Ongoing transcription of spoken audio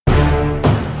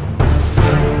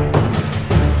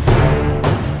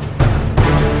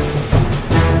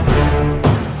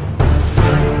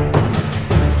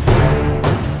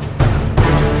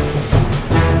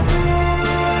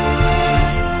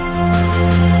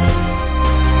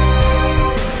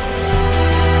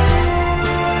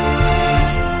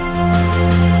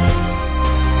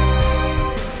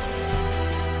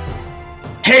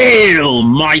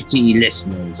mighty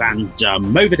listeners, and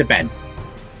over to Ben.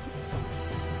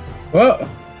 What?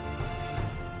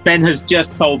 Ben has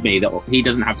just told me that he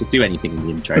doesn't have to do anything in the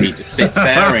intro. He just sits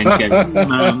there and goes,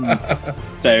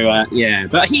 yeah.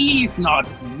 But he's not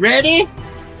ready.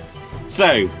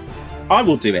 So, I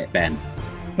will do it, Ben.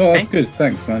 Oh, that's good.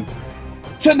 Thanks, man.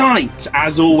 Tonight,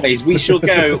 as always, we shall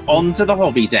go onto the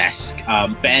hobby desk.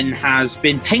 Ben has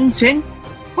been painting.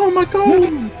 Oh, my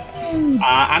God. And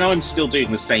I'm still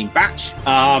doing the same batch.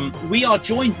 We are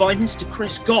joined by Mr.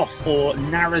 Chris Goff, or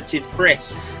Narrative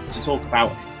Chris, to talk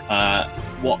about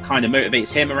what kind of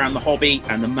motivates him around the hobby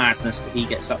and the madness that he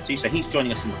gets up to. So he's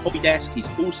joining us in the hobby desk. He's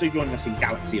also joining us in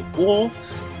Galaxy of War,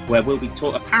 where we'll be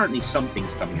talking. Apparently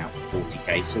something's coming out for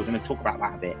 40k, so we're going to talk about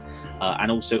that a bit.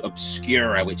 And also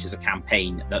Obscura, which is a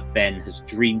campaign that Ben has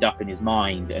dreamed up in his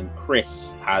mind, and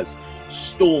Chris has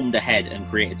stormed ahead and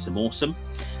created some awesome.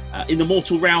 In the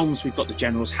Mortal Realms, we've got the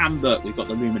General's Handbook, we've got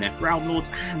the Lumineth Realm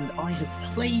Lords, and I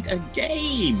have played a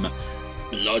game,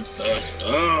 Bloodthirst.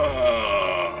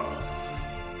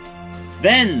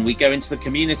 Then we go into the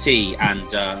community,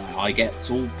 and I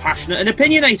get all passionate and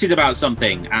opinionated about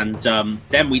something, and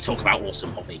then we talk about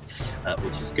awesome hobby,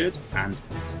 which is good. And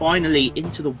finally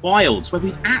into the wilds, where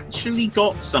we've actually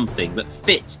got something that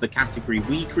fits the category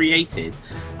we created,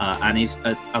 and is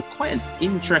a quite an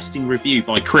interesting review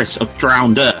by Chris of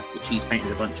Drowned Earth, which he's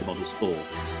painted a bunch of models for.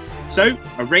 So,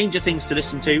 a range of things to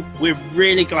listen to. We're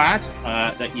really glad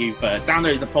that you've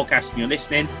downloaded the podcast and you're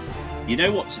listening. You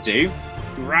know what to do.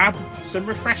 Grab some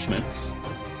refreshments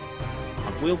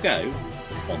and we'll go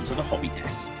onto the hobby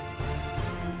desk.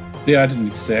 Yeah, I didn't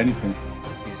need to say anything.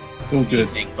 It's all good.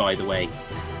 Evening, by the way.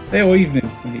 Hey, or evening.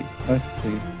 Let's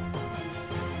see.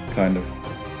 Kind of.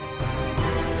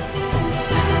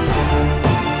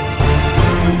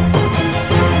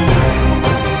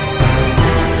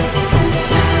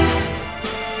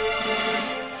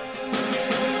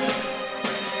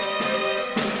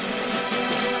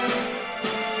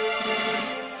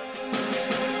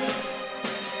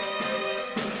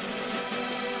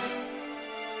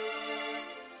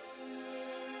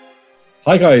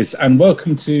 Hi guys, and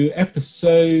welcome to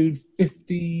episode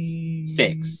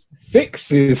 56.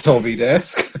 Six is Hobby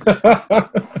Desk,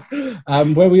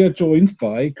 where we are joined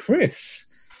by Chris,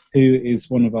 who is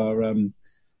one of our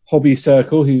hobby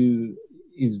circle, who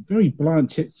is very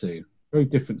Blanchitsu, very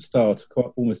different style to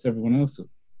quite almost everyone else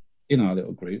in our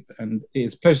little group. And it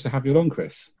is a pleasure to have you along,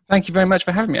 Chris. Thank you very much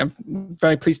for having me. I'm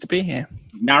very pleased to be here.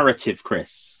 Narrative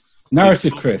Chris.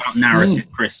 Narrative Chris. Narrative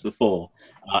Chris before.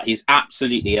 He's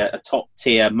absolutely a top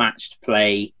tier matched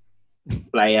play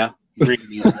player.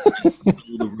 Really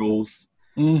all the rules,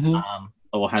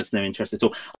 or has no interest at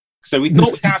all. So we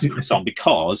thought we'd ask Chris on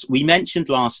because we mentioned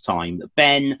last time that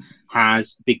Ben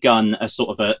has begun a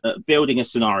sort of a building a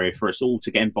scenario for us all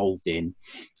to get involved in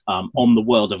on the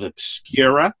world of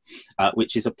Obscura,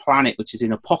 which is a planet which is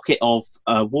in a pocket of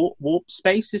warp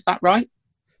space. Is that right?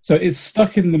 So it's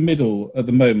stuck in the middle at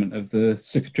the moment of the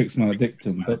Cicatrix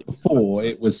Maledictum, but before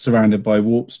it was surrounded by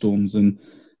warp storms and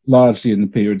largely in the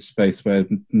period of space where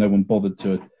no one bothered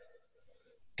to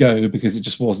go because it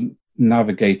just wasn't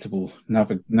navigable. That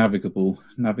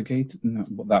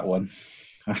one.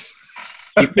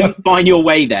 You couldn't find your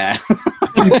way there.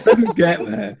 You couldn't get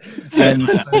there.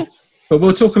 But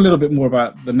we'll talk a little bit more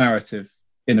about the narrative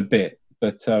in a bit.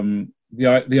 But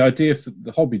the idea for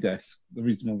the hobby desk, the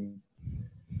reason why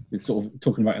we're sort of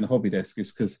talking about in the hobby desk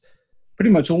is because pretty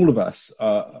much all of us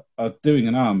are doing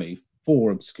an army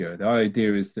for Obscura. The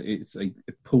idea is that it's a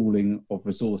pooling of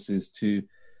resources to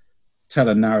tell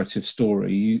a narrative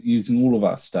story using all of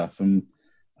our stuff. And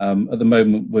at the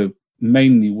moment, we're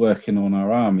mainly working on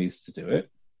our armies to do it.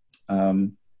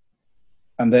 And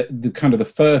the kind of the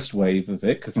first wave of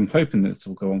it, because I'm hoping this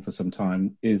will go on for some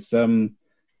time, is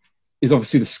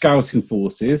obviously the scouting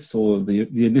forces or the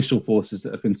initial forces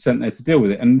that have been sent there to deal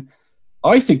with it. And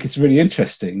I think it's really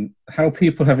interesting how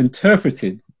people have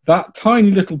interpreted that tiny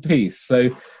little piece.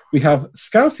 So we have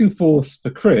scouting force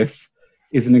for Chris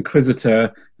is an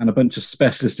Inquisitor and a bunch of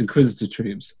specialist Inquisitor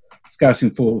troops. Scouting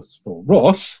force for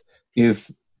Ross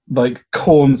is like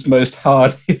Khorne's most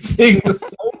hard-hitting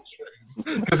assault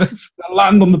troops because they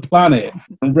land on the planet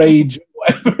and rage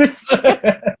whatever is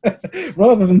there.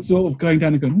 Rather than sort of going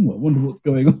down and going, I wonder what's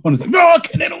going on. It's like, no,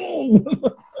 kill it all.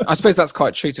 I suppose that's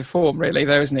quite true to form, really,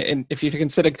 though, isn't it? If you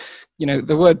consider,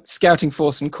 the word scouting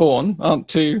force and Khorne aren't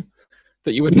two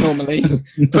that you would normally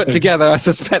put together. I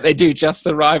suspect they do just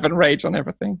arrive and rage on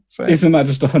everything. So. Isn't that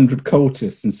just 100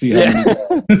 cultists and see how many...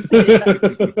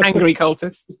 Angry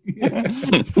cultists.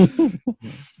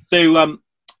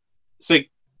 So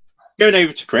going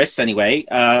over to Chris anyway,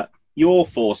 your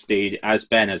force, dude, as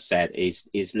Ben has said,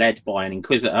 is led by an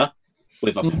Inquisitor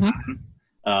with a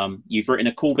plan. You've written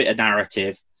a cool bit of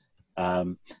narrative,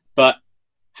 but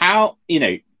how,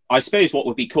 I suppose what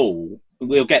would be cool,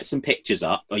 we'll get some pictures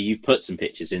up, or you've put some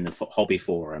pictures in the hobby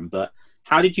forum, but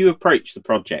how did you approach the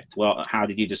project? Well, how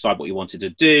did you decide what you wanted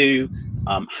to do?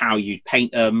 How you'd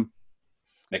paint them?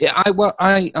 Yeah,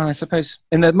 I suppose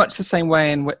in much the same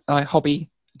way in hobby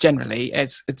generally,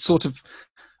 it's sort of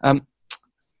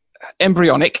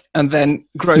embryonic and then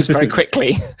grows very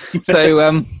quickly.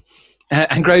 So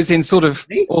and grows in sort of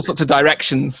all sorts of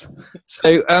directions.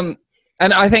 So and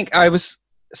I think I was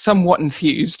somewhat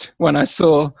enthused when I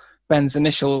saw Ben's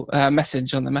initial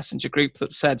message on the Messenger group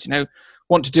that said,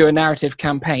 want to do a narrative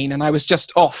campaign, and I was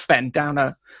just off then down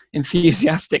a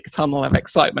enthusiastic tunnel of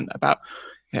excitement about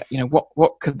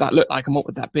what could that look like and what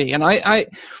would that be. And I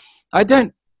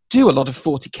don't do a lot of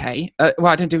 40k. I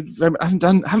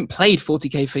haven't played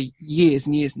 40k for years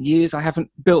and years and years. I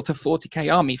haven't built a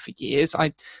 40k army for years.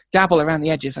 I dabble around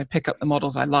the edges. I pick up the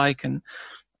models I like and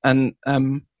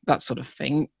that sort of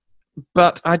thing.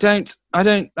 But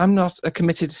I'm not a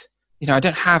committed. I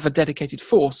don't have a dedicated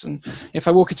force. And if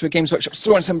I walk into a Games Workshop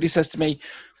store and somebody says to me,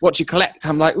 what do you collect?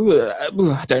 I'm like,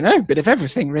 I don't know, a bit of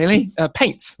everything, really.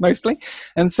 Paints, mostly.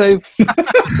 And so...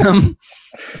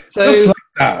 Just like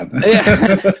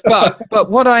that. Yeah.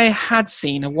 But what I had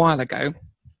seen a while ago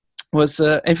was,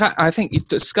 in fact, I think you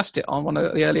discussed it on one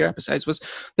of the earlier episodes, was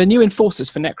the new Enforcers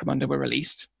for Necromunda were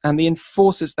released. And the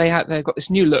Enforcers, they've got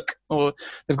this new look, or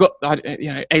they've got,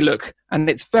 a look. And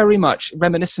it's very much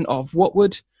reminiscent of what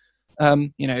would...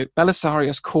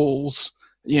 Belisarius calls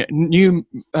new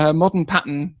modern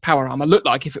pattern power armor look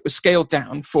like if it was scaled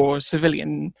down for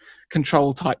civilian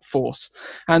control type force.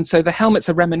 And so the helmets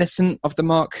are reminiscent of the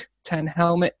Mark 10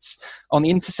 helmets on the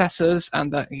intercessors,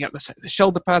 and the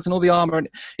shoulder pads and all the armor, and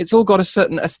it's all got a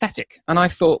certain aesthetic. And I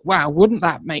thought, wow, wouldn't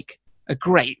that make a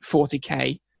great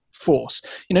 40k force?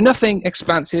 Nothing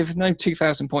expansive, no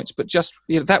 2,000 points, but just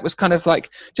that was kind of like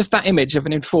just that image of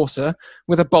an enforcer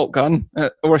with a bolt gun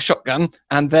or a shotgun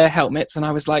and their helmets. And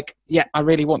I was like, yeah, I'd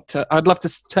love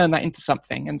to turn that into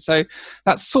something. And so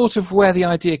that's sort of where the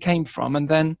idea came from.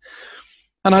 And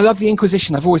I love the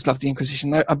Inquisition. I've always loved the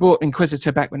Inquisition. I bought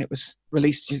Inquisitor back when it was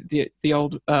released, the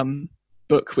old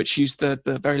book, which used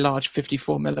the very large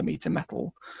 54mm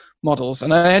metal models,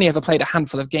 and I only ever played a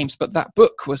handful of games, but that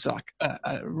book was like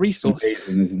a resource.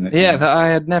 Amazing, isn't it? Yeah, that I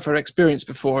had never experienced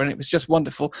before, and it was just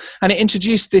wonderful. And it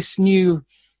introduced this new,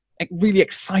 really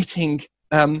exciting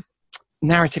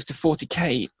narrative to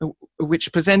 40k,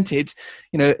 which presented,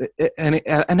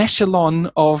 an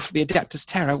echelon of the Adeptus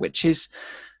Terra, which is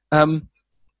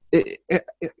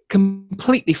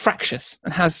completely fractious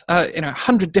and has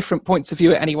 100 different points of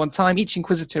view at any one time. Each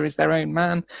Inquisitor is their own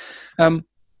man.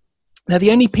 They're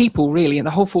the only people really in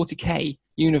the whole 40k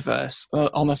universe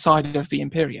on the side of the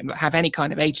Imperium that have any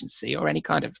kind of agency or any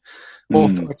kind of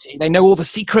authority. They know all the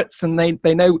secrets, and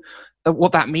they know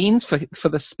what that means for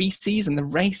the species and the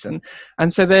race, and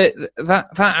so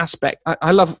that aspect,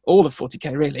 I love all of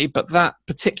 40k really, but that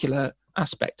particular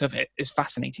aspect of it is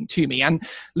fascinating to me and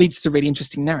leads to really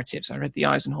interesting narratives. I read the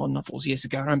Eisenhorn novels years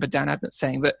ago. I remember Dan Abnett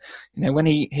saying that when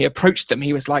he approached them,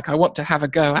 he was like, I want to have a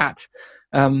go at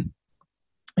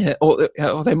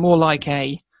or they're more like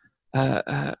a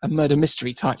murder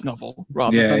mystery type novel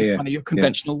rather than kind of your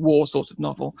conventional war sort of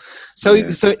novel. So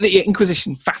the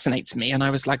Inquisition fascinates me, and I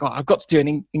was like, I've got to do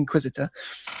an Inquisitor.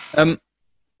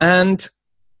 And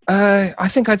I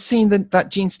think I'd seen that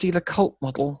Gene Stealer cult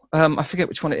model. I forget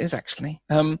which one it is actually.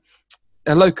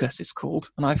 A Locus it's called,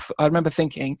 and I remember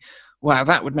thinking, wow,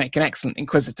 that would make an excellent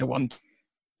Inquisitor one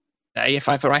day if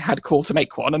ever I had call to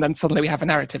make one. And then suddenly we have a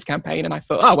narrative campaign, and I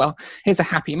thought, oh well, here's a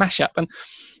happy mashup. And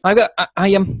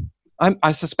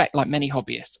I suspect, like many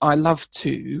hobbyists, I love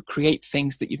to create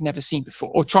things that you've never seen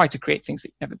before, or try to create things that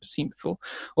you've never seen before,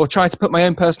 or try to put my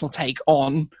own personal take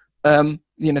on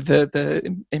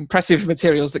the impressive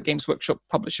materials that Games Workshop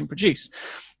publish and produce.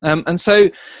 And so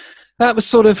that was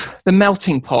sort of the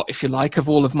melting pot, if you like, of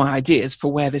all of my ideas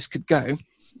for where this could go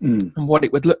and what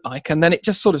it would look like. And then it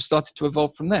just sort of started to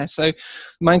evolve from there. So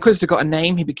my Inquisitor got a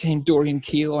name. He became Dorian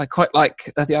Keel. I quite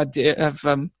like the idea of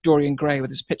Dorian Gray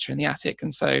with his picture in the attic.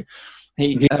 And so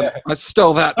I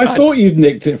stole that. I thought you'd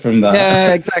nicked it from that.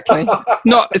 Yeah, exactly.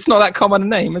 It's not that common a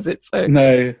name, is it? So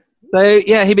no. So,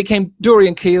 yeah, he became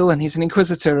Dorian Keel, and he's an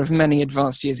Inquisitor of many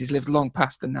advanced years. He's lived long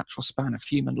past the natural span of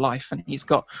human life, and he's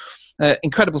got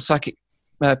incredible psychic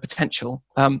potential.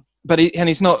 But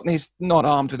he's not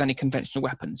armed with any conventional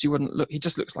weapons. You wouldn't look. He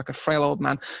just looks like a frail old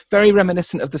man, very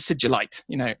reminiscent of the Sigillite,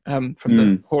 from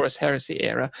the Horus Heresy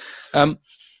era.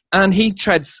 And he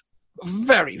treads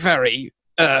very, very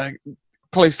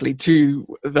closely to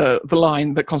the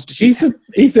line that constitutes.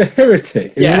 He's a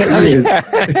heretic. Yeah,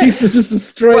 He's just a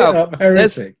straight up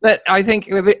heretic. I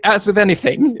think, as with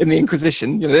anything in the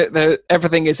Inquisition,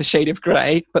 everything is a shade of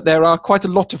grey, but there are quite a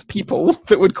lot of people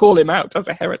that would call him out as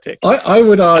a heretic. I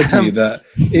would argue that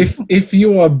if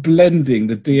you are blending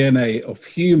the DNA of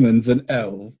humans and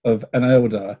of an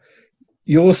Eldar,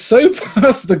 you're so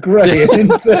past the grey and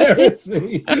into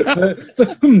heresy. I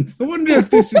wonder if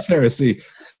this is heresy.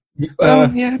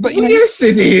 But yes,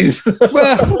 it is.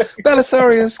 Well,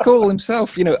 Belisarius Cawl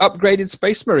himself, upgraded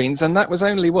Space Marines, and that was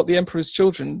only what the Emperor's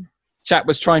Children chap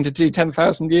was trying to do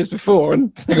 10,000 years before.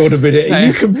 And hang on a minute, are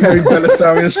you comparing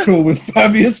Belisarius Cawl with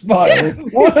Fabius Bile?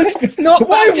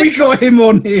 Why have we got him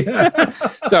on here?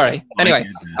 Sorry. Anyway,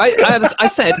 I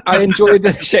said I enjoyed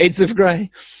the shades of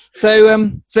grey. So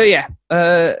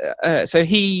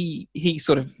he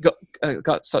sort of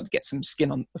started to get some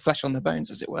flesh on the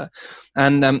bones, as it were,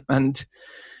 and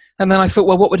then I thought,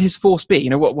 well, what would his force be?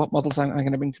 What models am I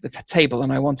going to bring to the table?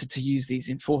 And I wanted to use these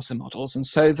Enforcer models, and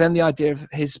so then the idea of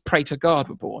his Praetor Guard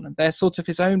were born, and they're sort of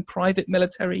his own private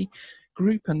military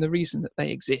group, and the reason that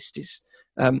they exist is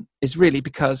really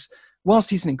because,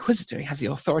 whilst he's an inquisitor, he has the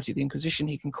authority of the Inquisition.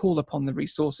 He can call upon the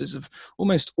resources of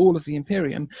almost all of the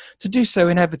Imperium. To do so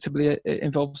inevitably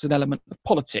involves an element of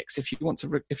politics. If you want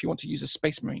to use a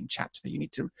Space Marine chapter, you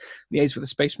need to liaise with a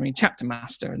Space Marine chapter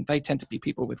master, and they tend to be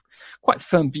people with quite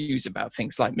firm views about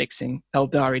things like mixing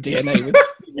Eldari DNA with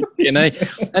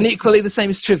DNA. And equally, the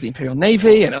same is true of the Imperial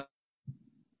Navy and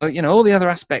all the other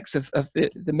aspects of the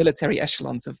military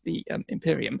echelons of the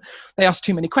Imperium. They ask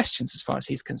too many questions as far as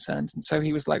he's concerned. And so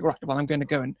he was like, right, well, I'm going to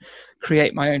go and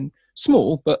create my own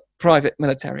small but private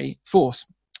military force.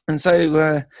 And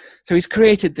so he's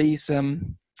created these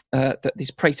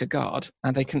Praetor Guard,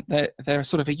 and they're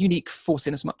sort of a unique force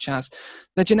in as much as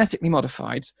they're genetically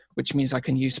modified, which means I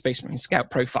can use Space Marine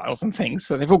scout profiles and things.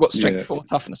 So they've all got strength 4,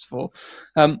 toughness 4.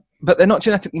 But they're not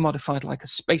genetically modified like a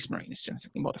Space Marine is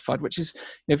genetically modified, which is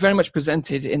very much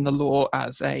presented in the lore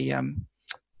as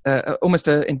almost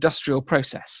an industrial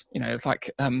process. It's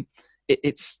like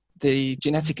it's the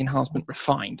genetic enhancement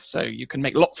refined, so you can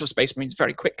make lots of Space Marines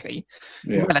very quickly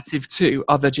relative to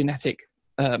other genetic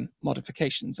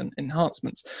modifications and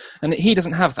enhancements. And he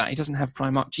doesn't have that. He doesn't have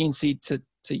Primarch gene seed to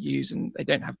use, and they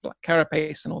don't have black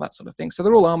carapace and all that sort of thing. So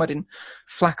they're all armored in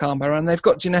flak armor, and they've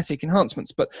got genetic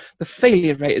enhancements, but the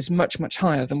failure rate is much, much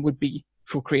higher than would be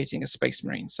for creating a Space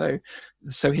Marine. So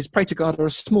his Praetor Guard are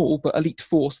a small but elite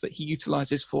force that he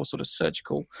utilizes for sort of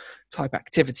surgical type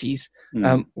activities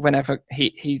whenever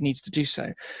he needs to do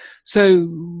so. So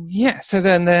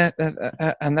then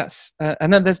and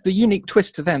then there's the unique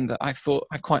twist to them that I thought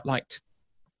I quite liked,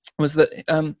 was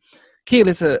that Keel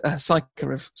is a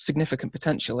psyker of significant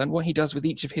potential, and what he does with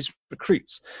each of his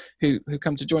recruits who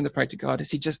come to join the Praetor Guard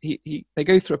is they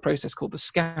go through a process called the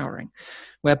Scouring,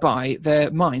 whereby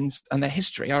their minds and their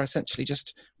history are essentially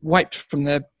just wiped from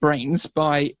their brains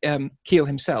by Keel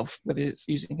himself,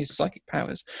 using his psychic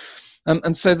powers.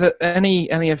 And so that any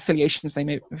affiliations they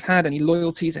may have had, any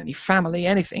loyalties, any family,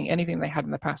 anything they had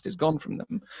in the past is gone from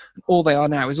them. All they are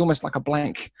now is almost like a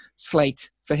blank slate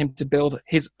for him to build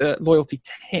his loyalty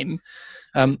to him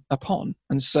upon.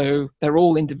 And so they're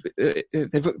all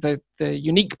they're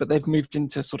unique, but they've moved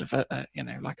into sort of a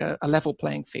level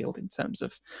playing field in terms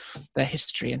of their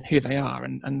history and who they are.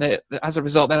 And as a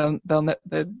result,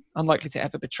 they're unlikely to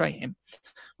ever betray him.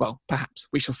 Well, perhaps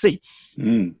we shall see.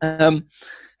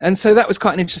 And so that was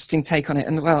quite an interesting take on it.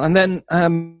 And then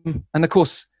of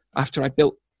course, after I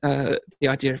built the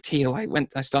idea of Keel,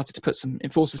 I started to put some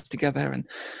Enforcers together, and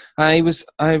I was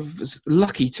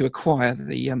lucky to acquire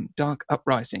the Dark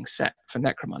Uprising set for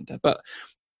Necromunda. But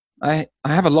I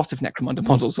have a lot of Necromunda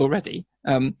models already,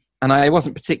 and I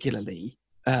wasn't particularly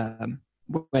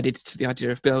wedded to the idea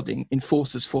of building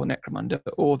Enforcers for Necromunda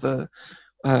or the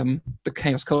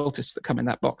Chaos Cultists that come in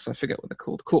that box. I forget what they're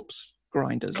called. Corpse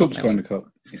Grinder.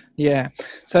 Yeah.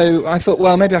 So I thought,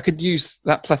 well, maybe I could use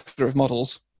that plethora of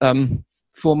models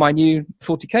for my new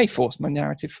 40k force, my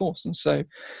narrative force. And so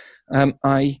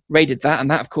I raided that,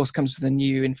 and that, of course, comes with the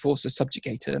new Enforcer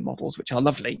Subjugator models, which are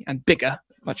lovely and bigger,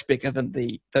 much bigger than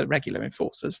the regular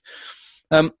Enforcers.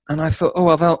 And I thought, oh,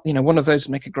 well, one of those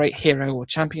would make a great hero or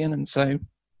champion, and so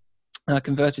I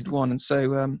converted one. And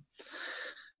so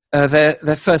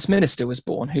their first minister was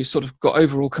born, who sort of got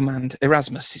overall command.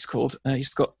 Erasmus, he's called. He's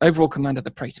got overall command of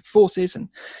the Praetor forces, and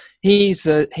he's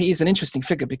an interesting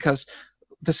figure because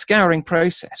the Scouring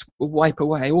process will wipe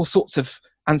away all sorts of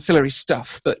ancillary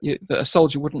stuff that a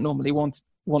soldier wouldn't normally want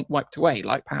want wiped away,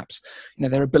 like perhaps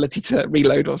their ability to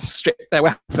reload or strip their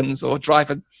weapons or drive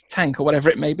a tank or whatever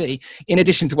it may be, in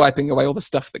addition to wiping away all the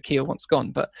stuff that Keel wants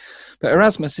gone. But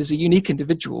Erasmus is a unique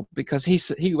individual because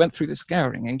he went through the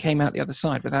scouring and came out the other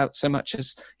side without so much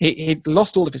as he'd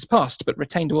lost all of his past but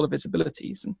retained all of his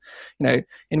abilities. And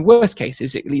in worst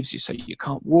cases it leaves you so you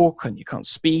can't walk and you can't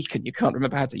speak and you can't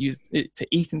remember how to use it to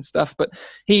eat and stuff, but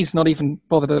he's not even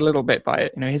bothered a little bit by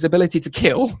it. His ability to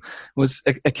kill was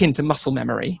akin to muscle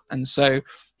memory, and so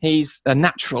he's a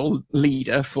natural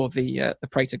leader for the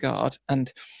Praetor Guard.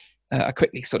 And I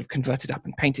quickly sort of converted up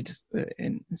and painted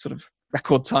in sort of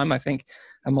record time, I think,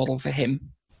 a model for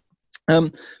him.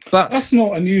 But that's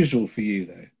not unusual for you,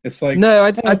 though. It's like, no,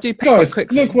 I do paint guys,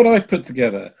 quickly. Look what I've put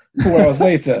together. 4 hours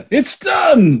later, it's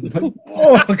done. Like,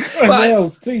 oh,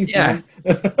 teeth, yeah.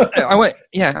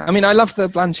 I mean, I love the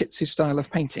Blanchitsu style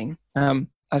of painting,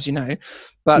 as you know,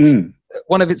 but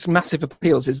one of its massive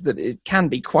appeals is that it can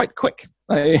be quite quick.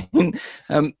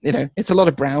 It's a lot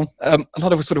of brown, a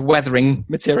lot of sort of weathering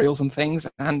materials and things,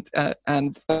 and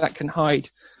that can hide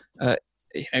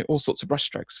all sorts of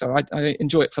brushstrokes. So I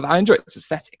enjoy it for that. I enjoy its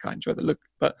aesthetic. I enjoy the look,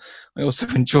 but I also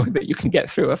enjoy that you can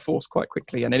get through a force quite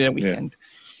quickly and in a weekend.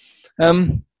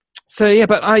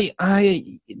 But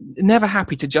I never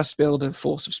happy to just build a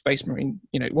force of Space Marine,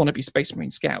 wannabe Space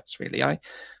Marine scouts. Really, I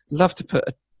love to put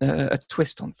a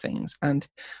twist on things, and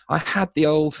I had the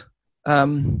old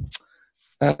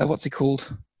what's it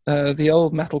called? The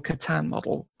old metal Catan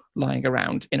model lying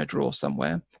around in a drawer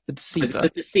somewhere. The Deceiver. The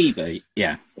Deceiver,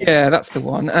 yeah. Yeah, that's the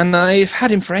one. And I've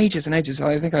had him for ages and ages.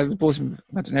 I think I bought him,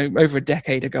 I don't know, over a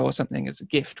decade ago or something as a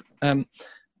gift.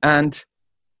 And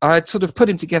I'd sort of put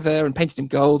him together and painted him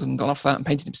gold and gone off that, and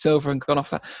painted him silver and gone off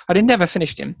that. I'd never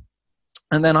finished him.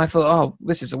 And then I thought, oh,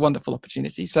 this is a wonderful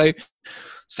opportunity. So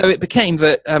it became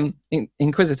that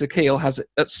Inquisitor Keel has,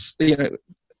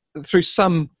 through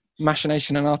some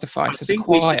machination and artifice, has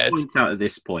acquired. We should point out at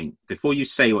this point, before you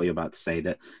say what you're about to say,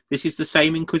 that this is the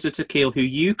same Inquisitor Keel who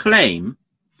you claim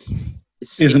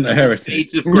isn't a heretic.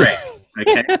 Shades of Grey.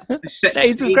 Okay,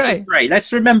 Shades of Grey.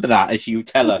 Let's remember that as you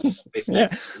tell us. Yeah.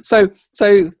 So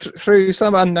through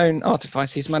some unknown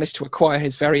artifice, he's managed to acquire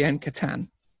his very own Catan.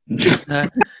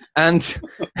 And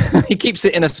he keeps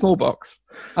it in a small box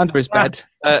under his bed,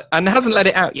 and hasn't let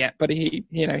it out yet. But he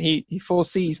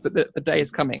foresees that the day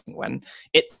is coming when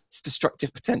its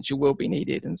destructive potential will be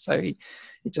needed, and so he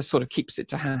just sort of keeps it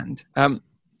to hand.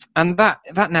 And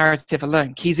that narrative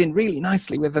alone keys in really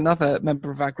nicely with another member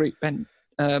of our group, Ben.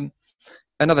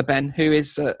 Another Ben who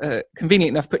is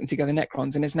convenient enough putting together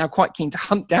Necrons and is now quite keen to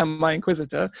hunt down my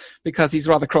Inquisitor because he's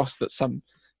rather cross that some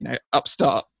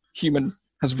upstart human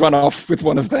has run off with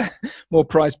one of their more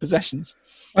prized possessions.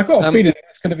 I've got a feeling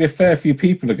there's going to be a fair few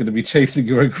people who are going to be chasing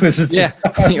your Inquisitor. Yeah,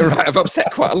 you're right. I've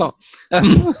upset quite a lot.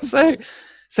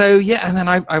 So yeah, and then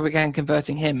I began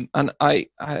converting him, and I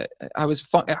it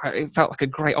felt like a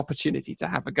great opportunity to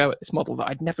have a go at this model that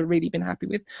I'd never really been happy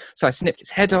with. So I snipped his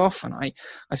head off, and I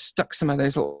stuck some of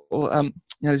those little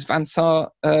those Vansar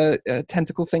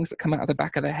tentacle things that come out of the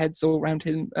back of their heads all around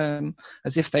him,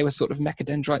 as if they were sort of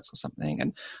mechadendrites or something.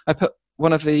 And I put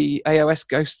one of the AOS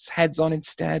ghosts' heads on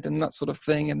instead, and that sort of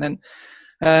thing, and then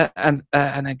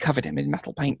then covered him in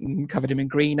metal paint and covered him in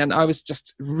green, and I was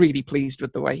just really pleased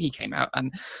with the way he came out.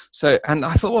 And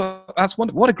I thought, well, that's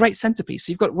what a great centerpiece.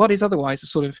 You've got what is otherwise a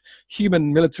sort of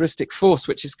human militaristic force,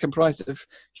 which is comprised of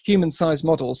human-sized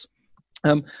models,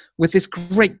 with this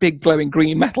great big glowing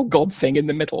green metal god thing in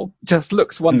the middle. Just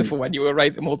looks wonderful when you array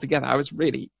them all together. I was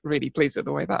really, really pleased with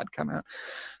the way that had come out.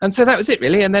 And so that was it,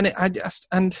 really. And then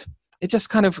it just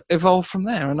kind of evolved from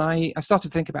there. And I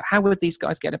started to think about how would these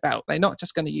guys get about? They're not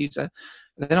just going to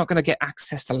they're not going to get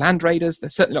access to Land Raiders. They're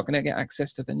certainly not going to get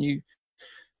access to the new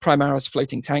Primaris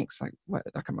floating tanks. I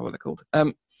can't remember what they're called.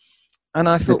 And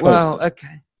I thought, well,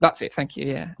 okay, that's it. Thank you.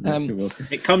 Yeah.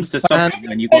 It comes to something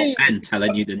when you've got Ben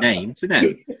telling you the names, isn't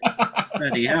it?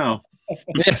 Bloody hell.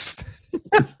 Yes.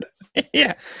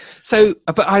 Yeah. So,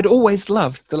 but I'd always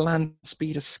loved the Land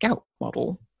Speeder Scout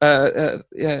model. The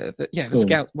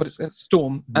Scout, what is it?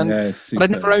 Storm, but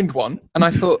I'd never owned one, and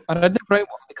I thought, and I'd never owned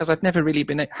one because I'd never really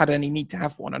had any need to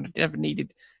have one, and I'd never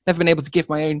been able to give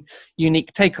my own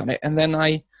unique take on it. And then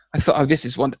I thought, oh,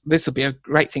 this will be a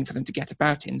great thing for them to get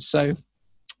about in. So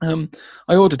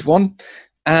I ordered one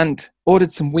and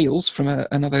ordered some wheels from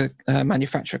another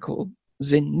manufacturer called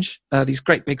Zinj, these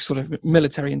great big sort of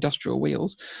military industrial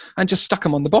wheels, and just stuck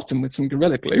them on the bottom with some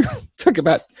Gorilla Glue. Took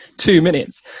about 2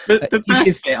 minutes. The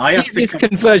best bit, easiest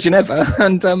conversion ever,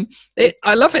 and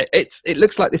I love it. It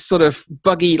looks like this sort of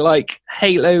buggy, like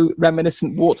Halo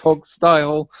reminiscent Warthog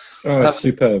style. Oh, it's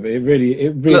superb! It really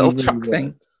little really truck works.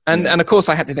 thing. And of course,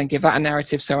 I had to then give that a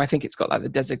narrative. So I think it's got like the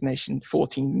designation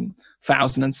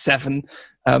 14,007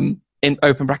 in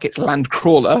open brackets land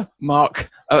crawler mark.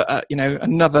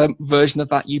 Another version of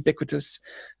that ubiquitous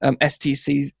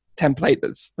STC template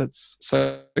that's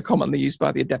so commonly used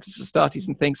by the Adeptus Astartes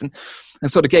and things, and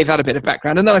sort of gave that a bit of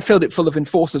background. And then I filled it full of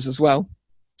enforcers as well,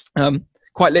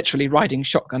 quite literally riding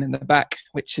shotgun in the back,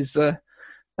 which is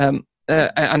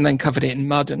and then covered it in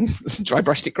mud and dry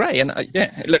brushed it grey. And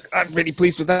look, I'm really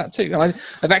pleased with that too. And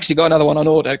I've actually got another one on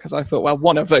order because I thought, well,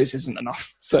 one of those isn't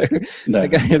enough. So,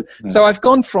 so I've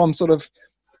gone from sort of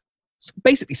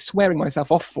basically swearing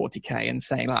myself off 40k and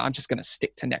saying, like, I'm just going to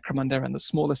stick to Necromunda and the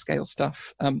smaller scale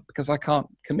stuff because I can't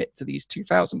commit to these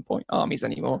 2,000 point armies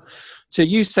anymore, to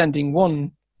you sending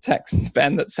one text,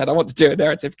 Ben, that said, I want to do a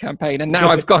narrative campaign. And now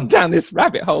I've gone down this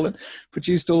rabbit hole and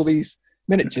produced all these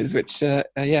miniatures, which,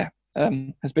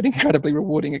 has been an incredibly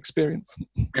rewarding experience.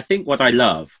 I think what I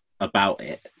love about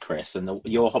it, Chris, and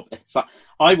your hobby,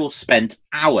 I will spend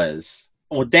hours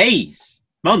or days,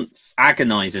 months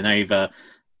agonizing over,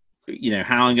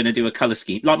 how I'm going to do a color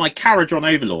scheme. Like my Caradron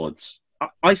Overlords,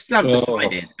 I still haven't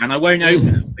decided, and I won't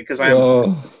open them because I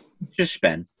haven't just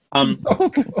spent.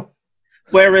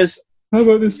 Whereas how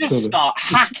about this? Just start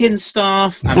hacking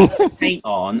stuff and put paint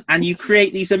on, and you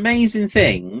create these amazing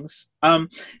things. And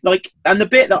the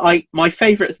bit that my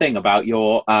favourite thing about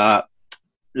your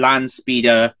land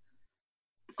speeder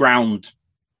ground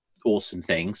awesome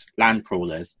things, land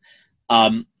crawlers,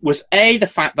 was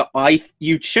the fact that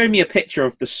you'd show me a picture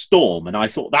of the Storm, and I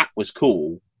thought that was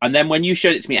cool. And then when you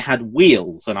showed it to me, it had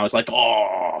wheels, and I was like,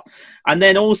 oh. And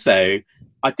then also,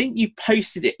 I think you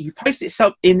posted it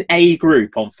in a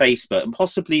group on Facebook, and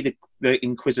possibly the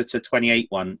Inquisitor 28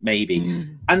 one, maybe.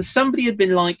 And somebody had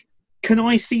been like, can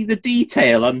I see the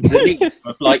detail underneath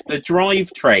of like the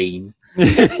drivetrain?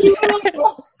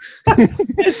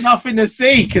 There's nothing to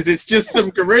see because it's just some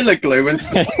Gorilla Glue and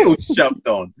some wheels shoved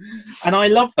on. And I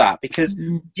love that because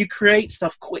you create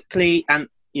stuff quickly, and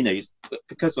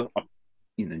because I've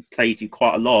played you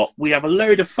quite a lot, we have a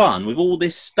load of fun with all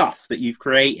this stuff that you've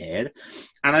created.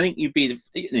 And I think you'd be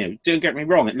don't get me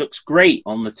wrong, it looks great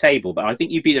on the table, but I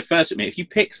think you'd be the first to admit, if you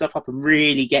pick stuff up and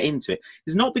really get into it,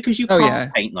 it's not because you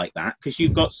can't paint like that, because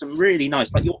you've got some really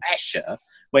nice, like your Escher,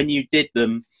 when you did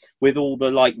them with all the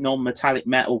like non-metallic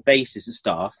metal bases and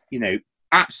stuff,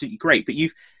 absolutely great. But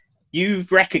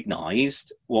you've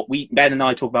recognized what Ben and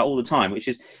I talk about all the time, which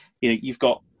is, you've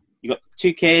got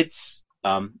 2 kids,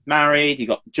 married, you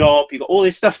got a job, you got all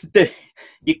this stuff to do.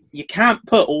 You can't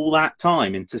put all that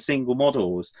time into single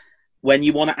models when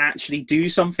you want to actually do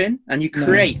something, and you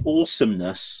create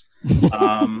awesomeness.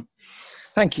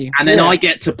 Thank you. And then I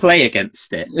get to play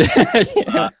against it,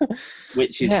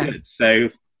 which is good. So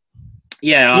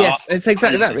yes, it's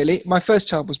exactly that, really. My first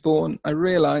child was born, I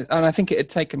realised, and I think it had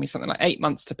taken me something like 8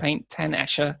 months to paint 10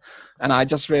 Escher, and I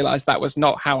just realised that was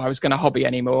not how I was going to hobby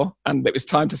anymore, and it was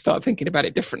time to start thinking about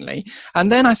it differently.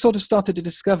 And then I sort of started to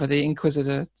discover the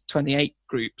Inquisitor 28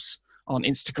 groups on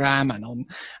Instagram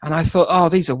and I thought, oh,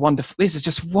 these are wonderful. These are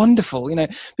just wonderful,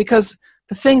 because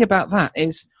the thing about that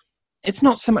is, it's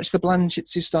not so much the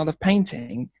Blanchitsu style of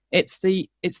painting, it's the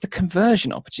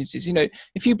conversion opportunities.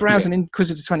 If you browse an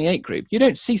Inquisitor 28 group, you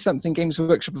don't see something Games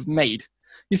Workshop have made.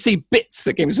 You see bits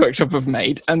that Games Workshop have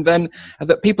made, and then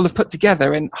that people have put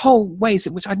together in whole ways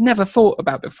in which I'd never thought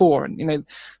about before. And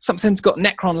something's got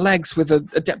Necron legs with a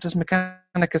Adeptus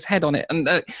Mechanicus head on it, and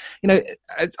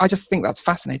I just think that's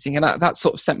fascinating. And that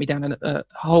sort of sent me down a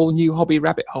whole new hobby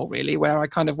rabbit hole, really, where I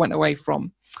kind of went away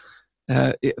from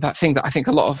that thing that I think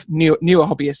a lot of newer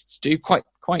hobbyists do quite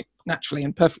naturally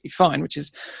and perfectly fine, which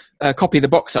is copy the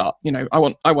box art. I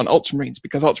want Ultramarines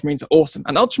because Ultramarines are awesome,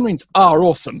 and Ultramarines are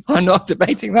awesome. I'm not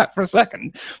debating that for a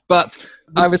second, but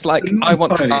I was like, I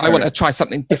want to try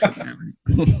something different now.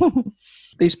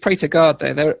 These Praetor Guard,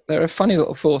 they're a funny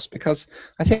little force, because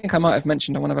I think I might have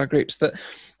mentioned on one of our groups that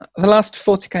the last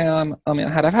 40k army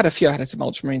I've had a few. I had some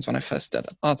Ultramarines when I first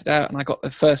started out, and I got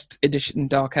the first edition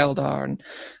Dark Eldar and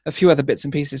a few other bits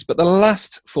and pieces. But the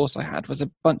last force I had was a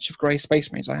bunch of grey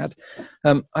Space Marines. I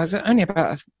was only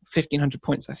about 1,500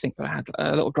 points, I think, but I had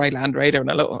a little grey Land Raider and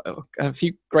a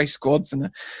few grey squads and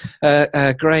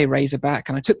a grey Razorback,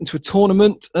 and I took them to a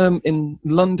tournament in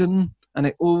London. And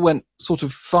it all went sort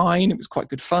of fine. It was quite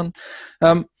good fun.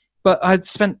 But I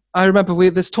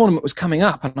remember this tournament was coming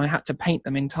up, and I had to paint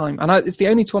them in time. And it's the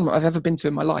only tournament I've ever been to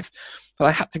in my life, but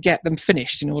I had to get them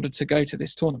finished in order to go to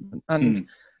this tournament. And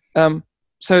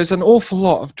so it's an awful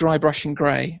lot of dry brushing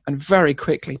grey and very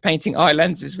quickly painting eye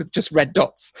lenses with just red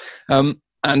dots. And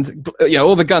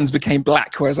all the guns became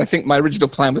black, whereas I think my original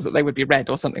plan was that they would be red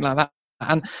or something like that.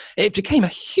 And it became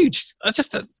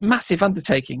just a massive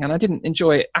undertaking, and I didn't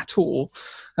enjoy it at all.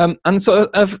 And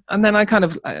then I kind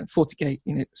of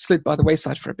 40k, slid by the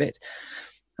wayside for a bit.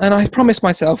 And I promised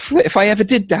myself that if I ever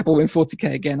did dabble in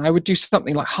 40k again, I would do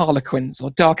something like Harlequins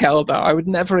or Dark Eldar. I would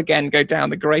never again go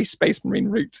down the grey Space Marine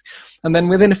route. And then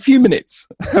within a few minutes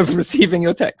of receiving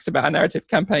your text about a narrative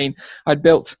campaign, I'd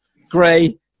built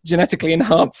grey, genetically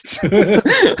enhanced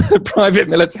private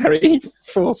military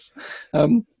force.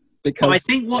 Because I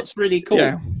think what's really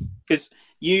cool, because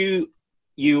you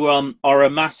are a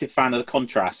massive fan of the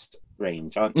contrast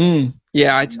range, aren't you?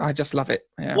 Yeah, I just love it.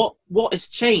 Yeah. What has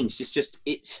changed is just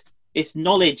it's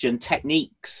knowledge and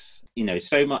techniques.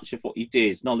 So much of what you do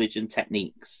is knowledge and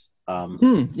techniques.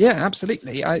 Yeah,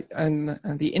 absolutely. And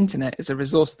the internet is a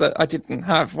resource that I didn't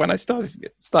have when I started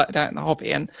out in the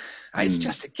hobby, and it's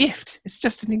just a gift. It's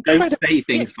just an incredible. Don't say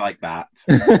things like that.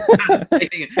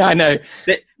 Yeah, I know.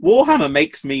 Warhammer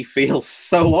makes me feel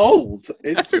so old.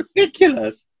 It's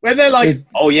ridiculous when they're like,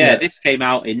 this came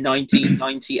out in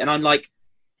 1990, and I'm like,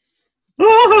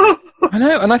 I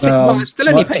know, and I think I've still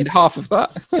only paid half of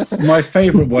that. My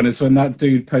favourite one is when that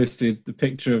dude posted the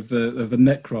picture of the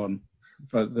Necron.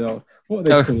 What are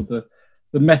they called? The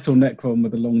metal Necron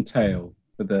with a long tail.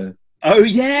 And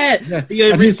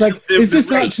he's like, "Is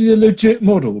this actually a legit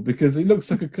model? Because it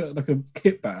looks like a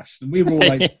kit bash." And we were all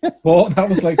like, "What?" That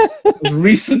was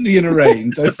recently in a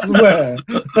range. I swear.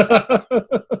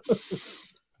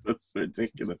 That's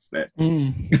ridiculous.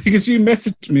 Because you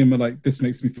messaged me and were like, "This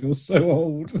makes me feel so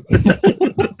old."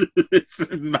 It's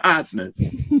madness.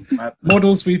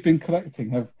 Models we've been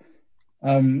collecting have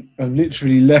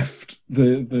literally left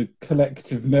the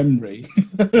collective memory.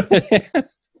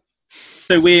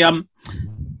 So we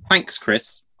thanks,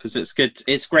 Chris, because it's good.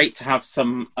 It's great to have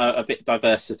some a bit of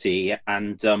diversity,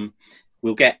 and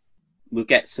we'll get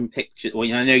some pictures.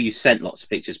 Well, I know you sent lots of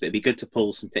pictures, but it'd be good to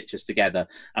pull some pictures together,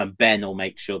 and Ben will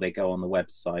make sure they go on the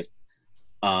website.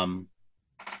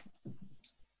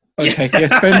 Okay,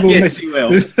 yes, Ben will. Yes, he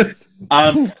will.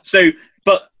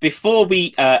 But before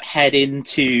we head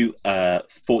into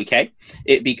 40k,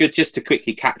 it'd be good just to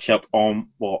quickly catch up on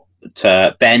what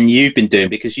Ben you've been doing,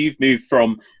 because you've moved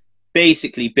from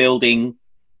basically building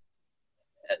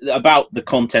about the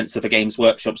contents of a Games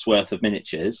Workshop's worth of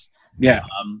miniatures,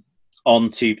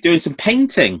 onto doing some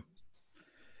painting.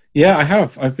 Yeah, I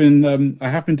have. I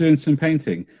have been doing some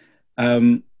painting.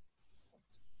 I've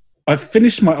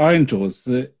finished my Iron Jaws.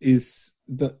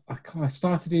 I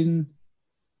started in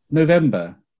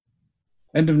November,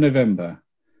 end of November,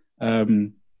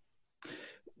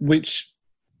 which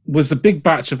was a big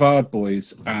batch of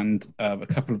Ardboys and a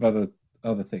couple of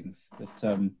other things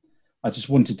that I just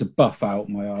wanted to buff out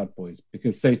my Ardboys,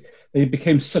 because they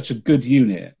became such a good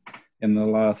unit in the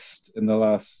last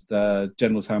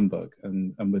General's Handbook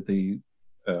and with the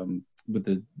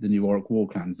new Orc War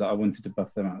Clans, that I wanted to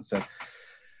buff them out. So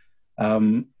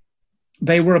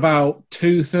they were about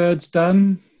 2/3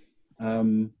 done.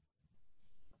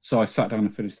 So I sat down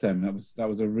and finished them. That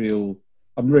was a real.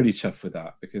 I'm really chuffed with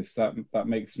that, because that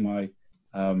makes my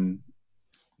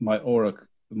my Orc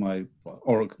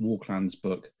War Clans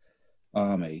book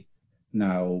army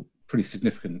now pretty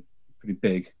significant, pretty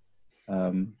big.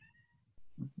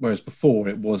 Whereas before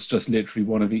it was just literally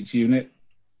one of each unit,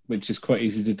 which is quite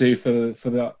easy to do for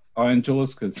the Iron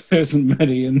Jaws, because there isn't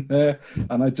many in there.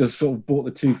 And I just sort of bought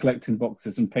the 2 collecting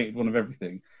boxes and painted one of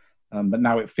everything. But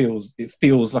now it feels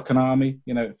like an army,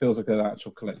 it feels like an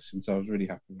actual collection. So I was really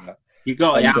happy with that. You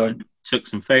got it out and took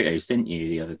some photos, didn't you,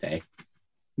 the other day?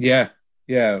 Yeah,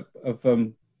 of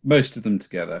most of them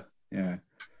together. Yeah.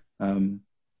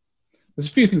 There's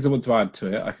a few things I want to add to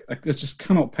it. I just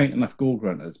cannot paint enough Gore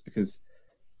Grunters, because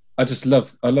I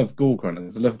love Gore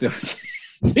Grunters. I love the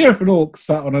idea of an orc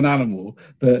sat on an animal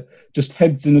that just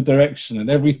heads in a direction, and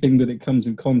everything that it comes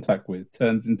in contact with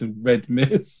turns into red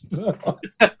mist.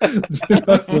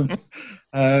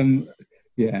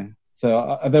 Yeah.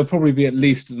 So there'll probably be at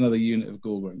least another unit of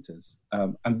Gore Grunters,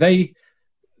 and the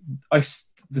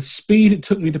speed it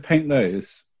took me to paint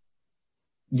those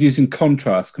using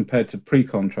contrast compared to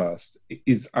pre-contrast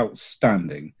is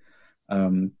outstanding,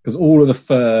 because all of the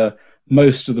fur,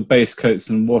 most of the base coats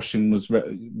and washing was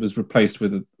replaced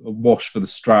with a wash for the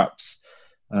straps.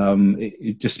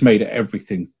 It just made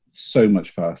everything so much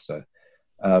faster.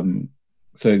 And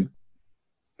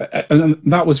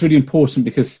that was really important,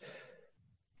 because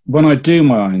when I do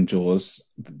my Iron Jaws,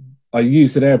 I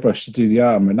use an airbrush to do the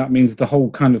armor, and that means the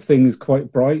whole kind of thing is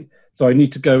quite bright. So I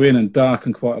need to go in and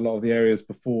darken quite a lot of the areas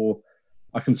before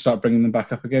I can start bringing them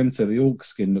back up again. So the orc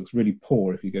skin looks really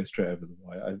poor if you go straight over the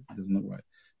white. It doesn't look right.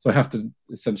 So I have to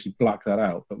essentially black that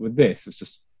out. But with this, it's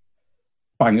just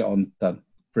bang it on, done.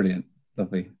 Brilliant,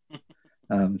 lovely.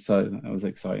 So that was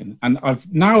exciting. And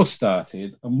I've now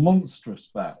started a monstrous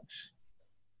batch,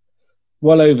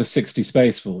 well over 60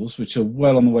 Spaceballs, which are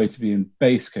well on the way to being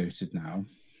base coated now.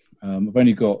 I've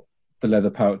only got the leather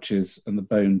pouches and the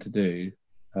bone to do,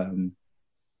 and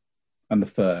the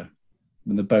fur.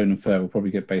 And the bone and fur will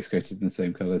probably get base coated in the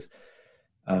same colours.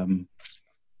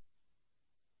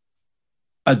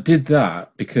 I did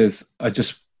that because I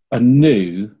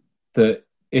knew that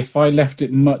if I left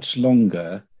it much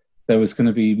longer, there was going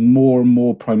to be more and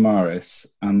more Primaris,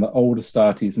 and the older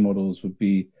Astartes models would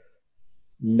be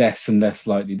less and less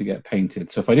likely to get painted.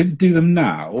 So if I didn't do them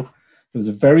now, there was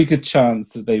a very good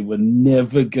chance that they were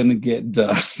never going to get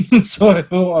done. So I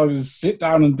thought I would sit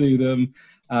down and do them,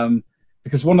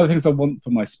 because one of the things I want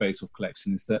for my Space Wolf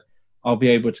collection is that I'll be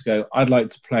able to go, I'd like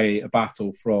to play a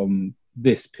battle from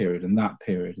this period and that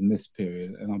period and this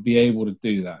period, and I'll be able to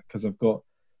do that because I've got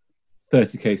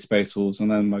 30k Space Wolves,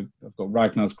 and then I've got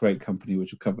Ragnar's Great Company,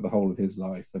 which will cover the whole of his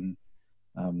life, and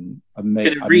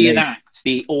reenact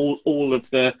all of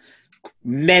the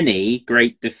many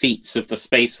great defeats of the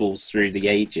Space Wolves through the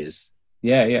ages.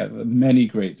 Yeah, many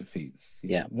great defeats.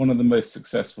 Yeah, one of the most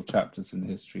successful chapters in the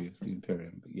history of the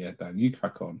Imperium. But yeah, Dan, you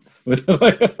crack on.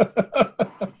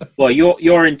 Well,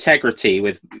 your integrity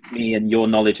with me and your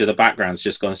knowledge of the background's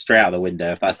just gone straight out the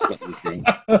window. If that's what you think,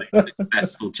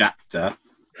 successful chapter.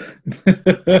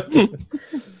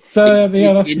 So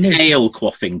yeah, that's in ale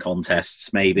quaffing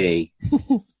contests, maybe.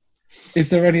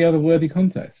 Is there any other worthy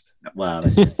contest? Well,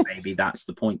 maybe that's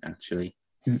the point. Actually,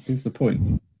 is the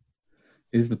point.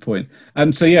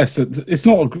 And so yes, it's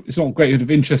not a great deal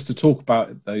of interest to talk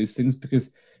about those things because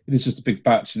it is just a big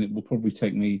batch, and it will probably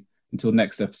take me until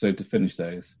next episode to finish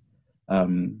those.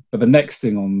 But the next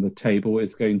thing on the table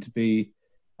is going to be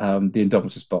the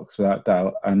Indomitus box, without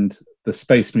doubt, and the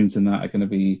Space Marines in that are going to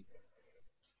be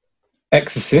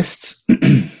Exorcists,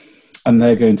 and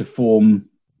they're going to form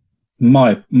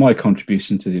my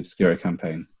contribution to the Obscura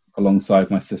campaign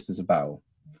alongside my Sisters of Battle,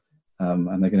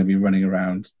 and they're going to be running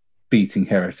around beating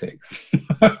heretics.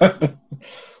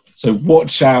 So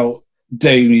watch out,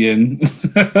 Damien.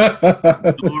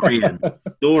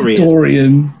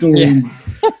 Dorian. Yeah.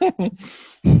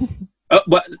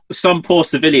 Well, some poor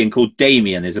civilian called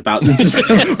Damien is about to.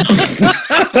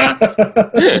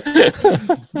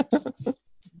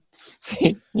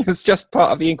 See, it's just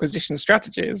part of the Inquisition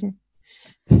strategy, isn't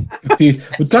it?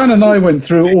 Well, Dan and I went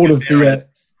through all of the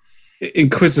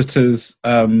Inquisitors'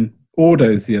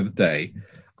 orders the other day,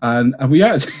 and we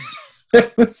actually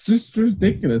it was just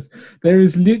ridiculous. There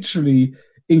is literally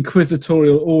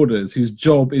inquisitorial orders whose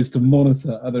job is to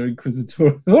monitor other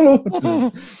inquisitorial orders.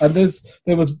 And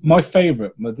there was my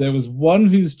favourite. There was one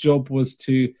whose job was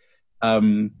to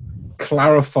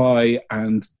clarify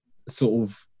and sort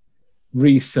of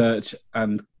research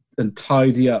and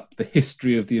tidy up the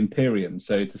history of the Imperium,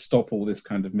 so to stop all this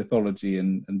kind of mythology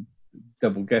and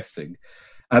double guessing.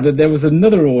 And then there was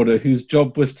another order whose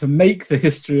job was to make the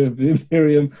history of the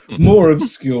Imperium more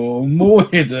obscure, more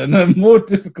hidden, and more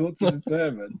difficult to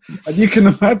determine. And you can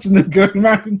imagine them going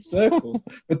around in circles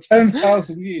for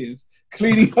 10,000 years,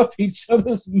 cleaning up each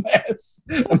other's mess.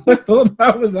 And I thought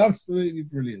that was absolutely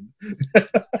brilliant.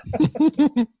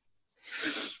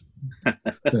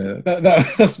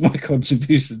 That's my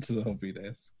contribution to the hobby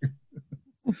desk.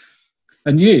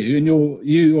 And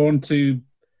you're on to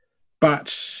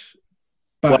batch.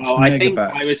 Well, I think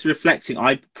I was reflecting.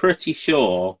 I'm pretty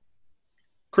sure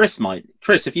Chris,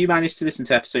 have you managed to listen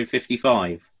to episode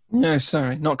 55? No,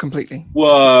 sorry, not completely.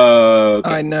 Whoa.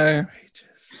 Okay. I know.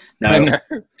 No. I know.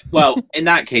 Well, in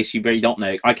that case, you really don't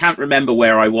know. I can't remember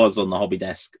where I was on the hobby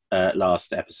desk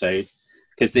last episode,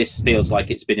 because this feels like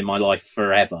it's been in my life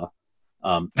forever,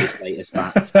 this latest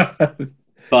batch.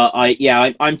 But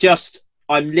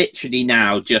I'm literally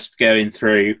now just going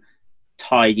through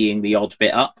tidying the odd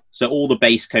bit up. So all the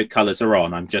base coat colours are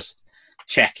on. I'm just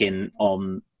checking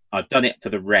on. I've done it for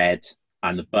the red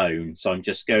and the bone. So I'm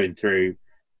just going through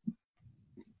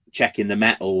checking the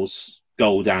metals,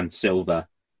 gold and silver,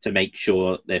 to make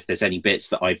sure that if there's any bits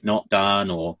that I've not done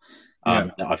or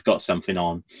that I've got something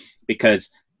on.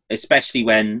 Because especially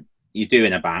when you're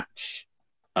doing a batch,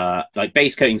 like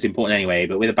base coating is important anyway,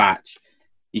 but with a batch,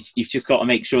 you've just got to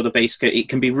make sure the base coat, it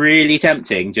can be really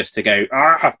tempting just to go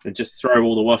and just throw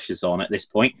all the washes on at this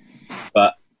point.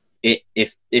 But if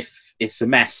it's a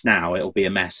mess now, it'll be a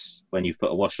mess when you've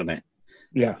put a wash on it.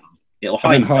 Yeah. It'll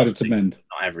hide harder to mend.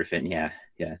 Not everything, yeah.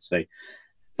 So,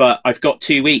 but I've got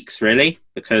 2 weeks really,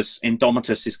 because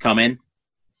Indomitus is coming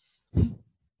and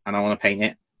I want to paint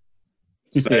it.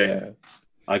 So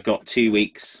I've got 2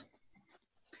 weeks.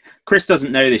 Chris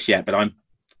doesn't know this yet, but I'm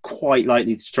quite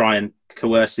likely to try and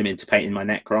coerce him into painting my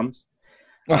Necrons.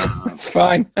 Oh, that's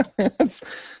fine.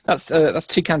 That's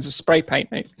 2 cans of spray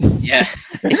paint, mate. Yeah.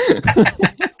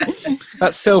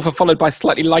 That's silver followed by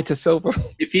slightly lighter silver.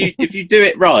 If you do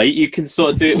it right, you can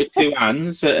sort of do it with 2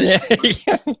 hands. Yeah.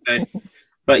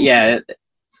 But yeah,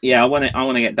 I want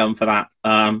to get done for that.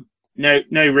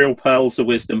 No real pearls of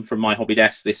wisdom from my hobby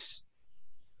desk this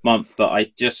month, but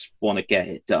I just want to get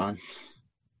it done.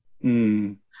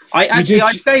 I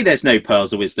say there's no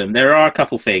pearls of wisdom. There are a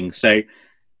couple things. So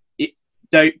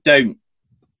don't do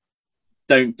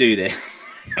this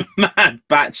mad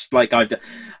batch like I've done.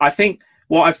 I think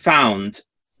what I've found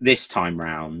this time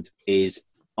round is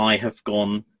I have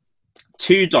gone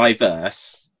too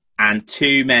diverse and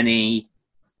too many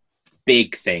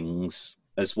big things,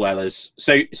 as well as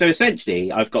so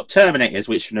essentially I've got Terminators,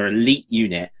 which are an elite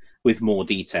unit with more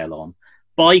detail on,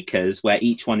 Bikers, where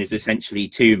each one is essentially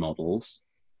 2 models,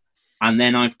 and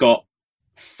then I've got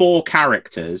 4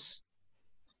 characters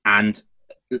and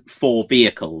 4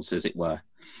 vehicles, as it were.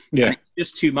 Yeah,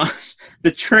 just too much.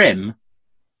 The trim,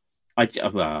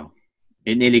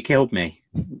 it nearly killed me.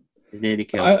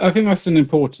 I think that's an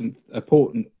important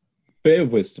bit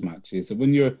of wisdom, actually, is that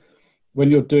when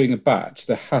you're doing a batch,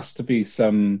 there has to be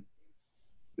some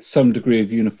degree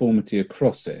of uniformity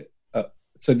across it,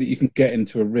 so that you can get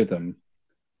into a rhythm.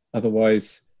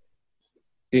 Otherwise,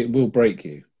 it will break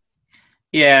you.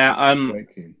 Yeah.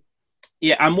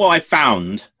 Yeah, and what I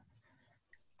found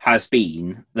has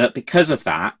been that because of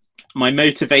that, my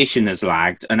motivation has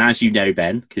lagged. And as you know,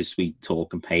 Ben, because we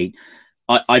talk and paint,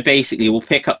 I basically will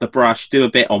pick up the brush, do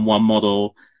a bit on one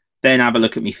model, then have a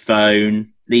look at my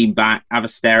phone, lean back, have a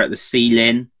stare at the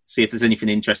ceiling, see if there's anything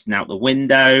interesting out the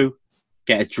window,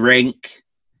 get a drink.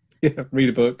 Yeah, read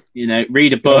a book.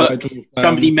 Read a book.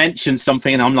 Somebody mentions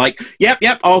something and I'm like, yep,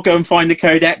 I'll go and find the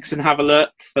codex and have a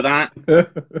look for that.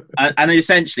 and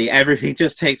essentially everything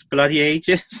just takes bloody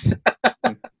ages.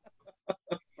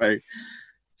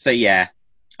 So yeah.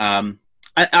 And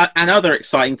other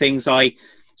exciting things, I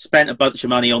spent a bunch of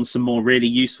money on some more really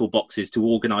useful boxes to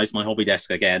organise my hobby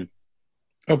desk again.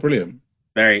 Oh, brilliant.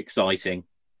 Very exciting.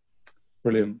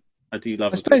 Brilliant. I do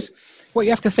love it. I suppose what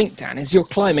you have to think, Dan, is you're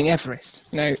climbing Everest.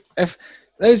 If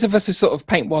those of us who sort of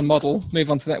paint one model,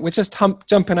 move on to that, we're just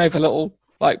jumping over little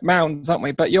like mounds, aren't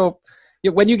we? But you're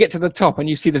when you get to the top and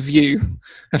you see the view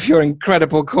of your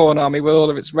incredible Khorne army with all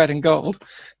of its red and gold,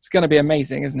 it's going to be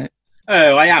amazing, isn't it?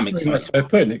 Oh, I am excited. That's fair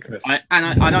putting it, Chris. I'm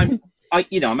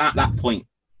at that point.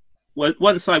 Well,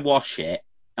 once I wash it,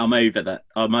 I'm over the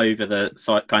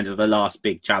kind of the last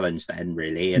big challenge then,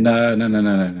 really. And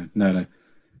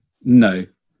No.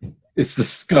 It's the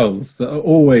skulls that are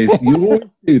always, you always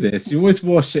do this. You always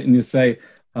wash it and you say,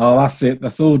 oh, that's it.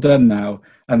 That's all done now.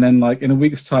 And then like in a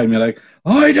week's time, you're like,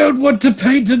 I don't want to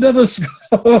paint another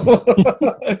skull.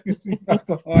 You have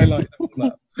to highlight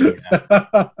that.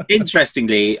 Yeah.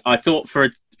 Interestingly, I thought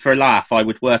for a laugh, I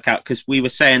would work out, because we were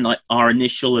saying like our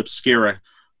initial Obscura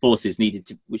forces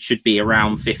which should be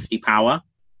around 50 power.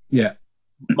 Yeah.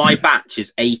 My batch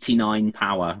is 89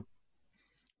 power.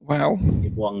 Wow.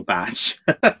 In one batch.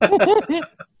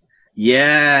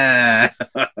 Yeah.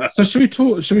 So should we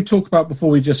talk about, before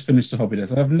we just finish the hobby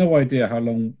desk? I have no idea how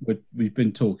long we've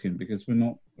been talking, because we're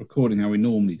not recording how we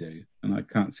normally do, and I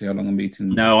can't see how long a meeting.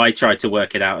 No, I tried to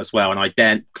work it out as well, and I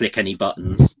daren't click any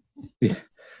buttons. Yeah.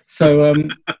 So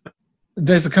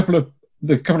there's a couple of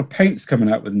paints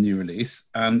coming out with a new release,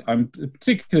 and I'm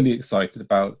particularly excited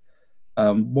about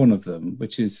one of them,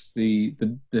 which is the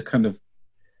kind of,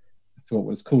 I forgot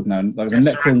what it's called now, like the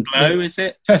Necron Glow, is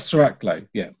it? Tesseract Glow,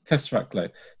 yeah, Tesseract Glow.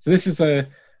 So this is a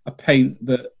paint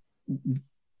that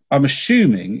I'm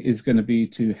assuming is going to be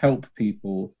to help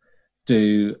people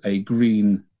do a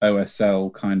green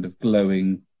OSL kind of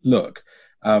glowing look.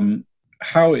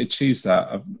 How it achieves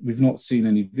that, we've not seen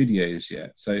any videos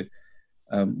yet. So,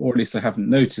 or at least I haven't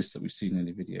noticed that we've seen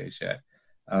any videos yet.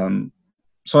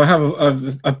 So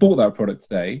I've bought that product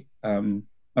today. I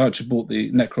actually bought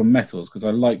the Necron Metals because I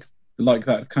like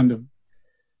that kind of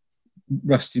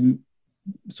rusty,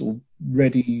 sort of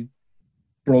ready,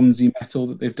 bronzy metal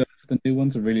that they've done for the new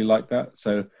ones. I really like that.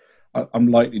 So I'm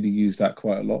likely to use that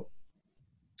quite a lot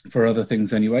for other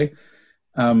things anyway.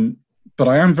 But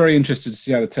I am very interested to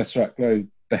see how the Tesseract Glow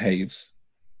behaves.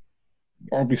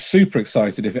 I'll be super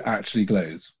excited if it actually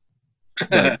glows.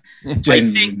 I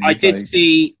think I did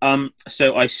see.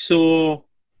 So I saw.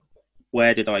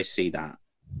 Where did I see that?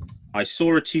 I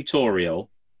saw a tutorial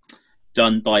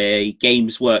done by a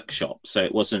Games Workshop. So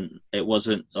it wasn't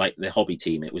like the hobby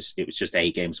team. It was just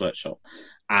a Games Workshop.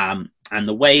 And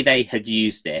the way they had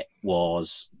used it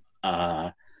was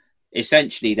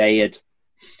essentially they had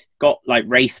got like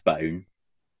Wraithbone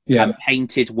and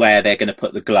painted where they're going to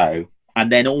put the glow,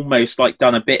 and then almost like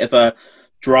done a bit of a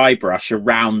dry brush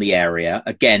around the area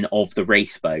again of the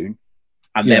Wraithbone,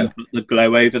 and then put the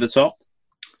glow over the top.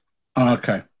 Oh,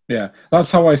 okay, yeah,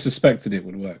 that's how I suspected it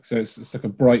would work. So it's like a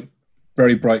bright,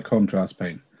 very bright contrast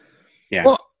paint. Yeah.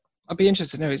 What I'd be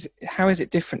interested to know is how is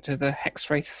it different to the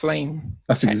Hexwraith Flame?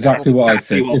 That's exactly what I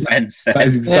said. That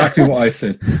is exactly what I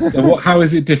said. So how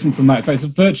is it different from that? In fact,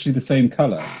 it's virtually the same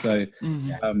colour. So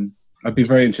I'd be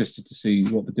very interested to see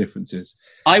what the difference is.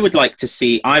 I would like to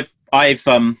see. I've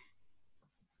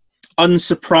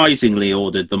unsurprisingly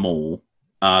ordered them all,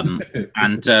 and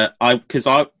the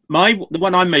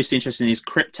one I'm most interested in is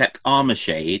Cryptek Armor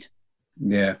Shade.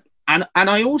 Yeah, and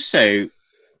I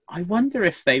wonder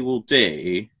if they will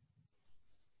do.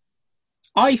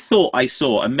 I thought I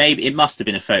saw, and maybe it must have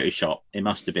been a Photoshop. It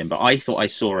must have been, but I thought I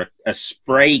saw a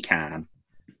spray can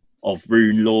of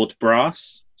Rune Lord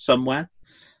brass somewhere,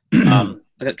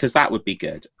 because that would be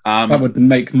good. That would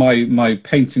make my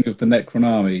painting of the Necron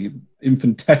army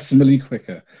infinitesimally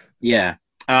quicker. Yeah,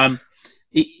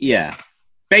 yeah.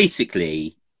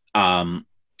 Basically, to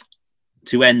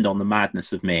end on the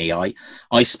madness of me,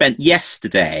 I spent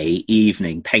yesterday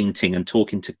evening painting and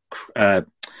talking to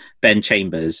Ben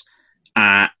Chambers.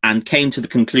 And came to the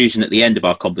conclusion at the end of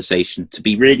our conversation to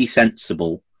be really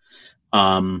sensible,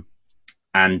 and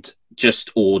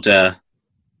just order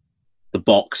the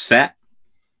box set,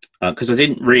 because I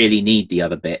didn't really need the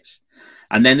other bits.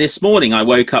 And then this morning I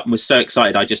woke up and was so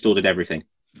excited I just ordered everything.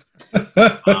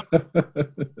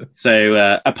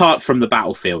 So apart from the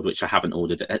Battlefield, which I haven't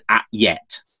ordered at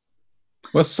yet.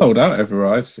 Well, it's sold out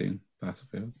everywhere I've seen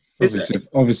Battlefield.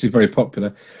 Obviously very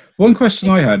popular. One question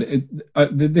I had,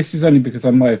 this is only because I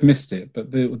might have missed it,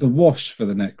 but the wash for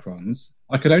the Necrons,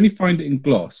 I could only find it in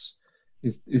gloss.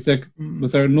 Was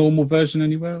there a normal version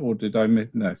anywhere, or did I miss?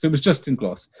 No, so it was just in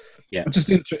gloss. Yeah,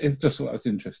 it's just what was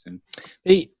interesting.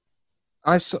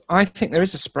 I think there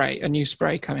is a new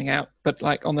spray coming out, but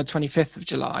like on the 25th of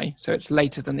July, so it's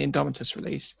later than the Indomitus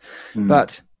release.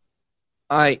 But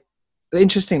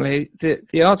interestingly,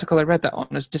 the article I read that on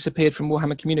has disappeared from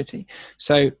Warhammer Community.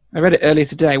 So I read it earlier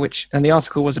today, and the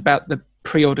article was about the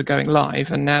pre-order going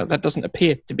live, and now that doesn't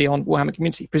appear to be on Warhammer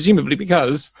Community, presumably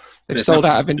because they've sold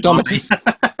out of Indomitus.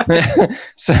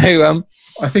 So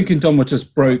I think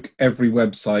Indomitus broke every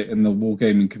website in the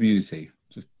wargaming community,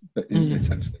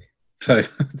 essentially. So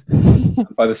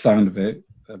by the sound of it.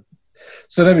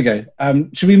 So there we go.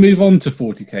 Should we move on to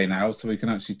 40k now, so we can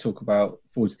actually talk about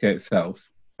 40k itself?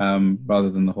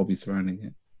 Rather than the hobby surrounding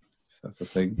it, if that's a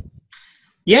thing.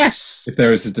 Yes. If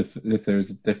there is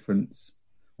a difference,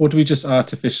 or do we just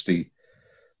artificially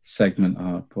segment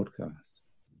our podcast?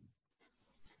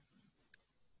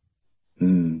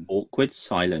 Awkward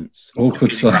silence.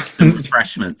 Awkward silence.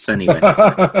 Refreshments. Anyway,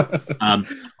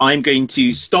 I'm going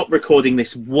to stop recording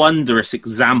this wondrous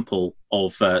example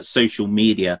of social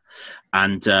media,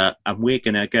 and we're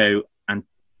going to go and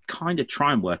kind of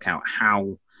try and work out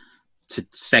how to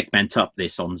segment up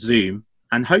this on Zoom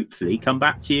and hopefully come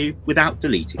back to you without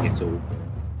deleting it all.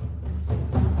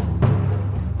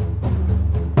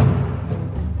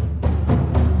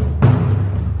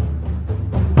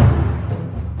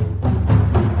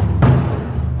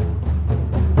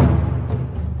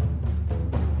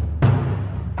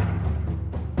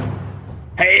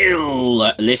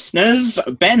 Hail, listeners.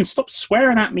 Ben, stop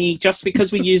swearing at me just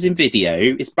because we're using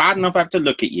video. It's bad enough I have to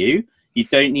look at you. You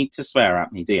don't need to swear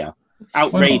at me, do you?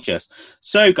 Outrageous.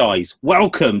 So, guys,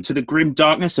 welcome to the grim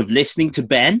darkness of listening to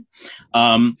Ben.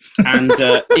 And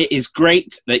it is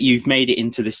great that you've made it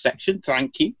into this section.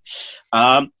 Thank you.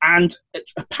 And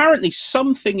apparently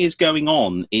something is going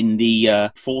on in the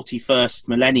 41st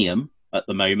millennium at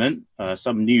the moment.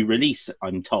 Some new release,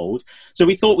 I'm told. So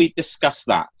we thought we'd discuss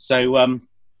that. So,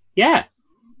 yeah,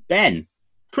 Ben,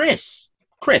 Chris,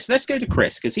 let's go to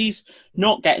Chris, because he's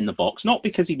not getting the box, not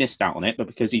because he missed out on it, but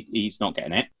because he's not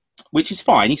getting it. Which is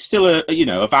fine. He's still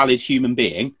a valid human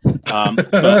being, but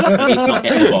he's not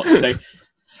getting the box. So,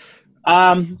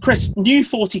 Chris, new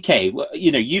 40k.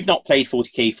 You've not played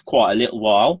 40k for quite a little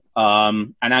while,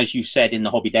 and as you said in the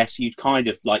hobby desk, you'd kind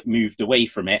of like moved away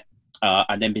from it,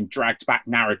 and then been dragged back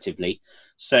narratively.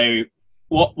 So,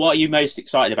 what are you most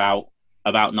excited about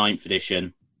 9th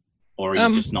edition, or are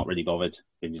you just not really bothered?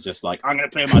 And you're just like, I'm going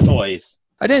to play with my toys.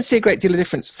 I don't see a great deal of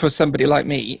difference for somebody like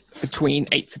me between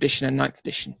 8th edition and 9th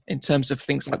edition in terms of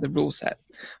things like the rule set.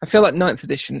 I feel like 9th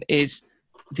edition is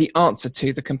the answer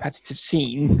to the competitive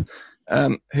scene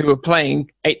who were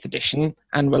playing 8th edition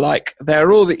and were like,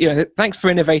 "They're all thanks for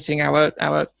innovating our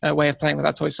way of playing with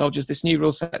our toy soldiers. This new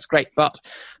rule set's great, but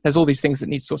there's all these things that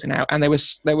need sorting out." And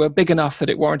they were big enough that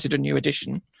it warranted a new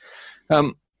edition.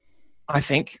 I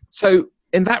think so.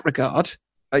 In that regard,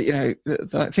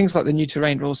 the things like the new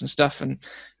terrain rules and stuff, and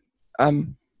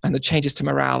the changes to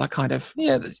morale are kind of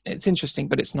it's interesting,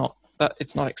 but it's not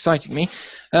exciting me.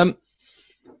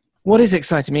 What is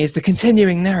exciting me is the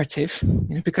continuing narrative,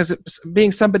 because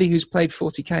being somebody who's played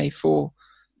 40k for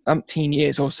umpteen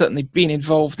years, or certainly been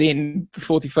involved in the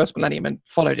 41st millennium and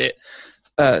followed it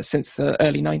since the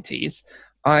early 90s,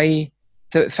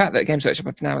 the fact that Games Workshop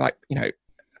have now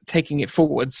taking it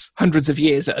forwards hundreds of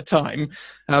years at a time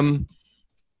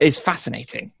is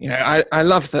fascinating. I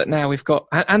love that now we've got,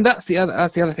 and that's the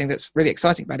other thing that's really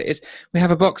exciting about it, is we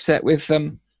have a box set with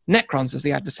Necrons as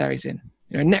the adversaries in.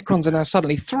 Necrons are now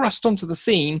suddenly thrust onto the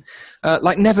scene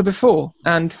like never before,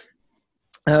 and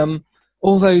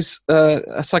all those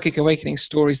Psychic Awakening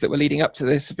stories that were leading up to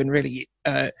this have been really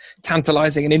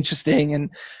tantalizing and interesting,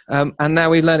 and now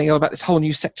we're learning all about this whole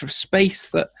new sector of space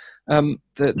that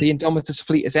the Indomitus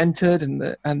fleet has entered, and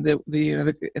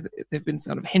they've been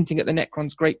sort of hinting at the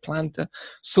Necrons' great plan to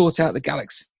sort out the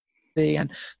galaxy,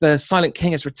 and the Silent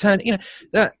King has returned.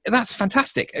 That's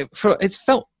fantastic. It's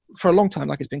felt for a long time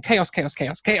like it's been chaos,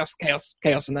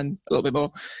 and then a little bit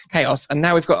more chaos, and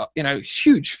now we've got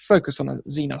huge focus on a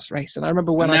Xenos race. And I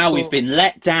remember when we've been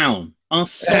let down. Our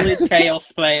solid chaos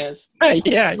players, you've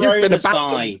been aside.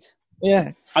 abandoned.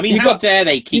 Yeah, I mean, how dare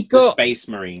they keep the Space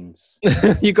Marines?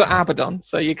 You got Abaddon,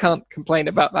 so you can't complain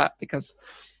about that, because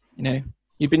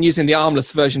you've been using the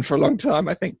armless version for a long time,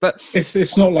 I think. But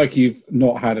it's not like you've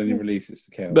not had any releases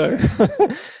for chaos.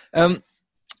 No.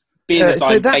 Being as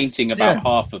I'm painting about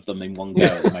half of them in one go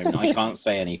at the moment, I can't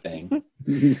say anything.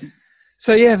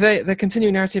 So the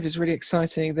continuing narrative is really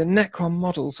exciting. The Necron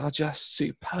models are just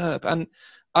superb, and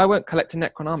I won't collect a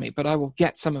Necron army, but I will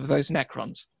get some of those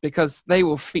Necrons, because they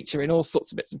will feature in all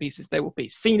sorts of bits and pieces. They will be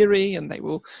scenery, and they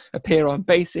will appear on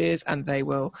bases, and they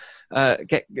will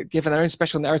get given their own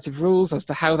special narrative rules as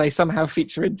to how they somehow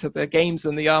feature into the games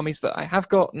and the armies that I have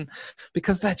gotten,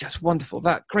 because they're just wonderful.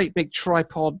 That great big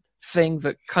tripod thing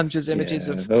that conjures images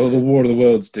of the War of the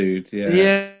Worlds, dude.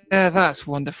 Yeah, that's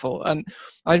wonderful, and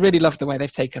I really love the way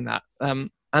they've taken that.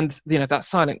 And that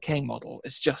Silent King model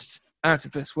is just out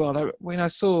of this world. When I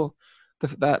saw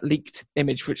that leaked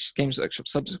image, which Games Workshop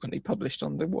subsequently published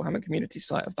on the Warhammer community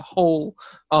site, of the whole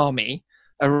army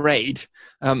arrayed,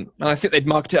 and I think they'd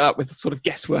marked it up with sort of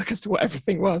guesswork as to what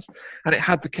everything was, and it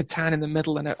had the Catan in the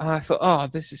middle, and I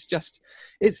thought, this is just,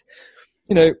 it's.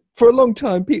 For a long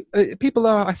time, people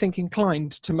are, I think,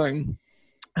 inclined to moan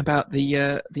about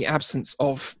the absence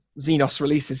of Xenos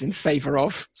releases in favour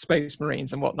of Space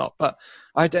Marines and whatnot. But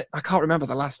I can't remember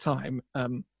the last time a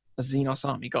Xenos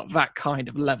army got that kind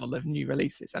of level of new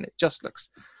releases, and it just looks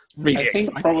really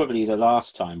exciting. I think probably the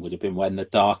last time would have been when the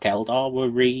Dark Eldar were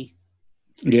redone,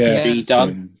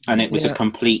 and it was a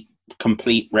complete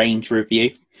range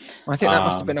review. I think that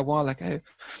must have been a while ago.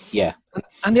 Yeah.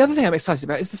 And the other thing I'm excited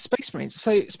about is the Space Marines.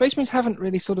 So Space Marines haven't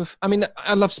really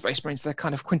I love Space Marines. They're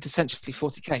kind of quintessentially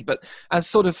 40k, but as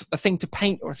sort of a thing to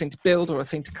paint or a thing to build or a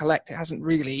thing to collect, it hasn't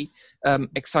really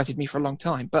excited me for a long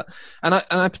time. And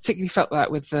I particularly felt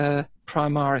that with the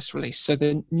Primaris release. So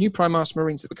the new Primaris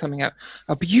Marines that were coming out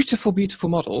are beautiful, beautiful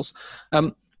models.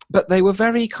 But they were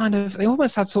very they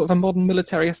almost had sort of a modern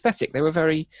military aesthetic. They were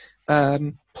very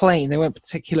plain. They weren't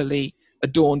particularly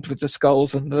adorned with the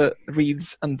skulls and the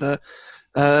wreaths and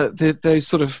those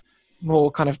sort of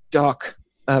more kind of dark,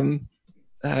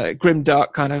 grim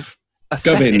dark kind of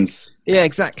aesthetic. Gubbins. Yeah,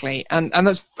 exactly. And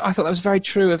I thought that was very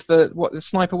true of the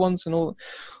sniper ones and all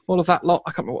of that lot.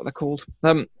 I can't remember what they're called.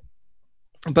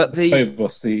 But the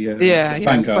Phobos, the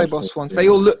Phobos ones. They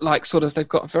all look like sort of, they've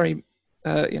got a very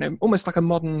almost like a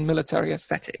modern military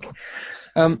aesthetic.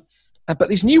 But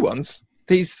these new ones,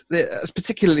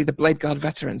 particularly the Blade Guard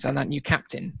veterans and that new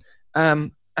captain,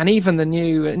 and even the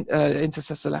new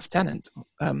intercessor lieutenant,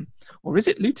 or is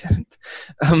it lieutenant?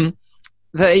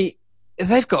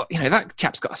 They've got, that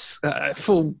chap's got a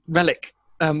full relic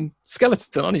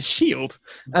skeleton on his shield,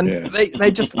 and they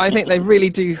just, I think they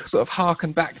really do sort of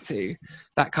harken back to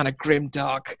that kind of grim,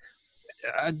 dark.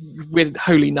 We're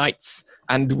holy knights,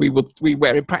 and we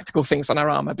wear impractical things on our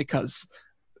armor because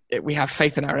we have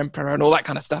faith in our emperor and all that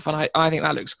kind of stuff. And I think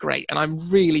that looks great, and I'm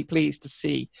really pleased to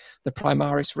see the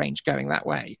Primaris range going that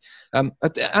way. And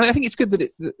I think it's good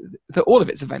that all of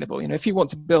it's available. If you want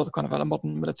to build a kind of a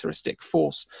modern militaristic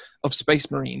force of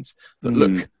Space Marines that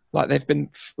look like they've been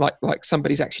like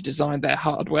somebody's actually designed their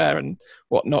hardware and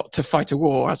whatnot to fight a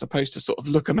war, as opposed to sort of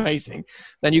look amazing,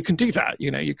 then you can do that.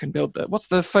 You can build what's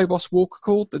the Phobos Walker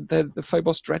called? The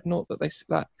Phobos Dreadnought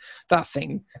that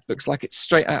thing looks like it's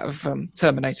straight out of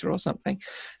Terminator or something.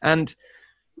 And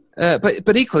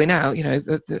but equally now,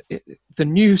 the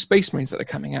new Space Marines that are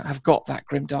coming out have got that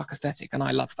grimdark aesthetic, and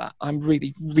I love that. I'm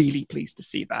really, really pleased to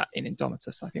see that in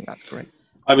Indomitus. I think that's great.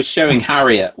 I was showing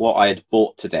Harriet what I had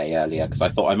bought today earlier because I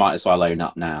thought I might as well own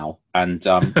up now. And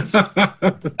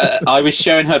I was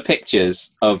showing her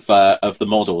pictures of the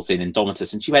models in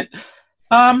Indomitus, and she went,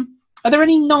 "Are there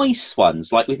any nice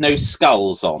ones, like with no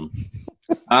skulls on?"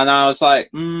 And I was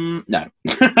like, "No,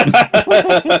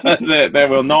 there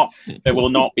will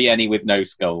not be any with no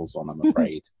skulls on. I'm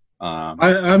afraid."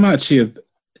 I'm actually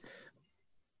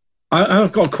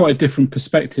I've got quite a different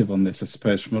perspective on this, I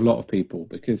suppose, from a lot of people,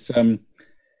 because well,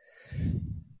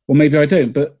 maybe I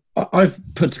don't, but I've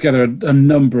put together a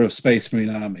number of Space Marine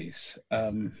armies,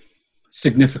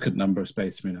 significant number of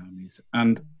Space Marine armies.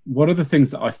 And one of the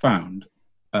things that I found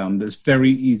that's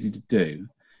very easy to do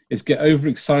is get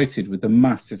overexcited with the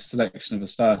massive selection of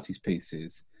Astartes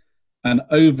pieces and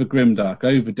over Grimdark,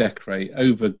 over Decorate,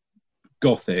 over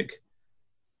Gothic,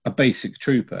 a basic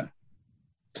trooper,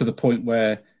 to the point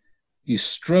where you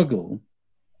struggle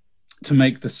to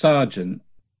make the sergeant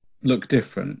look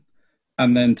different,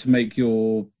 and then to make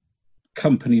your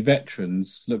company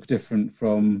veterans look different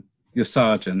from your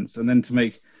sergeants, and then to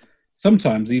make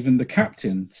sometimes even the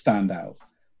captain stand out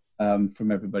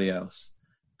from everybody else.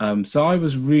 So I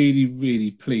was really,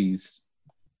 really pleased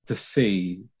to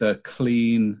see the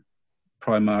clean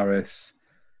Primaris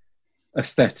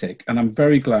aesthetic, and I'm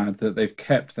very glad that they've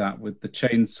kept that with the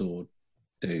chainsaw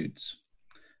dudes,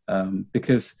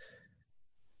 because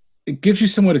it gives you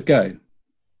somewhere to go.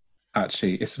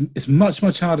 Actually, it's much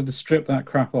harder to strip that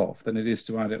crap off than it is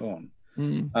to add it on.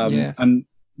 Yes. And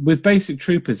with basic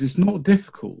troopers, it's not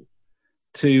difficult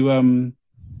to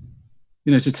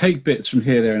to take bits from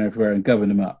here, there, and everywhere and govern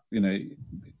them up.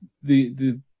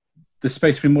 The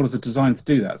Space Marine models are designed to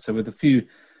do that. So with a few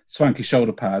swanky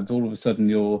shoulder pads, all of a sudden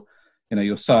your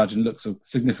sergeant looks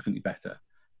significantly better.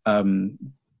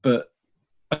 But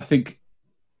I think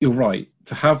you're right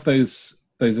to have those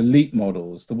elite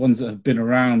models, the ones that have been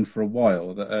around for a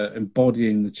while, that are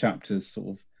embodying the chapter's sort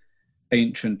of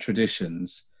ancient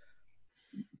traditions,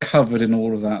 covered in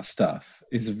all of that stuff,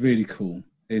 is really cool.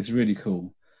 It's really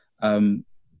cool. And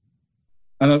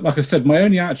like I said, my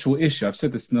only actual issue, I've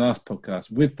said this in the last podcast,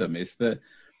 with them is that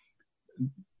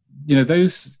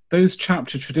those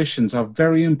chapter traditions are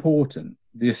very important.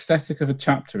 The aesthetic of a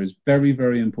chapter is very,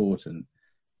 very important.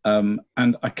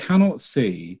 And I cannot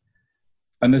see,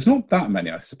 and there's not that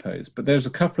many, I suppose, but there's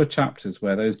a couple of chapters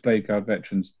where those Blade Guard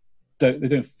veterans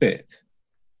don't fit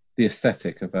the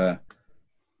aesthetic of a.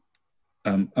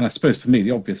 And I suppose for me,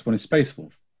 the obvious one is Space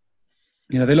Wolf.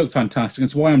 They look fantastic.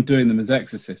 It's why I'm doing them as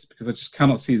Exorcists, because I just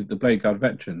cannot see that the Blade Guard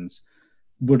veterans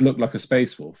would look like a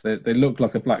Space Wolf. They look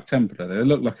like a Black Templar. They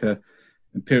look like a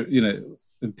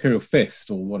Imperial Fist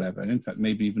or whatever. And in fact,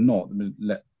 maybe even not.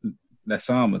 Less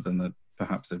armor than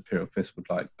perhaps the Imperial Fist would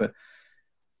like, but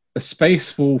a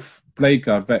Space Wolf Blade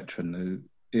Guard veteran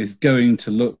is going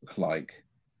to look like,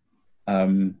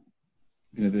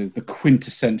 the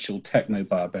quintessential techno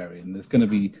barbarian. There's going to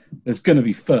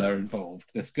be fur involved.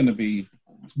 There's going to be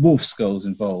wolf skulls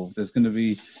involved. There's going to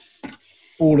be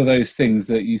all of those things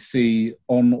that you see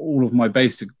on all of my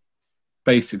basic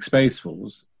Space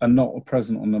Wolves, and not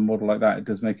present on a model like that. It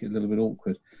does make it a little bit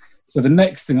awkward. So the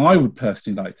next thing I would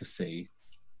personally like to see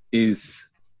is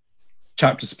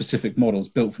chapter-specific models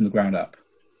built from the ground up,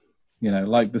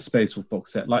 like the Space Wolf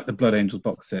box set, like the Blood Angels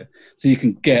box set. So you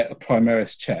can get a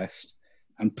Primaris chest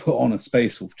and put on a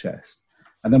Space Wolf chest.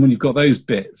 And then when you've got those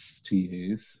bits to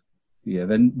use,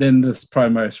 then this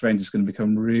Primaris range is going to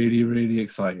become really, really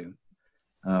exciting.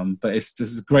 But this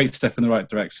is a great step in the right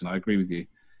direction. I agree with you.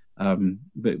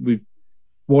 But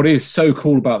what is so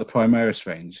cool about the Primaris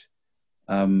range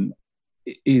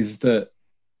is that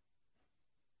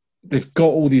they've got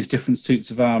all these different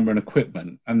suits of armor and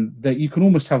equipment, and that you can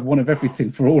almost have one of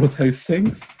everything for all of those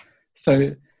things.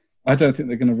 So I don't think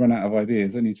they're going to run out of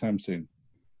ideas anytime soon.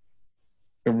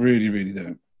 I really, really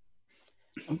don't.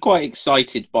 I'm quite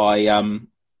excited by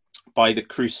the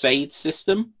Crusade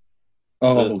system.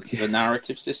 The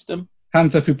narrative system.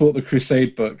 Hands up who bought the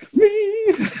Crusade book.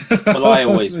 Well, I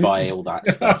always buy all that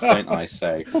stuff, don't I?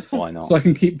 So why not? So I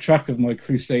can keep track of my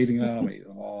crusading army.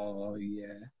 Oh, yeah.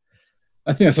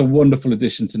 I think that's a wonderful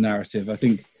addition to narrative. I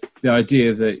think the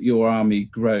idea that your army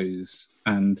grows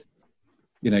and,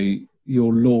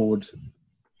 your lord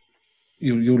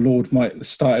your lord might have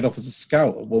started off as a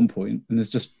scout at one point and has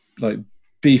just like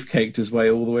beefcaked his way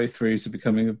all the way through to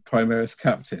becoming a Primaris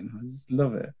captain. I just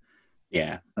love it.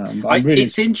 Yeah. Really...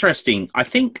 It's interesting. I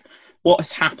think what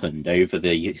has happened over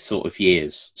the sort of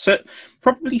years, so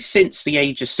probably since the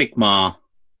Age of Sigmar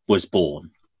was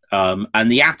born,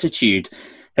 and the attitude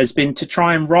has been to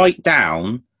try and write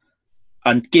down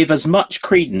and give as much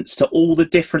credence to all the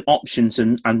different options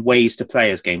and ways to play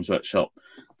as Games Workshop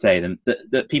play them,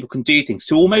 that people can do things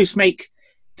to almost make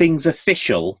things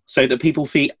official so that people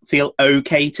feel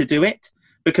okay to do it.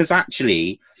 Because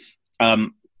actually,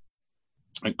 and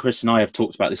Chris and I have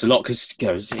talked about this a lot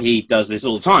because he does this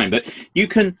all the time, but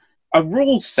a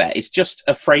rule set is just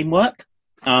a framework.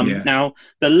 Now,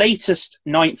 the latest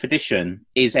 9th edition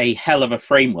is a hell of a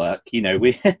framework. You know,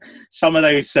 some of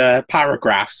those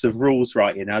paragraphs of rules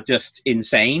writing are just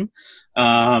insane,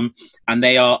 and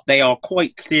they are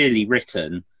quite clearly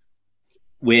written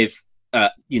with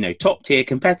top tier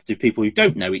competitive people who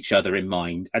don't know each other in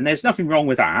mind, and there's nothing wrong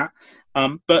with that.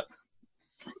 But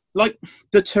like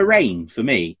the terrain for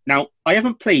me, now I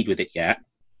haven't played with it yet,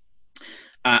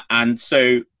 and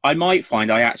so I might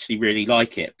find I actually really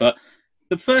like it, but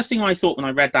the first thing I thought when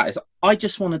I read that is I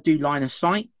just want to do line of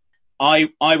sight. I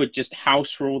would just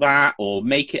house rule that or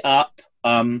make it up.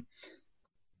 And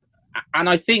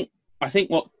I think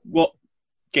what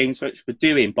Games Workshop were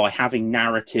doing by having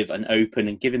narrative and open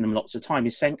and giving them lots of time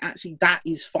is saying, actually, that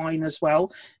is fine as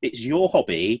well. It's your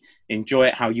hobby. Enjoy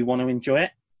it how you want to enjoy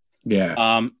it.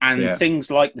 Yeah.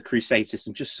 Things like the Crusade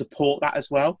system just support that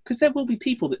as well. Because there will be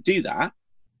people that do that.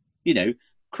 You know,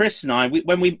 Chris and I,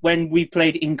 when we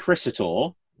played Inquisitor,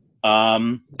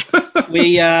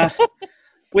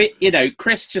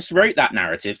 Chris just wrote that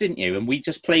narrative, didn't you? And we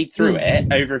just played through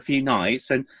it over a few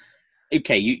nights. And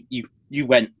okay, you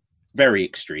went very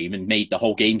extreme and made the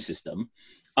whole game system,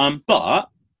 but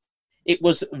it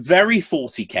was very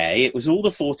 40k. It was all the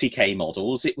 40k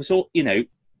models. It was all, you know.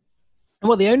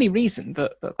 Well, the only reason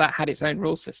that had its own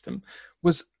rule system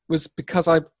was because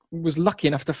I was lucky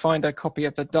enough to find a copy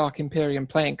of the Dark Imperium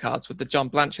playing cards with the John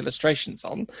Blanche illustrations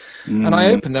on. And I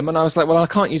opened them and I was like, well, I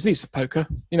can't use these for poker.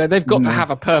 You know, they've got to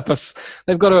have a purpose.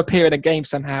 They've got to appear in a game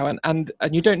somehow. And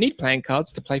you don't need playing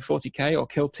cards to play 40k or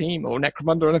Kill Team or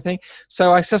Necromunda or anything.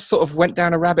 So I just sort of went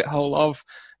down a rabbit hole of,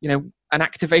 you know, an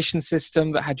activation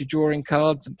system that had you drawing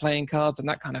cards and playing cards and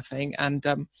that kind of thing.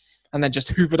 And then just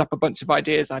hoovered up a bunch of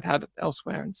ideas I'd had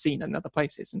elsewhere and seen in other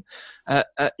places. And but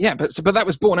that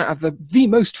was born out of the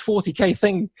most 40k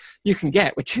thing you can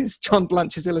get, which is John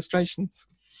Blanche's illustrations.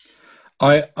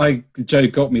 Joe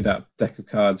got me that deck of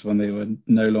cards when they were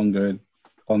no longer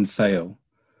on sale.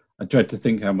 I dread to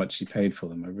think how much he paid for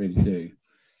them. I really do.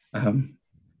 And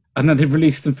then they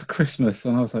released them for Christmas,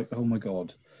 and I was like, oh my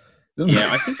God.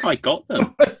 Yeah, I think I got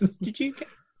them. Did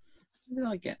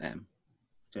I get them?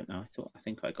 Don't know. I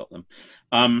think I got them.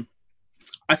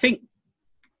 I think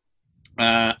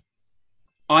I'm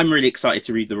really excited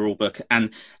to read the rule book,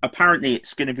 and apparently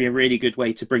it's going to be a really good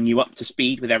way to bring you up to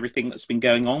speed with everything that's been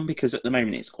going on, because at the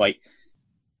moment there's quite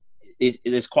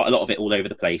a lot of it all over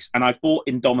the place. And I've bought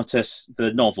Indomitus,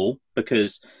 the novel,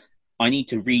 because I need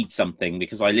to read something,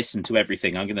 because I listen to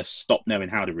everything. I'm going to stop knowing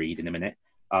how to read in a minute.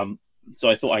 So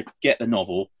I thought I'd get the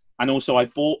novel. And also I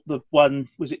bought the one,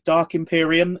 was it Dark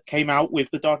Imperium, that came out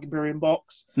with the Dark Imperium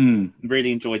box?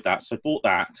 Really enjoyed that. So I bought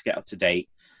that to get up to date.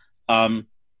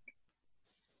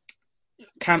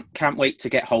 Can't wait to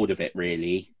get hold of it,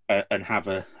 really, and have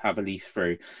a leaf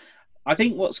through. I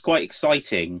think what's quite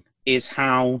exciting is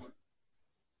how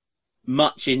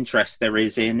much interest there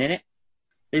is in it.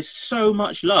 There's so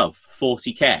much love for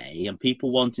 40k and people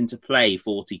wanting to play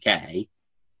 40k.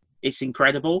 It's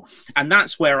incredible. And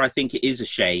that's where I think it is a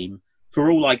shame.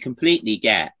 For all I completely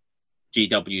get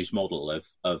GW's model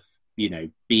of you know,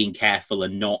 being careful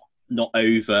and not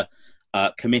over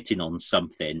committing on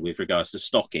something with regards to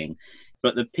stocking.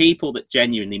 But the people that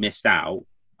genuinely missed out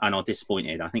and are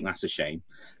disappointed, I think that's a shame.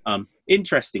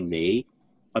 Interestingly,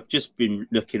 I've just been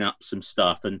looking up some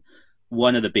stuff, and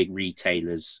one of the big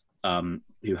retailers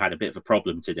who had a bit of a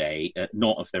problem today,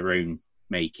 not of their own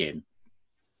making,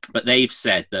 but they've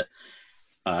said that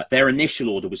their initial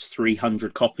order was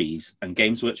 300 copies, and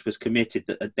Games Workshop was committed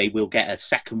that they will get a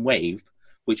second wave,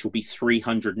 which will be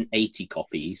 380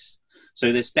 copies.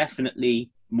 So there's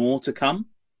definitely more to come,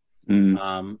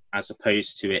 as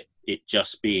opposed to it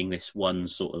just being this one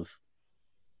sort of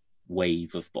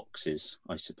wave of boxes,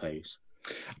 I suppose.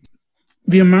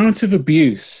 The amount of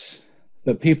abuse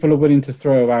that people are willing to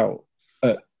throw out.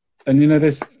 And, you know,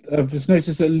 I've just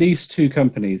noticed at least 2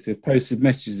 companies who've posted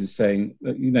messages saying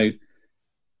that, you know,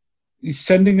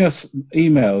 sending us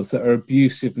emails that are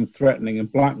abusive and threatening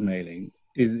and blackmailing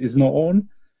is not on,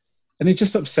 and it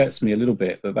just upsets me a little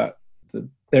bit that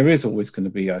there is always going to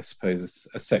be, I suppose,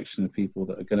 a section of people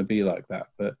that are going to be like that.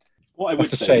 But what I would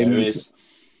say though is,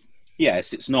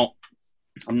 yes, it's not.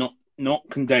 I'm not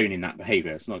condoning that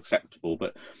behaviour. It's not acceptable.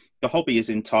 But the hobby is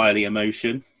entirely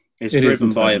emotion. It's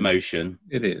driven by emotion.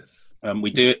 It is.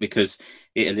 We do it because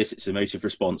it elicits emotive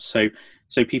response. So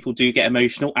people do get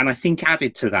emotional, and I think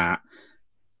added to that,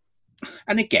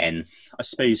 and again, I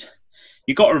suppose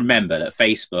you got to remember that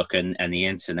Facebook and the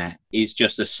internet is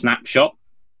just a snapshot.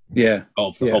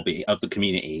 Of the hobby, of the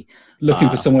community. Looking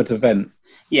for somewhere to vent.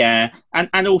 Yeah.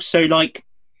 And also, like,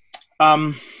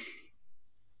 I've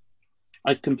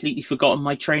completely forgotten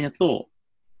my train of thought.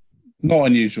 Not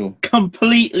unusual.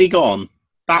 Completely gone.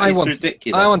 That is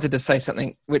ridiculous. I wanted to say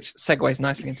something which segues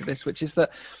nicely into this, which is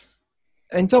that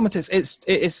in Indomitus,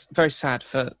 it is very sad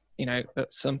for, that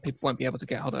some people won't be able to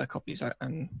get hold of their copies.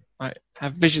 And I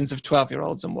have visions of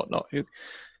 12-year-olds and whatnot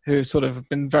who sort of have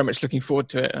been very much looking forward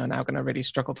to it and are now going to really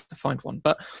struggle to find one.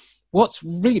 But what's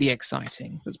really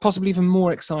exciting, that's possibly even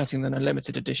more exciting than a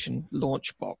limited edition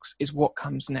launch box, is what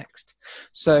comes next.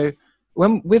 So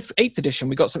with 8th edition,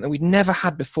 we got something we'd never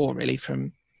had before, really,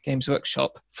 from Games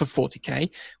Workshop for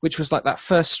 40k, which was like that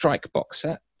First Strike box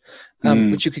set,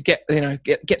 which you could get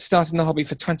started in the hobby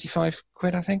for 25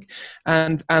 quid, I think,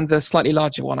 and the slightly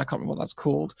larger one, I can't remember what that's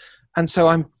called. And so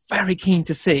I'm very keen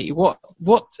to see what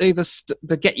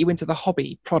the get you into the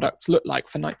hobby products look like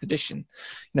for 9th edition,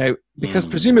 because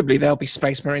presumably there'll be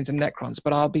Space Marines and Necrons,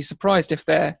 but I'll be surprised if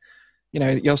they're,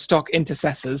 your stock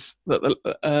intercessors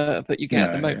that you get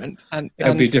at the moment. Yeah. And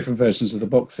there'll be different versions of the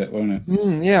box set, won't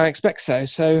it? Yeah, I expect so.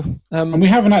 So, and we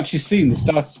haven't actually seen the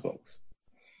starters box.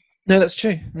 No, that's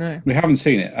true. No, we haven't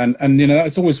seen it, and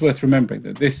it's always worth remembering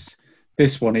that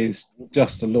this one is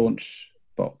just a launch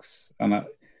box, and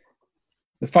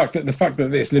the fact that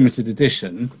it's limited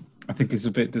edition, I think, is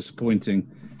a bit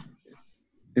disappointing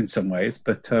in some ways.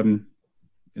 But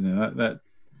that.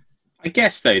 I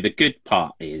guess though the good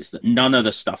part is that none of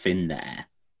the stuff in there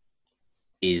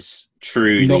is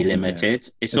truly limited.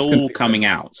 It's all coming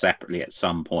out separately at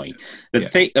some point.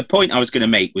 The point I was going to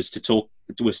make was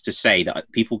to say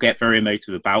that people get very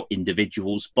emotive about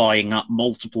individuals buying up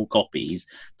multiple copies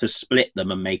to split them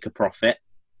and make a profit.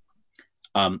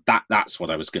 That's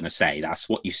what I was going to say. That's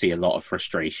what you see a lot of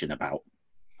frustration about.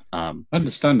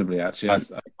 Understandably, actually,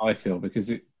 I feel,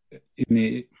 because it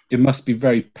must be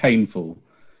very painful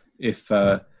if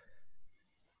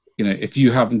if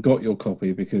you haven't got your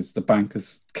copy because the bank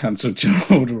has cancelled your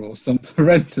order or some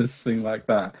horrendous thing like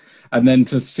that, and then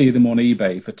to see them on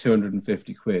eBay for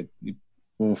 250 quid.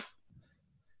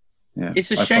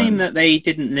 It's a shame that they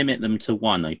didn't limit them to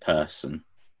one person.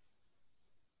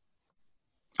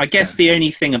 I guess the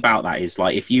only thing about that is,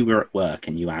 like, if you were at work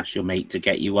and you asked your mate to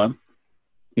get you one.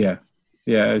 Yeah.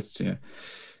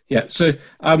 So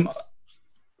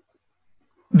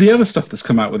the other stuff that's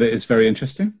come out with it is very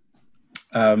interesting.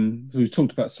 We've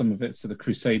talked about some of it. So the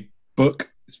Crusade book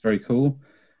is very cool.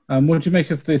 What did you make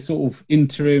of the sort of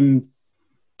interim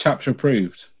chapter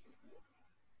approved?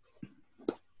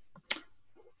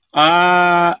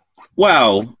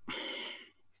 Well,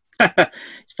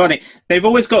 it's funny. They've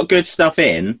always got good stuff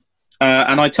in.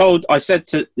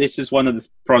 This is one of the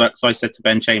products I said to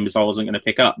Ben Chambers I wasn't going to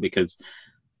pick up because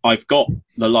I've got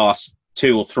the last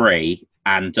 2 or 3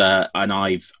 and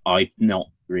I've not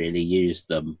really used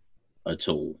them at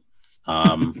all.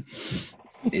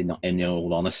 In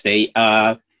all honesty,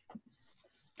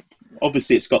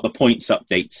 obviously it's got the points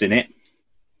updates in it.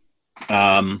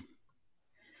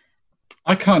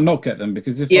 I can't not get them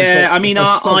because I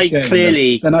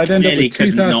clearly then I'd end up with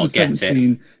could not get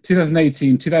it.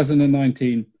 2018,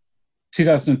 2019,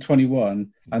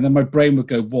 2021, and then my brain would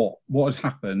go, "What had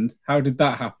happened? How did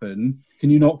that happen?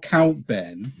 Can you not count,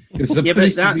 Ben?" This is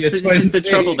the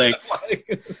trouble, though,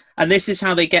 and this is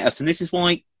how they get us, and this is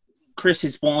why Chris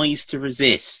is wise to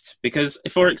resist. Because,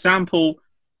 for example,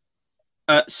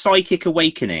 Psychic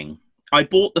Awakening, I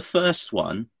bought the first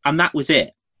one, and that was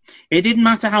it. It didn't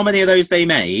matter how many of those they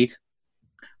made.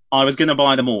 I was going to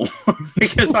buy them all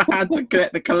because I had to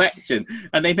get the collection,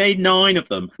 and they made 9 of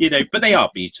them. But they are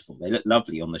beautiful. They look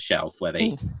lovely on the shelf, where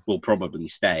they will probably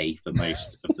stay for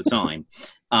most of the time.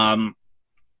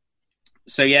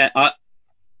 So yeah,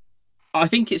 I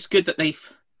think it's good that they've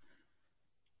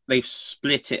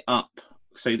split it up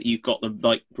so that you've got the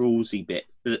rulesy bit,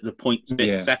 the points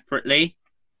bit separately.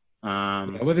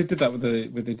 Well, they did that with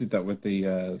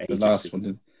the last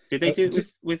one. Did they do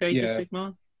it with Age of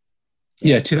Sigmar?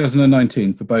 Yeah,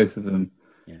 2019 for both of them.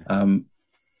 Yeah.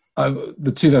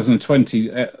 The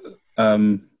 2020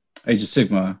 Age of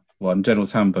Sigmar one,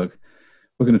 General's Handbook,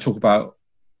 we're going to talk about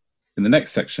in the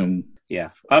next section.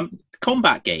 Yeah.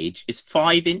 Combat gauge is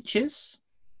 5 inches.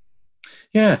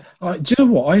 Yeah. Do you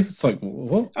know what? I was like,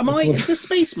 what? Is the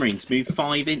Space Marines move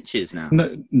 5 inches now?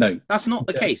 No. That's not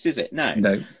the case, is it? No.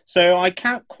 No. So I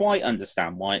can't quite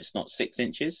understand why it's not 6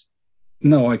 inches.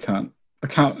 No, I can't. I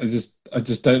just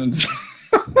don't understand.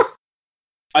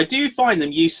 I do find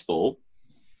them useful.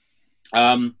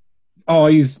 I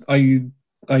use them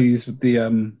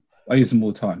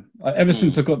all the time. Ever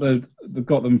since I got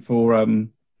them for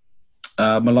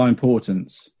Malign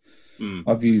Portents.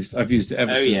 I've used it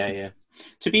ever since. Yeah.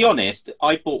 To be honest,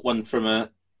 I bought one from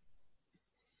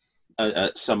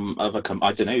some other company.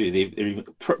 I don't know, the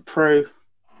Pro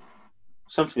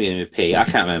something with P. I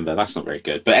can't remember. That's not very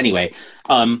good. But anyway,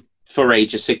 for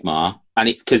Age of Sigmar, and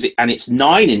it's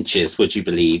 9 inches. Would you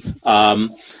believe?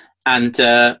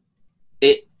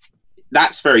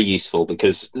 That's very useful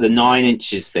because the 9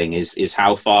 inches thing is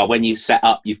how far when you set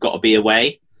up you've got to be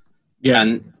away. Yeah.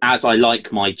 And as I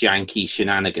like my janky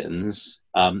shenanigans,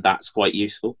 that's quite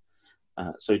useful.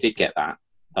 So I did get that.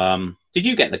 Did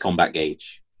you get the combat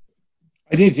gauge?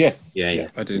 I did, yes. Yeah.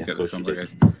 I did get the combat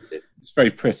gauge. It's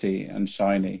very pretty and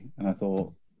shiny, and I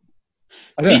thought,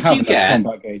 I don't have enough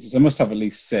combat gauges. I must have at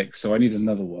least 6, so I need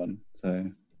another one. So,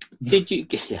 Did you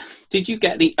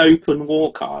get the open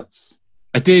war cards?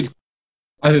 I did.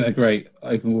 I think they're great.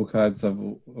 Open war cards I've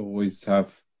always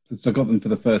have. Since I got them for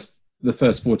the first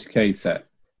 40k set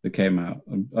that came out.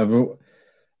 In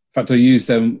fact, I use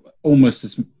them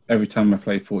almost every time I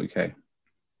play 40k.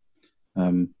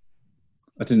 I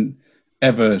didn't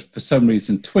ever, for some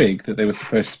reason, twig that they were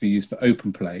supposed to be used for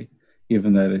open play,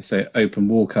 even though they say open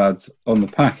war cards on the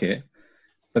packet.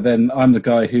 But then I'm the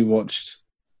guy who watched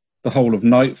the whole of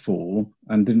Nightfall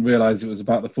and didn't realise it was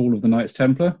about the fall of the Knights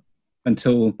Templar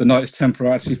until the Knights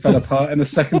Templar actually fell apart in the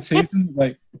second season.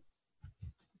 Like,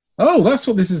 oh, that's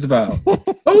what this is about.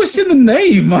 Oh, it's in the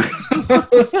name.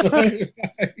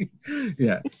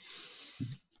 Yeah.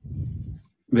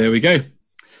 There we go.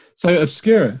 So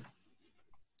Obscura.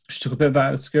 Should talk a bit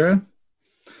about Obscura.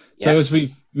 Yes. So as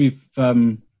we've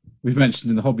mentioned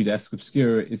in the hobby desk,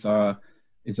 Obscura is our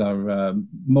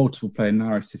multiple player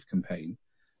narrative campaign,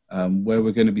 where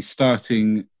we're going to be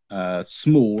starting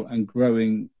small and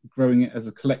growing it as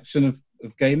a collection of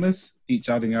gamers, each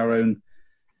adding our own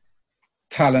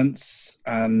talents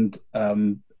and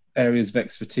areas of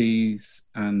expertise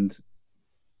and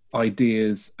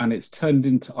ideas, and it's turned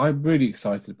into. I'm really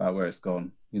excited about where it's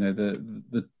gone. You know,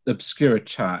 the Obscura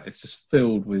chat is just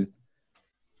filled with,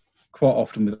 quite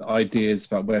often, with ideas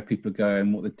about where people are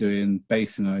going, what they're doing,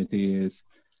 basing ideas,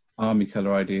 army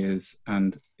colour ideas,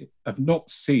 and I've not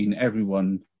seen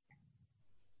everyone.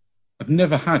 I've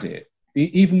never had it,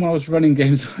 even when I was running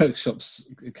Games Workshop's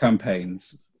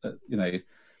campaigns.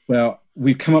 Where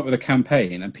we'd come up with a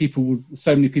campaign and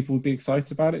so many people would be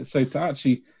excited about it. So to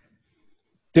actually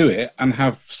do it and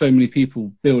have so many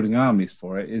people building armies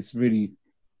for it is really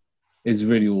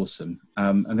awesome.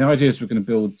 And the idea is we're going to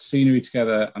build scenery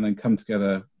together and then come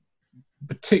together,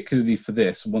 particularly for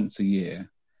this, once a year,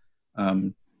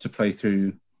 to play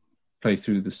through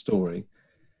the story.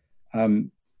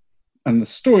 And the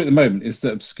story at the moment is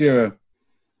that Obscura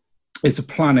is a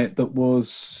planet that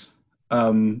was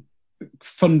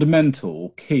fundamental,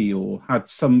 key, or had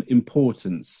some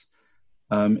importance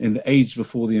in the age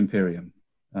before the Imperium.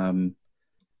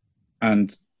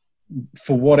 And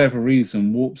for whatever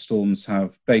reason, Warp Storms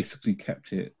have basically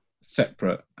kept it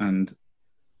separate and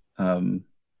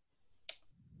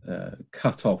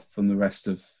cut off from the rest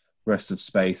of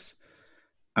space.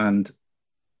 And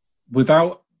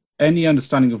without any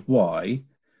understanding of why,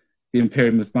 the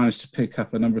Imperium have managed to pick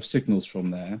up a number of signals from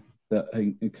there that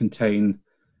contain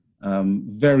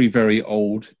very, very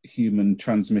old human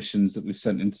transmissions that we've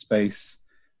sent into space,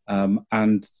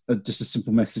 and just a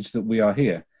simple message that we are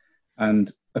here. And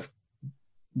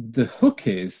the hook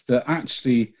is that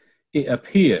actually it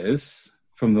appears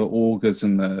from the augurs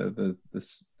and the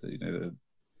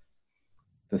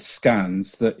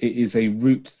scans that it is a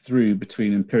route through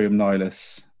between Imperium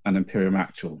Nihilus and Imperium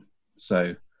Actual.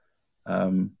 So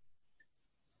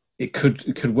it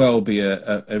could well be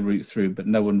a route through, but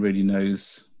no one really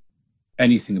knows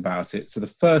anything about it. So the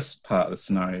first part of the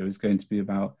scenario is going to be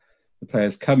about the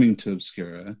players coming to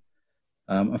Obscura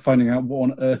and finding out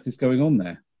what on earth is going on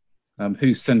there.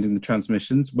 Who's sending the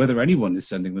transmissions, whether anyone is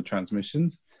sending the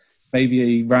transmissions.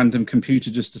 Maybe a random computer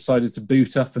just decided to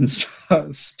boot up and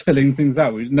start spilling things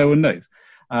out. No one knows.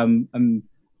 And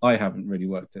I haven't really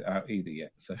worked it out either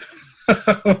yet. So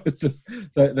it's just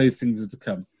those things are to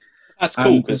come. That's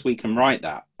cool because we can write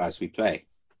that as we play.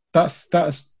 That's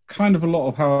kind of a lot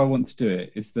of how I want to do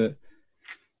it, is that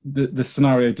the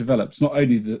scenario develops, not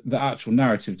only the actual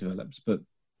narrative develops, but,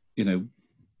 you know,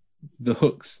 the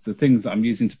hooks, the things that I'm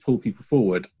using to pull people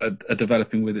forward are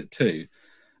developing with it too.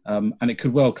 And it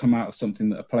could well come out of something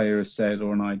that a player has said,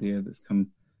 or an idea that's come,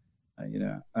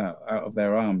 out of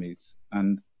their armies.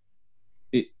 And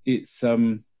it's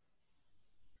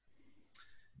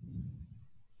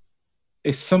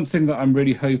something that I'm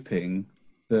really hoping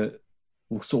that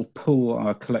will sort of pull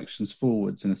our collections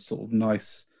forwards in a sort of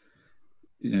nice,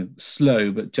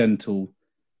 slow but gentle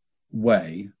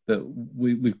way, that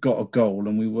we've got a goal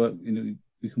and we work,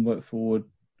 we can work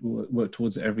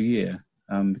towards it every year.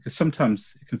 Because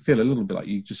sometimes it can feel a little bit like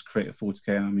you just create a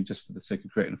 40k army just for the sake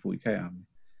of creating a 40k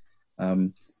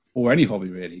army, or any hobby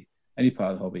really, any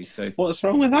part of the hobby. So what's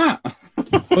wrong with that?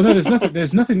 Well, no,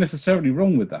 there's nothing necessarily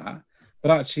wrong with that,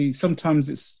 but actually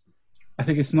sometimes I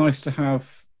think it's nice to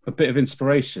have a bit of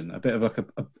inspiration, a bit of like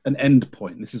an end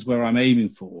point. This is where I'm aiming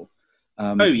for.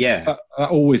 That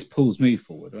always pulls me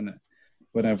forward, doesn't it?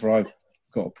 Whenever I've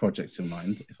got a project in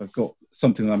mind, if I've got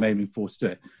something that I'm aiming for to do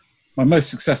it. My most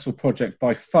successful project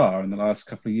by far in the last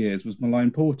couple of years was Malign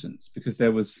Portents, because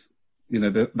there was,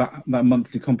 that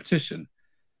monthly competition,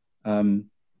 and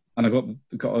I got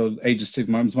an Age of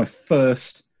Sigmar. It was my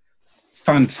first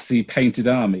fantasy painted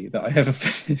army that I ever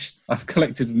finished. I've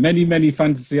collected many, many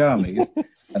fantasy armies,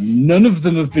 and none of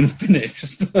them have been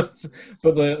finished, but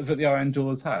the Iron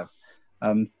Jaws have.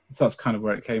 So that's kind of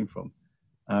where it came from.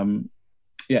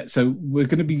 So we're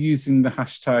going to be using the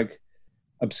hashtag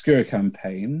Obscura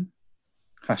campaign,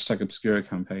 to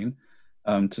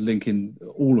link in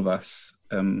all of us,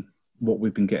 what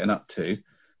we've been getting up to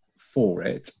for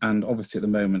it. And obviously at the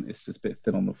moment it's just a bit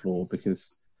thin on the floor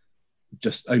because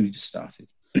only just started.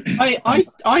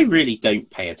 I really don't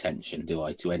pay attention, do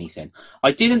I, to anything.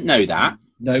 I didn't know that.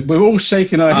 No, we're all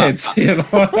shaking our heads.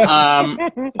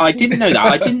 I didn't know that.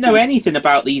 I didn't know anything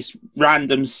about these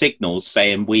random signals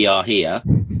saying we are here.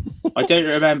 I don't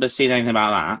remember seeing anything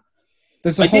about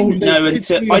that. I didn't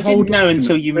know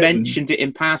until you mentioned it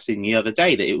in passing the other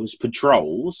day that it was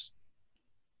patrols.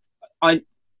 I'm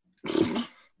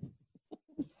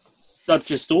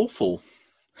just awful.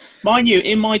 Mind you,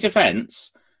 in my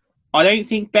defence, I don't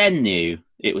think Ben knew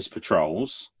it was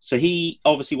patrols, so he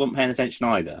obviously wasn't paying attention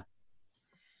either.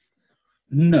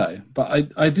 No,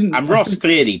 but I didn't. And Ross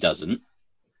clearly doesn't.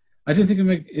 I didn't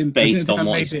think it based on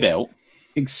what he's built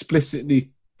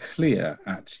explicitly clear,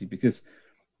 actually, because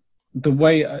the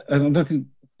way I don't think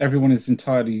everyone is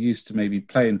entirely used to maybe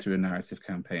playing through a narrative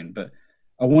campaign, but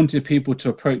I wanted people to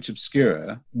approach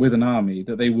Obscura with an army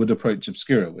that they would approach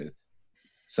Obscura with.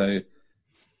 So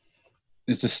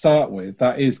to start with,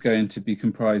 that is going to be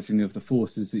comprising of the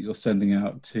forces that you're sending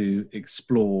out to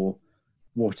explore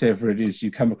whatever it is you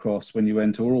come across when you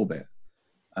enter orbit.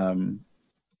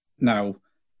 Now,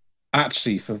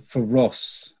 actually, for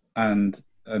Ross and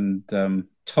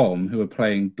Tom, who are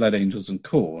playing Blood Angels and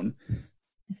Khorne,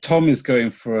 Tom is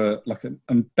going for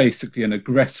basically an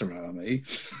aggressor army,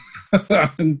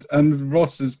 and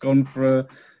Ross has gone for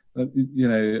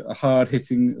a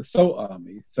hard-hitting assault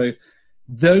army. So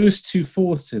those two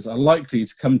forces are likely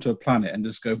to come to a planet and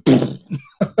just go,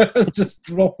 just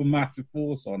drop a massive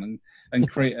force on and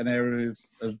create an area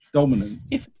of dominance.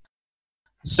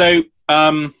 So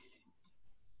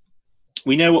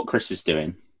we know what Chris is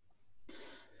doing.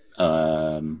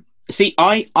 See,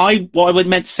 what I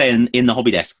meant to say in the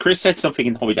hobby desk, Chris said something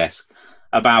in the hobby desk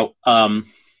about,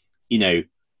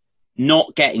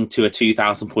 not getting to a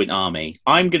 2,000 point army.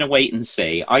 I'm going to wait and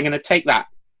see. I'm going to take that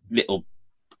little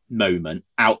moment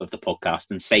out of the podcast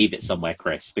and save it somewhere,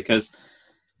 Chris, because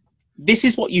this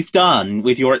is what you've done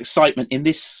with your excitement in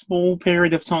this small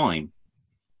period of time.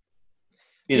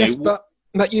 But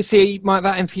you see,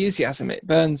 that enthusiasm, it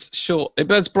burns short. It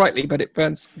burns brightly, but it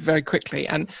burns very quickly.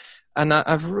 And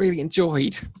I've really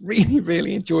enjoyed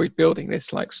building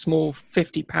this small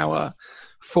 50 power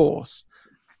force.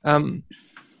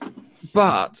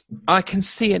 But I can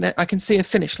see a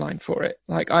finish line for it.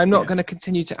 I'm not going to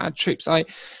continue to add troops. I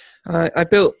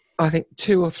built, I think,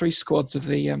 2 or 3 squads of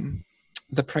the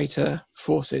Praetor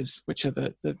forces, which are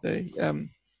the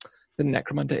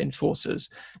Necromunda enforcers,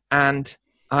 and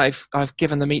I've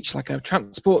given them each a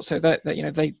transport, so that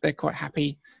they're quite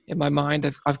happy in my mind.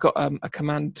 I've got a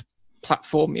command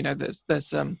platform. There's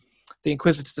the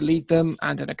Inquisitor to lead them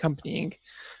and an accompanying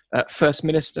First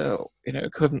Minister,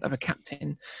 equivalent of a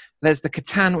captain. There's the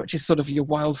Catan, which is sort of your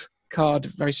wild card,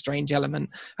 very strange element,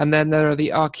 and then there are the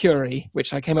Arcuri,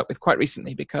 which I came up with quite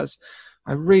recently because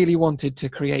I really wanted to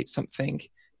create something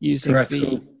using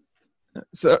heretical.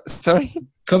 Sorry,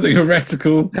 Something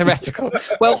heretical. Heretical.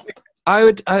 Well,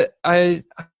 I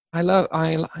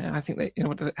I think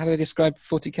that, how do they describe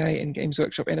 40k in Games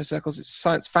Workshop Inner Circles? It's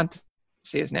science fantasy,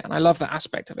 isn't it? And I love that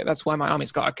aspect of it. That's why my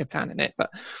army's got a Catan in it.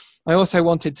 But I also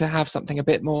wanted to have something a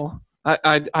bit more.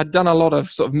 I'd done a lot of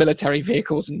sort of military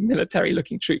vehicles and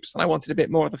military-looking troops, and I wanted a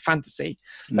bit more of the fantasy,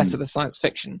 less of the science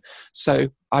fiction. So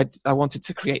I wanted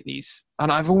to create these,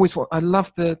 and I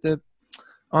love the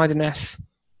Idoneth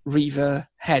Reaver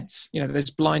heads.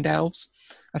 Those blind elves.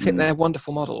 I think they're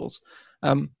wonderful models.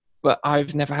 But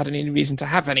I've never had any reason to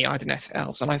have any Idoneth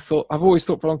elves, and I've always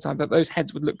thought for a long time that those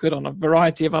heads would look good on a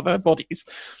variety of other bodies.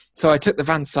 So I took the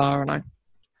Vansar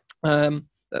and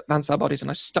Vansar bodies,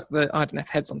 and I stuck the Idoneth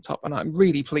heads on top, and I'm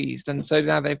really pleased. And so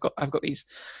now I've got these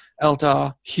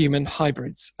Eldar human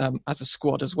hybrids as a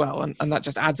squad as well, and that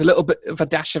just adds a little bit of a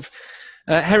dash of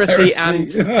heresy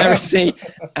and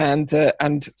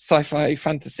sci-fi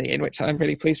fantasy, in which I'm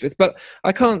really pleased with. But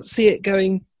I can't see it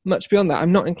going much beyond that.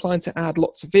 I'm not inclined to add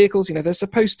lots of vehicles. There's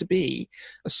supposed to be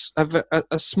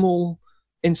a small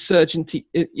insurgency,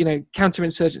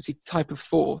 counterinsurgency type of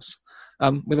force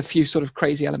with a few sort of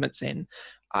crazy elements in.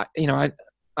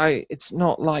 It's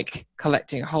not like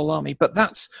collecting a whole army, but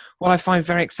that's what I find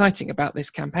very exciting about this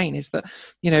campaign, is that,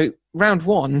 round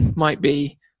one might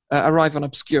be arrive on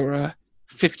Obscura,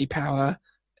 50 power,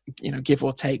 give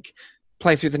or take,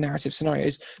 play through the narrative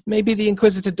scenarios. Maybe the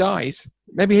Inquisitor dies.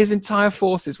 Maybe his entire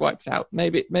force is wiped out.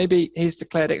 Maybe he's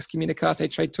declared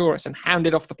excommunicate traitoris and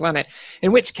hounded off the planet.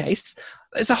 In which case,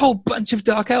 there's a whole bunch of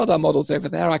Dark Eldar models over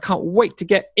there I can't wait to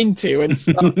get into and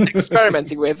start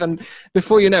experimenting with. And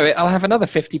before you know it, I'll have another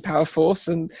 50 power force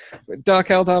and Dark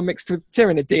Eldar mixed with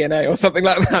Tyranid DNA or something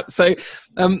like that. So,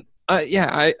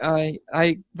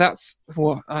 that's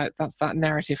that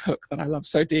narrative hook that I love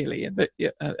so dearly, and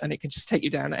and it can just take you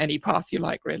down any path you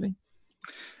like, really.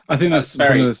 I think that's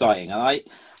very exciting. And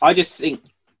I just think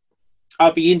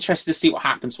I'll be interested to see what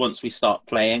happens once we start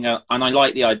playing. And I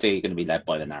like the idea you're going to be led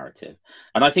by the narrative.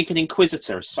 And I think an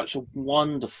Inquisitor is such a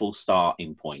wonderful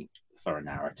starting point for a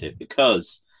narrative,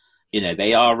 because,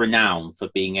 they are renowned for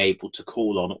being able to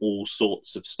call on all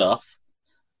sorts of stuff.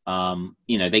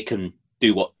 They can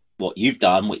do what you've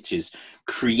done, which is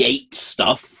create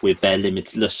stuff with their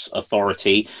limitless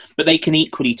authority, but they can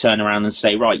equally turn around and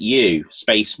say, right, you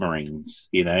Space Marines,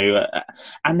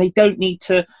 and they don't need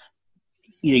to,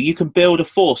 you can build a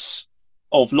force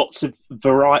of lots of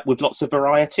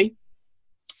variety.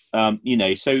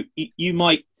 So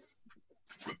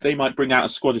they might bring out a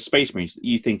squad of Space Marines that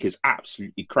you think is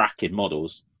absolutely cracking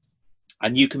models,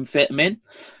 and you can fit them in.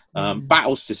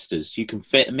 Battle Sisters, you can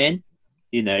fit them in,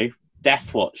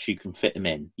 Death Watch, you can fit them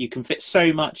in. You can fit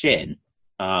so much in,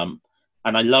 and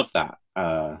I love that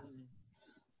kind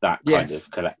of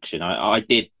collection. I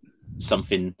did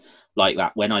something like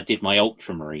that when I did my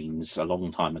Ultramarines a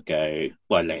long time ago.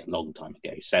 Well, a long time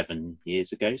ago, 7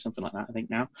 years ago, something like that, I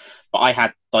think now. But I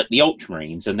had like the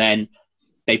Ultramarines, and then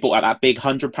they bought out that big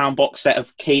 £100 box set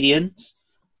of Cadians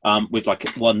with like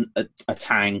a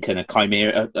tank and a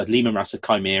Chimera, a Leman Russ, a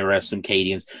Chimera, some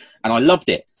Cadians, and I loved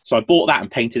it. So I bought that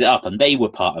and painted it up, and they were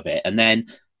part of it. And then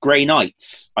Grey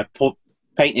Knights, I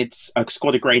painted a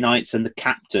squad of Grey Knights and the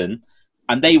captain,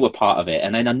 and they were part of it.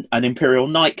 And then an Imperial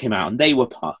Knight came out, and they were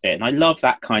part of it. And I love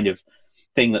that kind of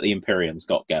thing that the Imperium's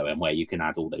got going, where you can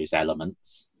add all those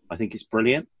elements. I think it's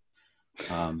brilliant.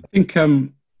 I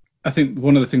think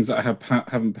one of the things that I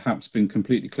haven't perhaps been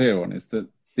completely clear on is that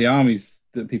the armies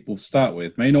that people start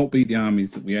with may not be the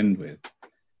armies that we end with.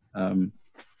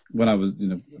 When I was,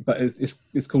 but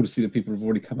it's cool to see that people have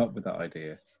already come up with that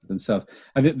idea themselves.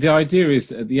 And the idea is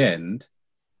that at the end,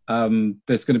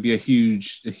 there's going to be a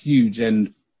huge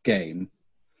end game,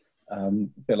 a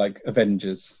bit like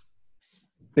Avengers,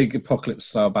 big apocalypse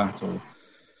style battle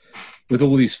with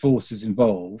all these forces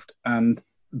involved. And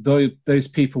those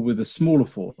people with the smaller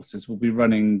forces will be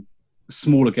running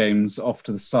smaller games off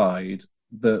to the side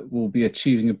that will be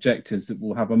achieving objectives that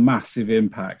will have a massive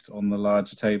impact on the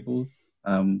larger table.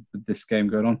 With this game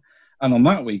going on. And on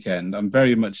that weekend, I'm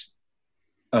very much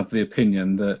of the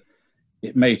opinion that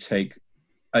it may take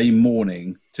a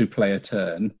morning to play a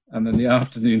turn, and then the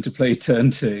afternoon to play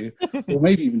turn 2, or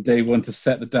maybe even day 1 to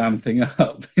set the damn thing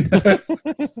up.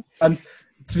 And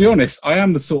to be honest, I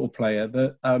am the sort of player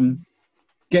that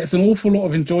gets an awful lot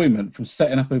of enjoyment from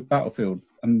setting up a battlefield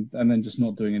and then just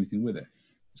not doing anything with it.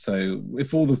 So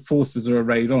if all the forces are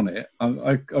arrayed on it,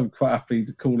 I'm quite happy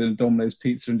to call in a Domino's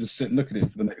pizza and just sit and look at it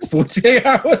for the next 48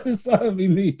 hours. That'll be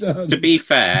me done. To be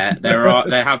fair, there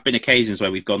have been occasions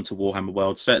where we've gone to Warhammer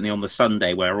World, certainly on the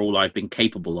Sunday, where all I've been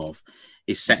capable of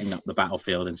is setting up the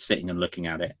battlefield and sitting and looking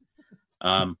at it.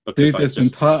 Because Dude, there's been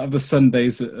part of the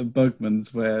Sundays at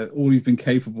Bugman's where all you've been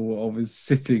capable of is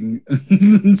sitting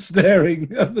and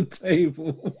staring at the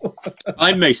table.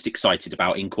 I'm most excited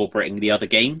about incorporating the other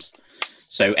games.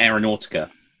 So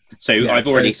Aeronautica. So Yeah, I've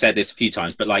already said this a few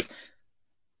times, but like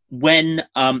when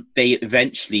they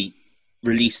eventually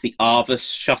release the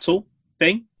Arvus shuttle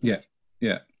thing. Yeah.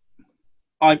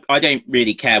 I don't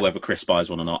really care whether Chris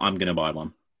buys one or not. I'm going to buy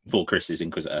one for Chris's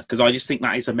Inquisitor because I just think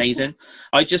that is amazing.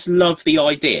 I just love the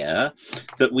idea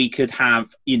that we could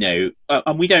have, and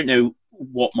we don't know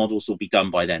what models will be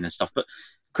done by then and stuff, but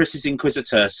Chris's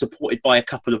Inquisitor supported by a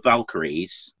couple of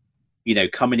Valkyries,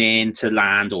 coming in to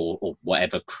land or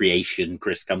whatever creation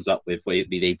Chris comes up with, whether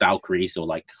they Valkyries or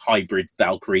like hybrid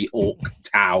Valkyrie Orc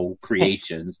Tau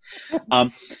creations,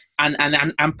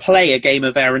 and play a game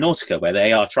of Aeronautica where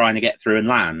they are trying to get through and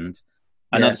land.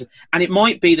 And it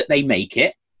might be that they make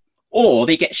it, or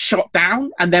they get shot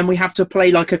down, and then we have to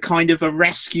play like a kind of a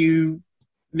rescue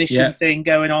mission thing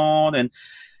going on. And,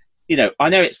 I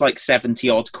know it's like 70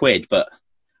 odd quid, but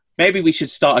maybe we should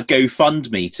start a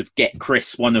GoFundMe to get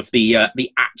Chris one of the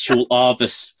actual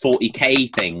Arvus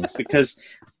 40k things, because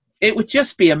it would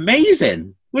just be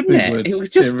amazing, wouldn't it? It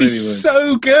would just be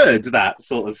so good, that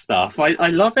sort of stuff. I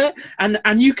love it.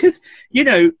 And you could,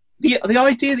 the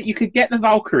idea that you could get the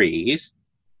Valkyries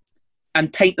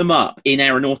and paint them up in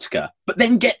Aeronautica, but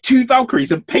then get 2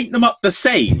 Valkyries and paint them up the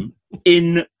same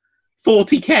in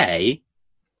 40k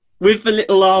with the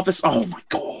little Arvus. Oh my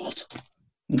God.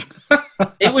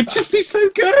 It would just be so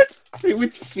good. It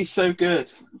would just be so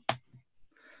good.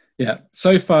 Yeah.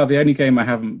 So far, the only game I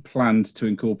haven't planned to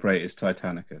incorporate is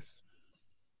Titanicus.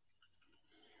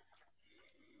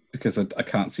 Because I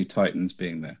can't see Titans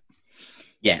being there.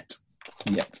 Yet.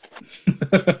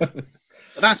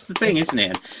 That's the thing, isn't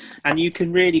it? And you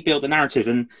can really build a narrative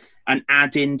and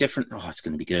add in different... Oh, it's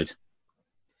going to be good.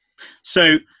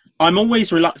 So I'm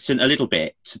always reluctant a little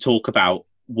bit to talk about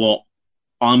what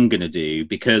I'm going to do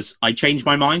because I change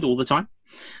my mind all the time.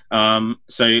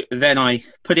 So then I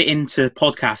put it into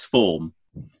podcast form.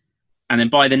 And then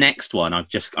by the next one,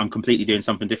 I'm completely doing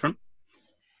something different.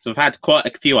 So I've had quite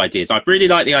a few ideas. I really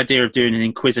like the idea of doing an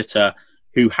Inquisitor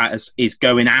who is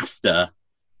going after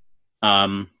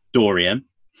Dorian.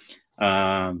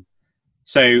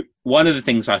 So one of the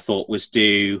things I thought was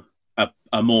do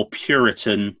a more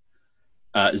Puritan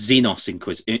Ordo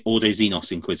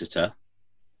Xenos Inquisitor,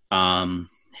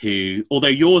 who, although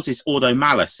yours is Ordo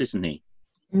Malus, isn't he?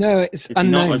 No, it's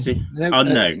unknown.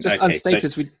 Unknown. It's just okay,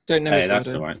 unstated. So we don't know his that's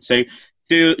order. all right. So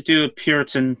do a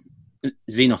Puritan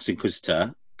Xenos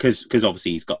Inquisitor, because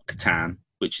obviously he's got Catan,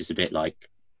 which is a bit like,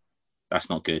 that's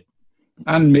not good.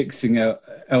 And mixing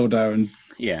Eldar and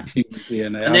human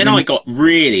DNA. And then I got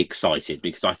really excited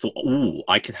because I thought,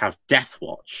 I could have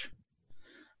Deathwatch.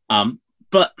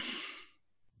 But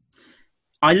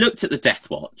I looked at the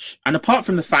Deathwatch, and apart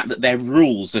from the fact that their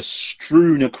rules are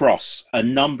strewn across a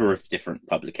number of different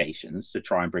publications to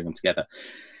try and bring them together,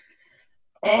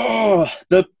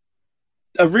 the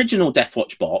original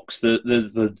Deathwatch box,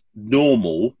 the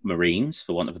normal Marines,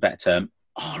 for want of a better term,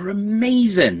 are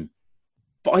amazing.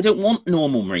 But I don't want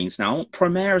normal Marines now. I want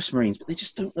Primaris Marines, but they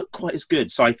just don't look quite as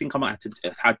good. So I think I might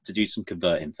have to do some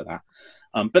converting for that.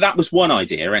 But that was one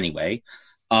idea anyway.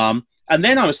 And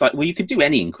then I was like, well, you could do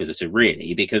any Inquisitor,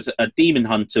 really, because a Demon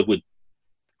Hunter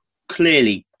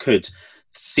could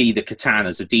see the Catan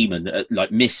as a demon,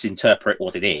 like misinterpret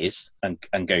what it is and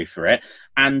go for it.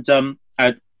 And,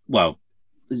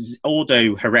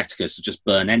 Ordo Hereticus will just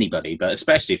burn anybody, but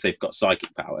especially if they've got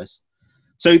psychic powers.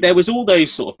 So there was all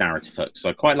those sort of narrative hooks. So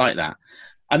I quite like that.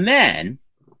 And then,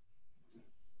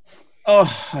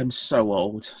 I'm so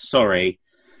old. Sorry.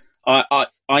 I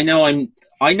know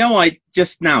I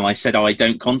just now I said, I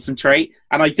don't concentrate,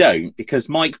 and I don't, because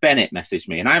Mike Bennett messaged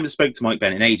me, and I haven't spoken to Mike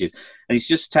Bennett in ages, and he's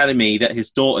just telling me that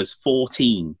his daughter's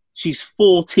 14. She's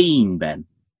 14, Ben.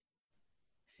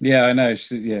 Yeah, I know.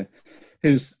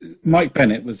 Mike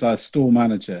Bennett was our store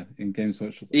manager in Games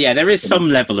Workshop. Yeah, there is some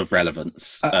level of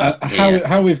relevance.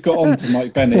 How we've got on to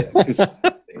Mike Bennett, because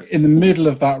in the middle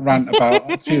of that rant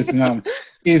about choosing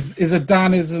is a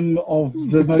Danism of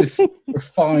the most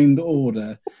refined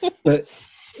order. But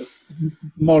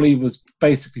Molly was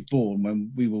basically born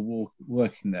when we were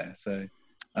working there. So,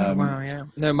 wow, yeah.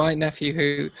 No, my nephew,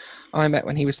 who I met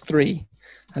when he was 3,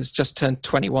 has just turned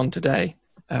 21 today.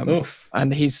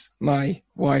 And he's my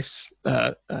wife's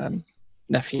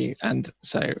nephew, and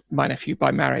so my nephew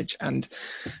by marriage. And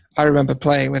I remember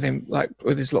playing with him, like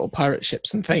with his little pirate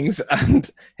ships and things, and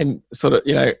him sort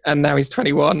of, and now he's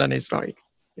 21 and he's like,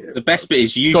 The best bit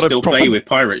is you Got a still proper- play with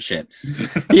pirate ships.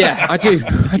 Yeah, I do.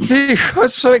 I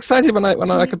was so excited when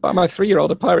I could buy my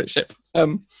 3-year-old a pirate ship.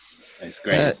 It's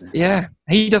great, isn't it? Yeah,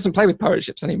 he doesn't play with pirate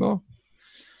ships anymore,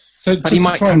 So but he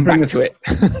might come back to it.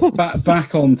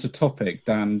 back onto topic,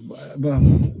 Dan. Well,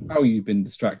 how you've been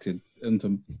distracted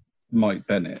into Mike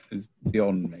Bennett is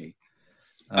beyond me.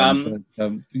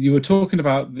 You were talking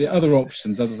about the other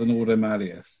options other than Ordo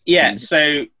Malleus. Yeah.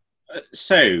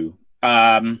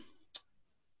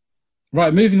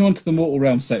 Right, moving on to the Mortal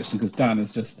Realm section because Dan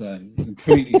has just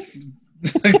completely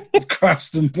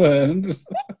crashed and burned.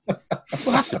 Well,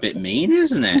 that's a bit mean,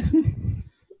 isn't it?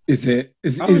 Is it?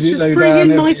 I was it just though, bringing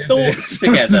Dan? my Is it? thoughts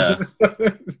together.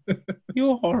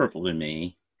 You're horrible to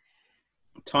me.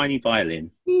 Tiny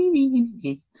violin.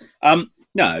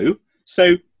 No.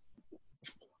 So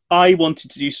I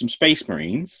wanted to do some Space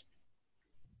Marines,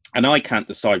 and I can't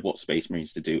decide what Space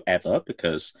Marines to do ever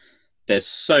because there's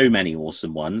so many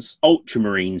awesome ones.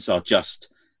 Ultramarines are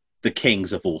just the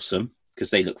kings of awesome because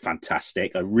they look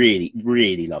fantastic. I really,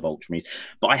 really love Ultramarines.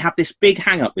 But I have this big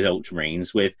hang-up with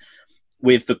Ultramarines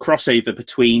with the crossover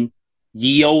between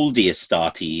Ye Olde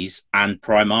Astartes and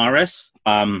Primaris.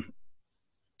 I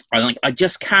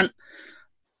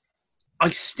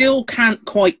still can't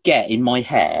quite get in my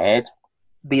head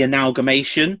the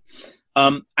amalgamation.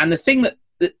 And the thing that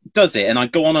does it, and I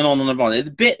go on and on and on, it's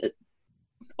a bit,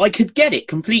 I could get it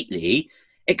completely,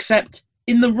 except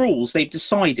in the rules they've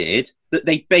decided that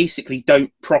they basically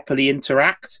don't properly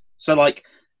interact. So like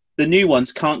the new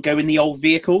ones can't go in the old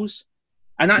vehicles,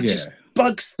 and that just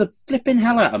bugs the flipping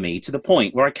hell out of me to the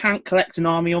point where I can't collect an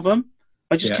army of them.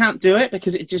 I just can't do it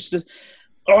because it just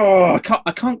I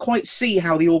can't quite see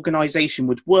how the organization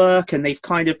would work. And they've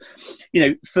kind of,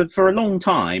 for a long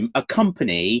time, a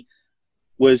company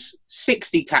was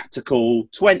 60 tactical,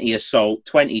 20 assault,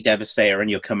 20 devastator,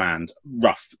 and your command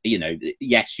rough.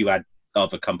 Yes, you had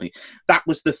other company. That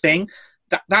was the thing.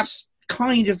 That's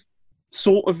kind of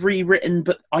sort of rewritten,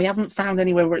 but I haven't found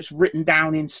anywhere where it's written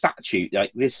down in statute.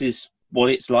 Like this is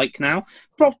what it's like now.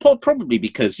 Probably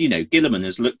because Guilliman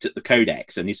has looked at the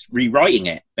codex and is rewriting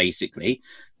it basically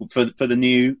for the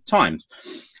new times.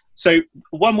 So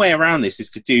one way around this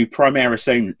is to do Primaris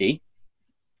only.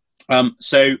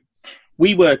 So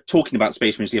we were talking about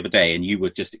Space Marines the other day, and you were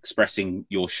just expressing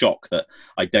your shock that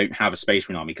I don't have a Space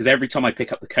Marine army, because every time I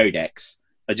pick up the Codex,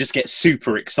 I just get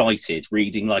super excited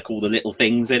reading like all the little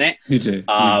things in it. You do.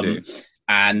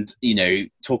 And,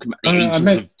 talking about the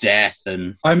Angels of Death.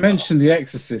 And I mentioned The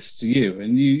Exorcist to you,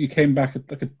 and you came back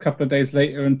like a couple of days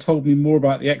later and told me more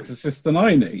about The Exorcist than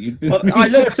I knew. Well, I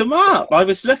looked them up. I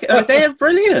was looking. They're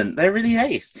brilliant. They're really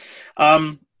ace.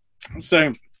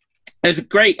 So there's a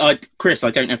great, Chris, I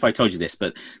don't know if I told you this,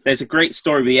 but there's a great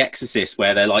story with The Exorcist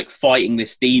where they're like fighting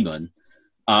this demon.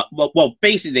 Well,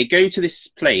 basically they go to this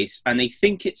place and they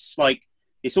think it's like,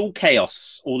 it's all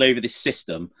chaos all over this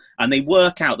system. And they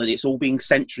work out that it's all being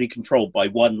centrally controlled by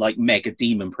one like mega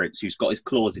demon prince who's got his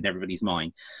claws in everybody's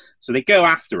mind. So they go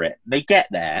after it. They get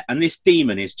there and this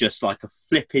demon is just like a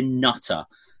flipping nutter.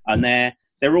 And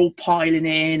they're all piling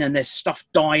in and there's stuff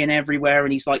dying everywhere.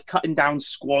 And he's like cutting down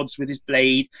squads with his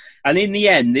blade. And in the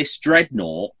end, this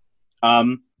dreadnought,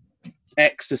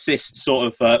 Exorcist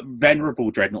sort of venerable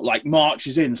dreadnought, like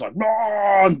marches in, it's like,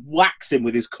 and whacks him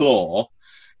with his claw,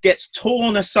 gets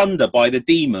torn asunder by the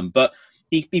demon, but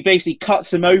he basically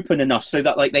cuts him open enough so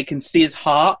that like they can see his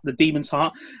heart, the demon's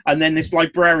heart, and then this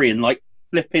librarian like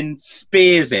flipping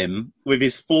spears him with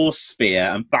his force spear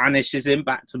and banishes him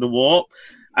back to the warp.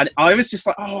 And I was just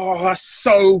like, oh, that's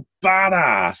so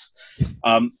badass.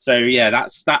 So yeah,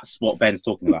 that's what Ben's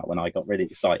talking about when I got really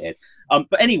excited.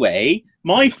 But anyway,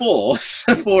 my force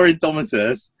for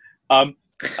Indomitus,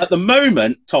 at the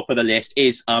moment, top of the list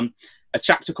is a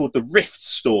chapter called the Rift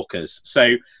Stalkers.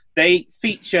 So they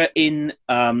feature in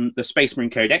the Space Marine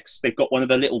Codex. They've got one of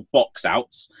the little box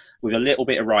outs with a little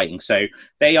bit of writing. So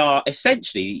they are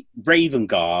essentially Raven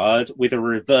Guard with a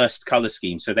reversed color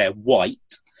scheme. So they're white.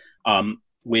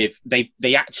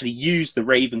 They actually use the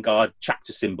Raven Guard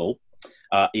chapter symbol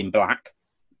in black,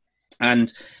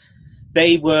 and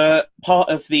they were part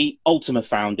of the Ultima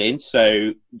founding,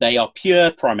 so they are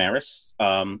pure Primaris,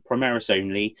 Primaris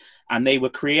only, and they were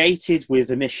created with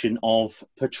a mission of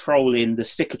patrolling the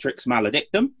Cicatrix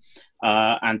Maledictum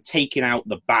and taking out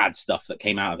the bad stuff that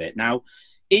came out of it. Now,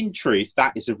 in truth,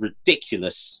 that is a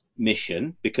ridiculous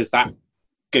mission because that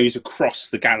goes across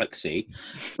the galaxy,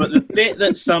 but the bit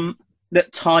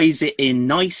that ties it in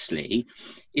nicely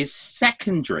is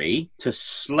secondary to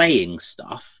slaying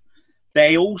stuff.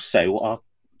 They also are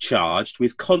charged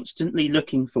with constantly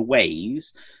looking for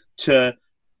ways to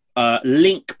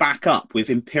link back up with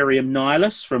Imperium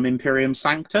Nihilus from Imperium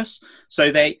Sanctus.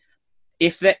 So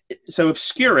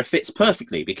Obscura fits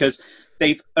perfectly because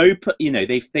they've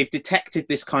detected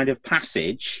this kind of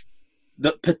passage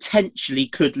that potentially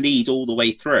could lead all the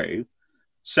way through.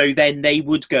 So then they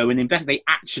would go and they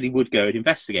actually would go and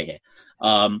investigate it.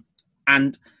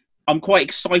 And I'm quite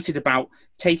excited about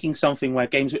taking something where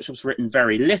Games Workshop's written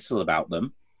very little about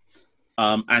them,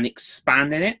 and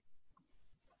expanding it.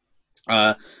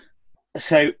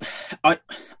 So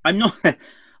I'm not.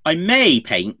 I may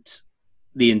paint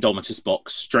the Indomitus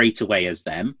box straight away as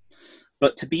them,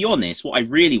 but to be honest, what I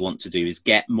really want to do is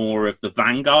get more of the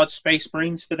Vanguard Space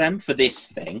Marines for them for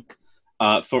this thing,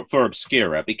 for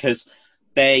Obscura, because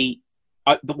that's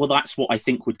what I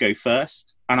think would go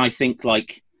first, and I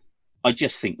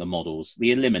just think the models,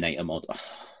 the Eliminator model.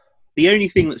 The only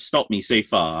thing that stopped me so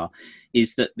far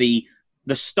is that the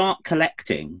start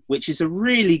collecting, which is a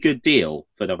really good deal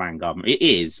for the Vanguard. It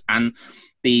is, and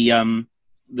the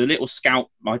little scout.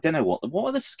 I don't know what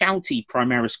are the Scouty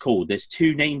Primaris called. There's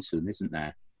two names for them, isn't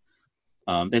there?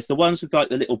 There's the ones with like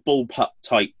the little bullpup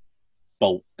type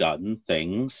bolt gun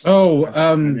things. Oh,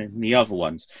 and then the other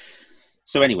ones.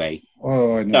 So anyway,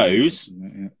 I know. Those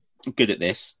good at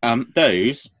this.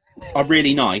 Those are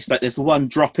really nice. Like there's the one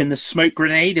dropping the smoke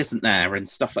grenade, isn't there, and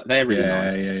stuff like that. They're really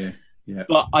nice. Yeah.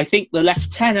 But I think the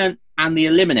Lieutenant and the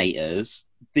Eliminators,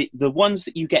 the ones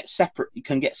that you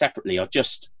can get separately, are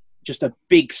just a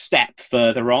big step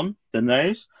further on than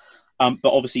those. But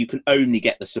obviously you can only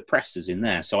get the suppressors in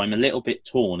there. So I'm a little bit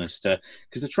torn as to,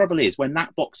 because the trouble is when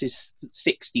that box is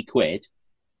 60 quid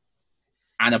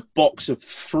and a box of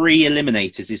 3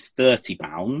 Eliminators is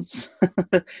 £30,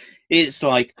 it's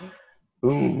like,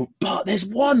 ooh, but there's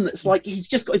one that's like, he's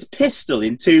just got his pistol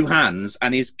in 2 hands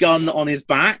and his gun on his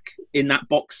back in that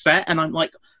box set. And I'm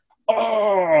like,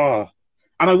 oh,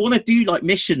 and I want to do like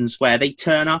missions where they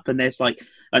turn up and there's like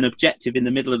an objective in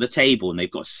the middle of the table and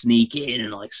they've got to sneak in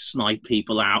and like snipe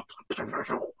people out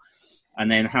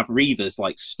and then have Reavers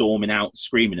like storming out,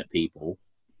 screaming at people.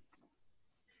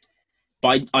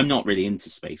 But I'm not really into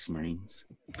Space Marines.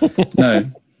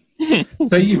 No.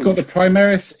 So you've got the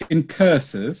Primaris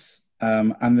Incursors,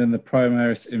 and then the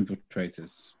Primaris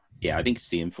Infiltrators. Yeah, I think it's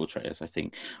the Infiltrators, I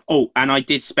think. Oh, and I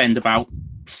did spend about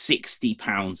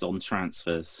 £60 on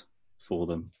transfers for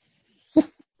them.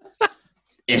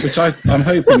 Which I'm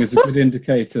hoping is a good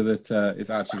indicator that it's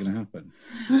actually going to happen.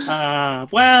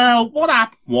 Well, what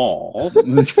happened was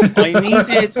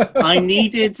I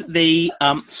needed the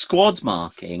squad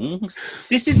markings.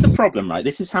 This is the problem, right?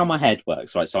 This is how my head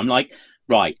works, right? So I'm like,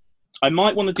 right, I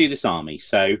might want to do this army,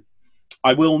 so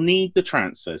I will need the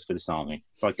transfers for this army.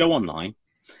 So I go online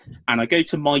and I go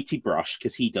to Mighty Brush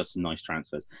because he does some nice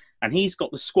transfers, and he's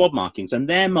got the squad markings, and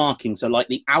their markings are like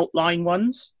the outline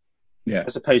ones. Yeah.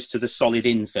 As opposed to the solid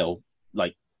infill,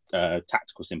 like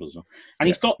tactical symbols. And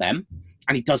he's got them,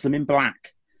 and he does them in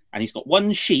black. And he's got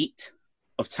one sheet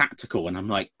of tactical, and I'm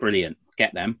like, brilliant,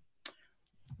 get them.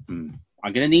 I'm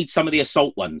going to need some of the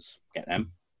assault ones, get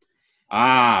them.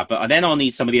 But then I'll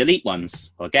need some of the elite ones.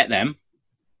 I'll get them.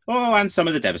 Oh, and some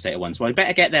of the Devastator ones. Well, I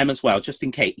better get them as well, just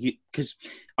in case, because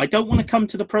I don't want to come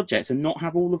to the project and not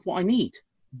have all of what I need,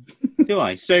 do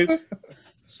I? So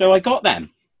I got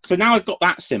them. So now I've got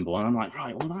that symbol, and I'm like,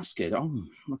 right, well, that's good. Oh,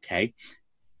 okay.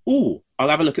 Oh, I'll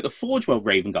have a look at the Forge World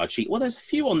Raven Guard sheet. Well, there's a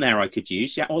few on there I could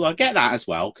use. Yeah, well, I'll get that as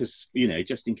well, because,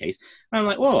 just in case. And I'm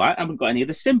like, well, I haven't got any of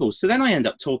the symbols. So then I end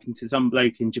up talking to some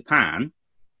bloke in Japan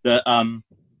that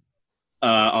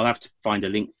I'll have to find a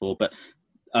link for. But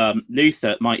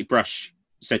Luther, Mighty Brush,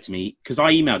 said to me, because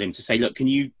I emailed him to say, look, can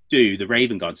you do the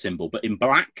Raven Guard symbol, but in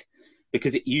black?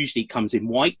 Because it usually comes in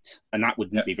white, and that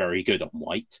wouldn't be very good on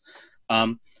white.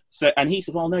 And he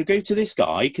said, well, no, go to this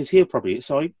guy because he'll probably.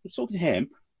 So I was talking to him,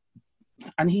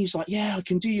 and he's like, yeah, I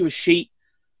can do you a sheet,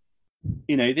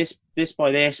 this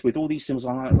by this with all these symbols.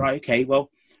 I'm like, right, okay, well,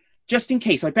 just in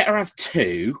case, I better have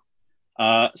 2.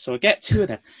 So I get 2 of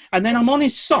them, and then I'm on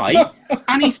his site,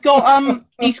 and he's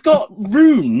got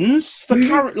runes for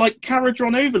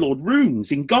Caradron Overlord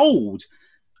runes in gold,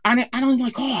 and I'm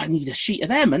like, oh, I need a sheet of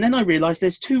them, and then I realised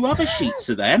there's 2 other sheets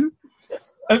of them.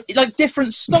 Like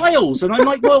different styles, and I'm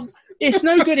like, well, it's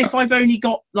no good if I've only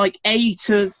got like A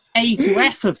to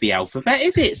F of the alphabet,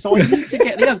 is it? So I need to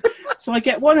get the others. So I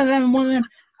get one of them and one of them.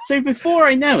 So before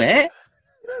I know it,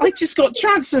 I just got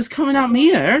transfers coming out my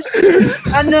ears,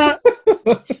 and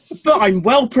but I'm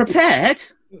well prepared.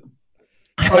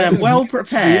 I am well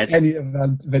prepared. Any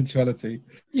eventuality.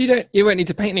 You won't need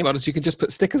to paint any models. You can just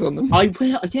put stickers on them. I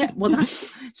will. Yeah. Well,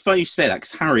 it's funny you should say that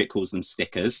because Harriet calls them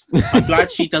stickers. I'm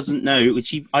glad she doesn't know.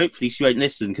 Hopefully she won't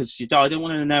listen because I don't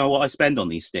want to know what I spend on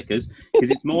these stickers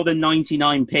because it's more than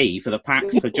 99p for the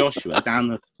packs for Joshua down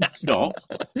the shops.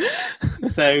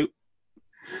 So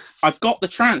I've got the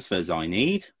transfers I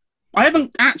need. I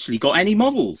haven't actually got any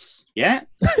models yet.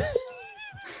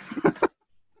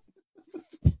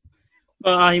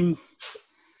 But I'm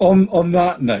on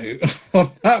that note,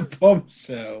 on that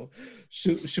bombshell.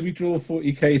 Should we draw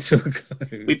 40k to a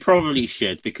close? We probably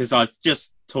should because I've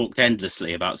just talked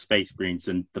endlessly about Space Marines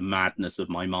and the madness of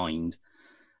my mind.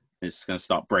 It's going to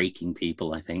start breaking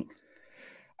people, I think.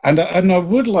 And I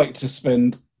would like to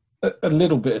spend a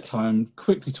little bit of time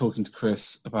quickly talking to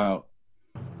Chris about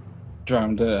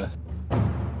Drowned Earth.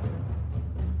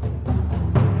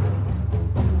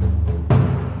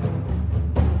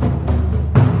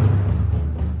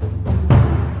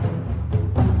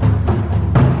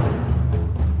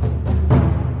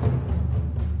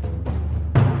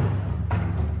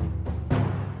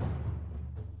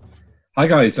 Hi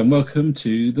guys, and welcome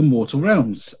to the Mortal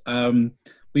Realms.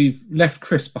 We've left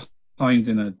Chris behind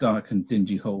in a dark and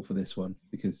dingy hole for this one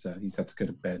because he's had to go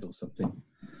to bed or something.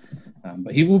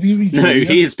 But he will be rejoining us.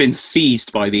 He has been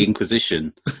seized by the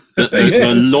Inquisition,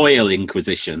 the loyal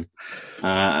Inquisition,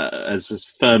 as was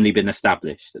firmly been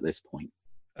established at this point.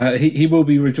 He will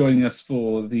be rejoining us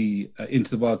for the Into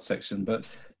the Wild section, but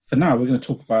for now we're going to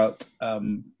talk about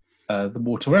the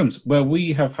Mortal Realms, where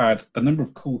we have had a number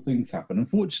of cool things happen.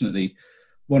 Unfortunately,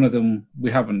 one of them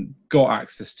we haven't got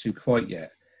access to quite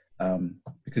yet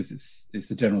because it's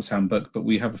the General's Handbook, but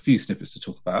we have a few snippets to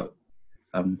talk about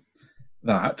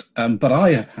that. But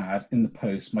I have had in the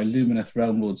post my Lumineth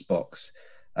Realm Lords box,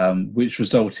 which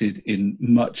resulted in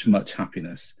much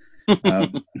happiness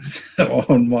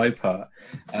on my part.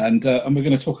 And we're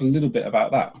going to talk a little bit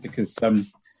about that because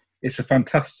it's a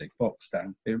fantastic box,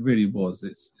 Dan. It really was.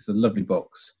 It's a lovely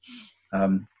box.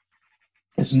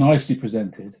 It's nicely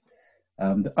presented.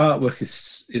 The artwork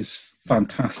is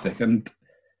fantastic. And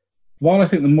while I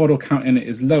think the model count in it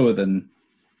is lower than...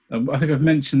 I think I've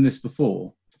mentioned this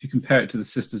before. If you compare it to the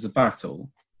Sisters of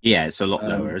Battle... Yeah, it's a lot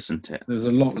lower, isn't it? There's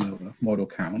a lot lower model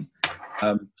count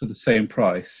for the same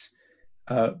price.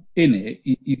 In it,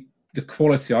 the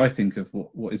quality, I think, of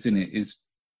what is in it is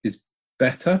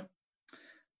better.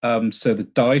 So the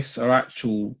dice are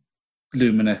actual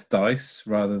Lumineth dice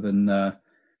rather than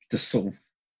just sort of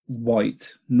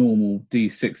white normal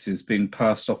D6s being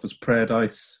passed off as prayer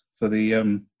dice for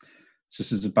the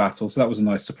Sisters of Battle. So that was a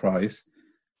nice surprise.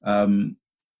 The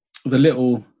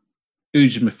little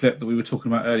Ujima flip that we were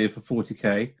talking about earlier for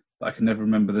 40k that I can never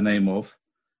remember the name of,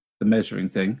 the measuring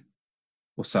thing.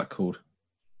 What's that called?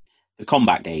 The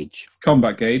combat gauge.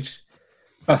 Combat gauge.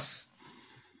 That's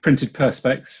printed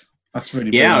perspex. That's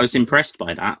really brilliant. I was impressed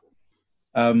by that.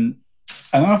 And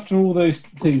after all those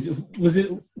things, was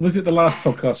it the last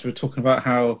podcast we were talking about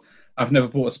how I've never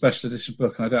bought a special edition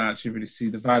book and I don't actually really see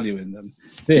the value in them?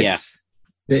 This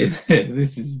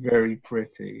is very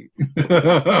pretty.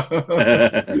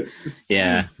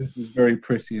 Yeah, this is very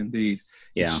pretty indeed.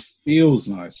 Yeah, it feels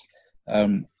nice.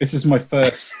 This is my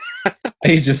first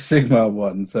Age of Sigmar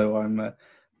one, so I'm.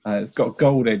 It's got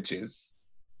gold edges,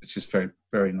 which is very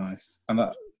very nice, and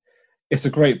that. It's a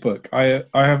great book. I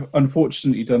have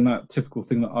unfortunately done that typical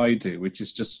thing that I do, which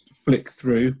is just flick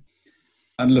through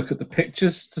and look at the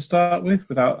pictures to start with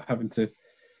without having to...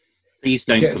 Please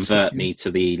don't convert me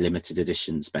to the limited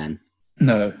editions, Ben.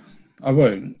 No, I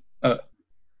won't.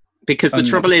 Because the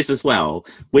trouble is as well,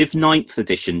 with 9th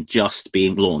edition just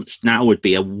being launched, now would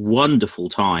be a wonderful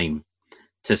time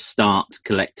to start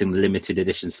collecting the limited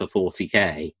editions for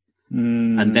 40k.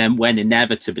 And then when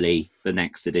inevitably the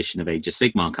next edition of Age of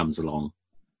Sigmar comes along,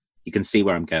 you can see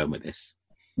where I'm going with this.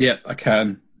 Yep, I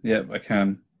can.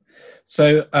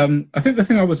 So I think the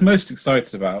thing I was most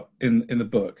excited about in the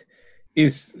book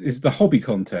is the hobby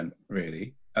content,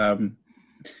 really.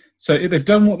 So they've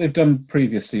done what they've done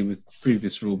previously with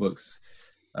previous rule books,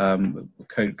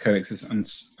 codexes,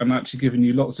 and actually given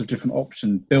you lots of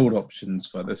different build options.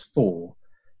 There's 4,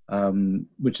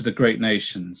 which are the Great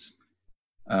Nations.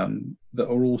 That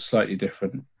are all slightly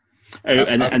different. Oh,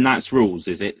 and that's rules,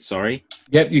 is it? Sorry.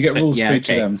 Yep, you get rules for each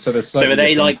of them. So are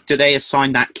they different. Do they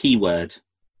assign that keyword?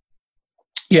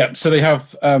 Yeah. So they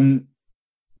have.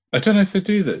 I don't know if they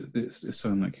do that.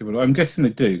 Assign that keyword. I'm guessing they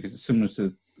do because it's similar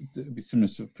to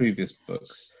previous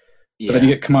books. Yeah. But then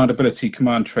you get command ability,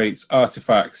 command traits,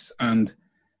 artifacts, and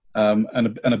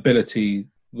an ability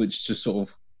which just sort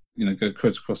of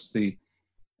goes across the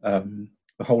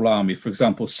whole army. For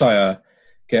example, Sire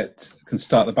can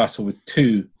start the battle with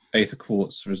 2 Aether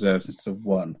Quartz reserves instead of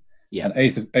 1. Yeah.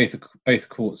 And Aether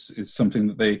Quartz is something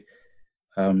that they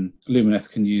Lumineth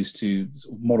can use to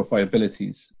sort of modify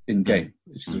abilities in game,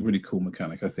 which is a really cool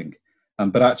mechanic, I think.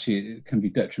 But actually, it can be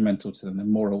detrimental to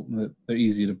them. They're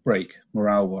easier to break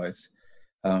morale-wise,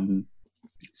 so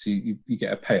you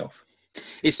get a payoff.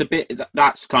 It's a bit.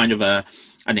 That's kind of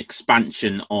an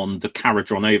expansion on the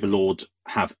Caradron Overlord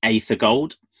have Aether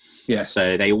Gold. Yes.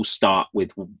 So they all start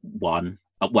with 1.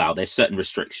 Well, there's certain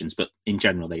restrictions, but in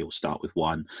general, they all start with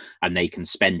 1, and they can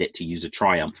spend it to use a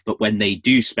triumph. But when they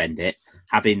do spend it,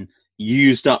 having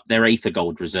used up their Aether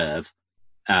Gold reserve,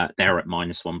 they're at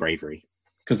 -1 bravery.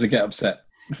 Because they get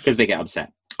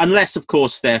upset. Unless, of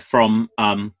course, they're from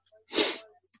Barak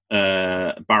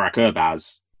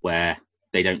Urbaz, where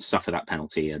they don't suffer that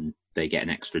penalty and they get an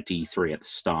extra D3 at the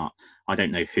start. I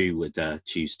don't know who would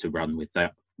choose to run with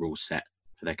that rule set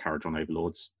for their Caradron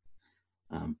Overlords.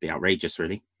 Be outrageous,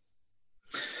 really.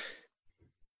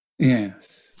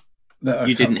 Yes.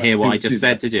 You didn't hear what I just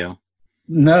said, did you?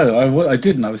 No, I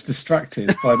didn't. I was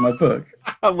distracted by my book.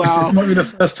 Well, this might be the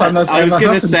first time that's I was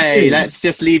going to say, let's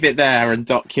just leave it there and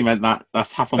document that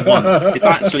that's happened once. It's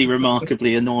actually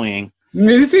remarkably annoying.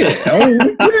 Is it? Oh,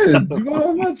 good.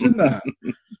 Well, imagine that.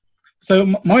 So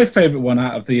my favourite one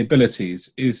out of the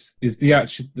abilities is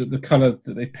the colour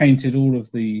that they painted all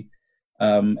of the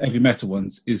heavy metal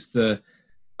ones is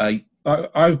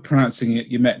I'm pronouncing it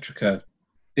Eumetrica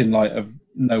in light of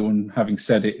no one having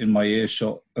said it in my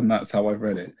earshot, and that's how I've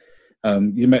read it.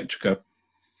 Eumetrica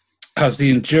has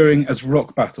the enduring as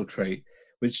rock battle trait,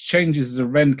 which changes as a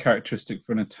rend characteristic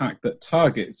for an attack that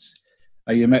targets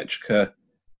a Eumetrica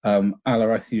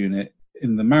Alareth unit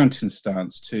in the mountain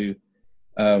stance to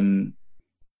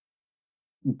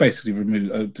basically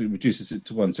reduces it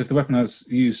to 1. So if the weapon has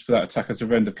used for that attack has a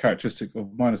render characteristic of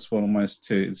 -1 or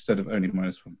 -2 instead of only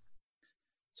 -1.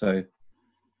 So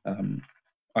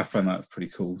I find that pretty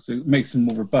cool. So it makes them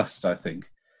more robust, I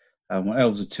think. When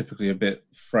elves are typically a bit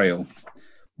frail.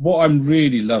 What I'm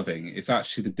really loving is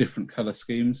actually the different colour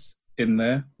schemes in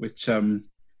there, which are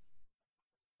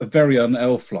very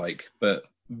un-elf-like, but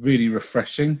really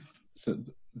refreshing. So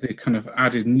they kind of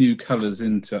added new colours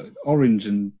into orange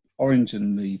and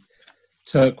the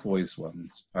turquoise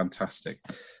ones. Fantastic.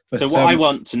 But, so what I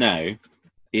want to know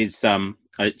is,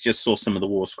 I just saw some of the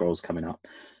War Scrolls coming up.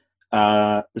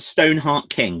 The Stoneheart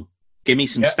King. Give me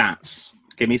some stats.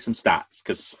 Give me some stats,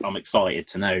 because I'm excited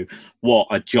to know what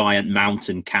a giant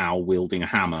mountain cow wielding a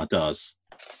hammer does,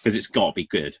 because it's got to be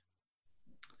good.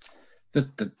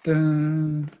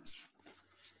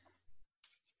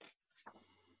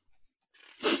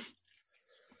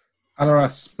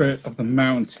 Alaras, Spirit of the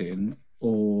Mountain,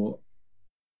 or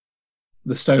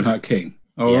the Stoneheart King.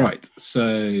 All right.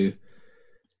 So,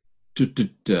 so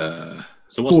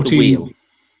what's 14, the wheel?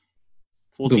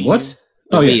 14, the what?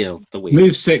 The wheel.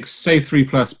 Move 6, save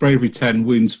 3+, bravery 10,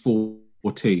 wounds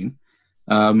 14.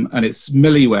 And its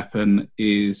melee weapon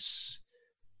it's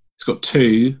got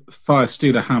 2 Fire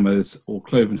Stealer Hammers or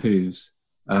Cloven Hooves.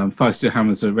 Fire Stealer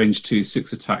Hammers are range 2,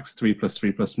 6 attacks,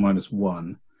 3+3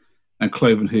 -1. And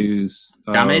Cloven Hooves...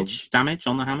 Damage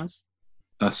on the hammers?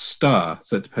 A star,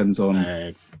 so it depends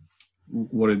on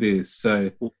what it is.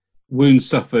 So wounds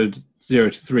suffered 0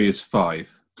 to 3 is 5.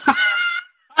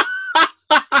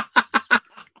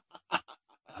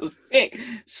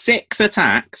 Six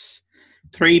attacks,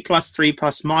 3+3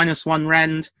 +1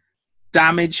 rend,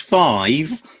 damage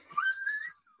 5.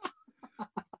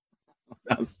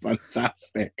 That's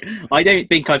fantastic. I don't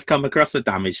think I've come across a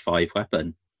damage 5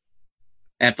 weapon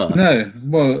ever. No,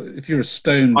 well, if you're a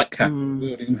stone cat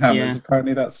wielding hammers,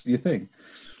 apparently that's your thing.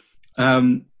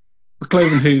 The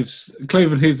Cloven Hooves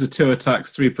are 2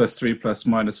 attacks, 3+3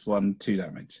 +1, 2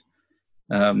 damage.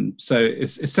 So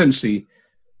it's essentially,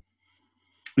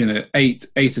 8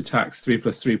 attacks,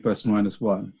 3+3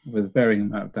 +1 with a varying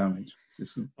amount of damage.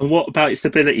 And what about its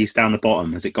abilities down the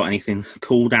bottom? Has it got anything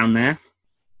cool down there?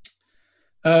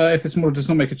 If this model does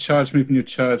not make a charge move in your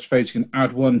charge phase, you can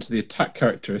add 1 to the attack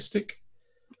characteristic.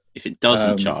 If it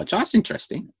doesn't charge, that's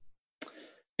interesting.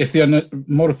 If the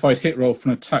modified hit roll for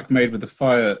an attack made with the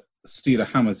Fire Stealer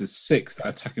Hammers is 6, that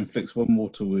attack inflicts 1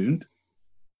 mortal wound,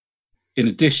 in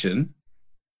addition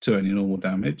to any normal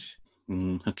damage.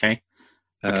 Okay.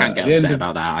 I can't get upset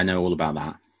about that. I know all about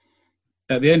that.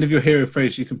 At the end of your hero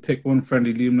phase, you can pick 1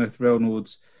 friendly Lumineth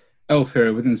Realnord's elf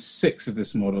hero within 6 of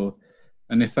this model,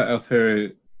 and if that elf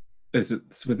hero is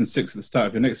within 6 at the start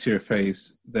of your next hero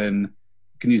phase, then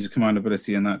you can use a command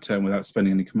ability in that turn without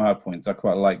spending any command points. I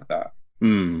quite like that.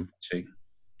 Actually.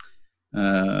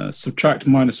 Subtract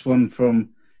 -1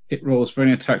 from hit rolls for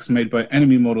any attacks made by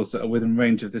enemy models that are within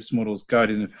range of this model's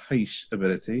Guardian of Heish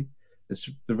ability.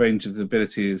 The range of the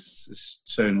ability is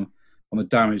shown on the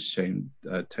damage chain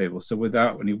table. So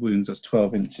without any wounds, that's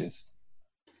 12 inches.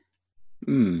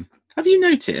 Have you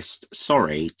noticed,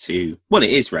 well, it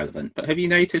is relevant, but have you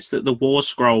noticed that the War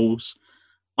Scrolls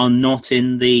are not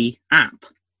in the app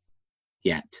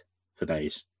yet for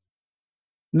those?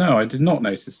 No, I did not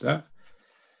notice that.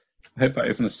 I hope that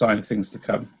isn't a sign of things to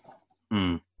come.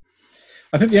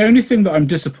 I think the only thing that I'm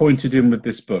disappointed in with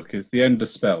this book is the end of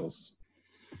spells.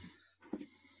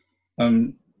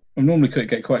 I normally could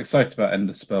get quite excited about end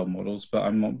of spell models, but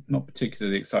I'm not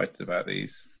particularly excited about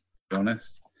these, to be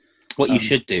honest. What you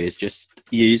should do is just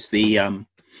use the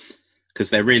because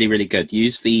they're really, really good.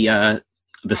 Use the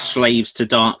Slaves to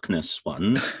Darkness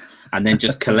ones, and then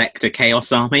just collect a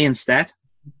Chaos Army instead.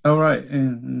 Oh right.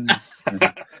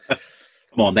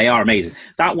 Come on, they are amazing.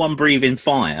 That one, Breathing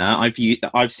Fire,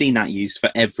 I've seen that used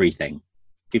for everything.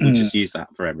 People just use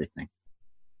that for everything.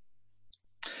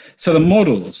 So the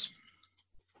models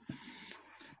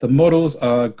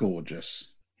are gorgeous.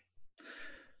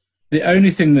 The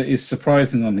only thing that is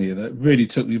surprising on here that really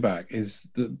took me back is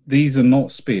that these are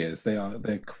not spears.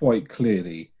 They're quite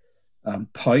clearly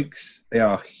pikes. They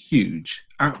are huge,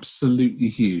 absolutely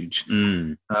huge.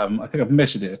 I think I've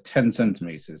measured it at 10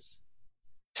 centimeters,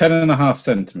 10.5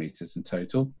 centimeters in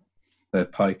total. Their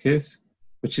pike is,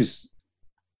 which is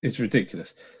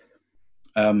ridiculous.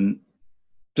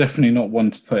 Definitely not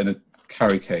one to put in a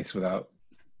carry case without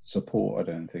support,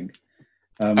 I don't think.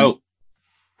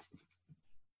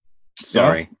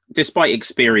 Sorry. Yeah. Despite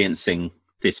experiencing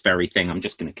this very thing, I'm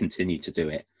just going to continue to do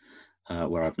it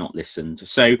where I've not listened.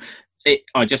 So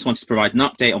I just wanted to provide an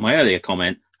update on my earlier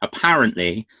comment.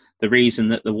 Apparently, the reason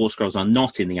that the War Scrolls are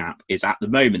not in the app is at the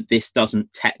moment, this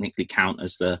doesn't technically count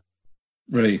as the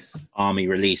release. Army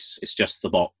release. It's just the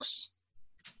box.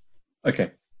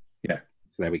 Okay. Yeah.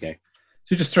 So there we go.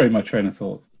 So just throw my train of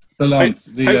thought.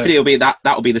 Hopefully it'll be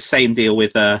that'll be the same deal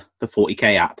with the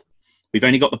 40k app. We've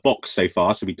only got the box so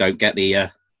far, so we don't get the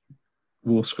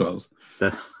War Scrolls,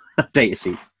 the data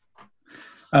sheet.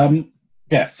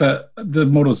 Yeah, so the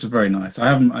models are very nice. I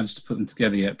haven't managed to put them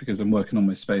together yet because I'm working on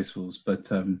my Space Wolves, but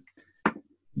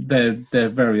they're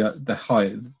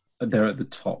high. They're at the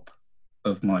top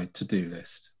of my to-do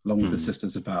list, along with the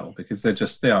Sisters of Battle, because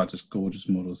they are just gorgeous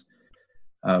models.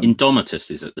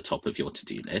 Indomitus is at the top of your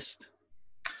to-do list.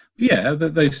 Yeah,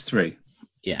 those three.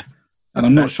 Yeah. And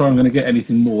I'm not sure I'm going to get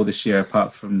anything more this year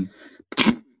apart from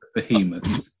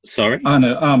behemoths. Sorry? I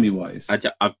know, army-wise.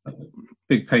 I've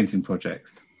big painting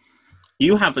projects.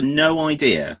 You have no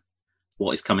idea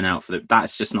what is coming out for them.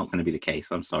 That's just not going to be the case.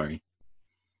 I'm sorry.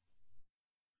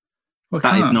 Well,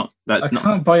 I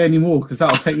can't buy any more because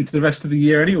that'll take me to the rest of the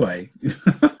year anyway.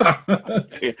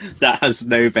 That has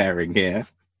no bearing here.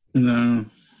 No.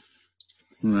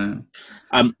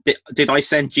 Did I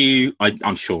send you?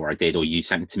 I'm sure I did, or you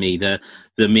sent it to me. The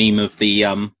meme of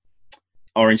the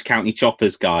Orange County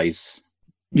Choppers guys.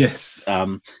 Yes.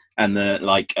 And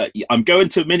I'm going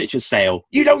to a miniature sale.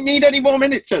 You don't need any more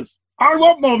miniatures. I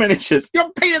want more miniatures.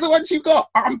 You're paying the ones you got.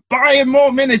 I'm buying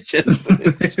more miniatures.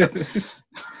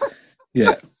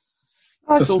 Yeah.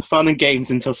 That's all fun and games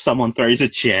until someone throws a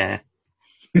chair.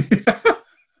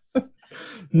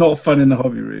 Not fun in the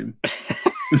hobby room.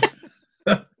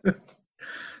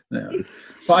 No.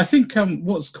 But I think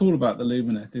what's cool about the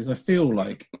Lumineth is I feel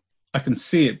like I can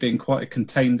see it being quite a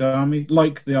contained army,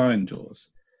 like the Iron Jaws.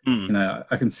 You know,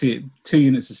 I can see it 2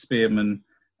 units of spearmen,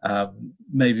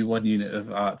 maybe 1 unit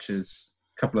of archers,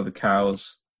 a couple of the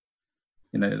cows.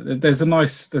 You know, there's a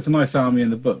nice army in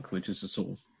the book, which is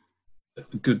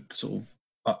a good sort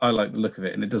of. I like the look of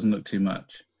it, and it doesn't look too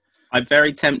much. I'm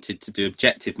very tempted to do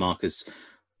objective markers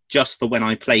just for when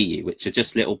I play you, which are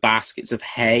just little baskets of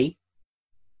hay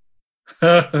for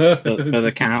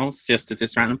the cows, just to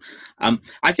distract them.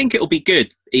 I think it'll be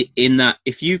good in that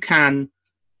if you can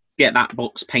get that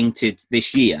box painted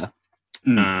this year.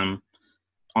 I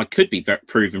could be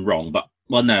proven wrong, but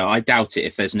no, I doubt it.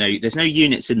 If there's no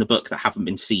units in the book that haven't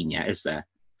been seen yet, is there?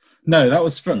 No, that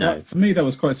was for me. That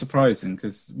was quite surprising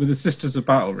because with the Sisters of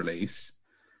Battle release,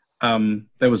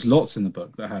 there was lots in the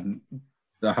book that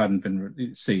hadn't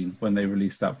been seen when they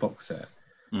released that box set.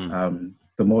 The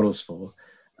models for,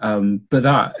 but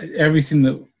that everything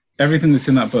that's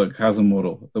in that book has a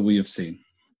model that we have seen.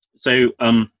 So,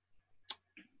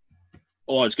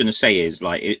 all I was going to say is,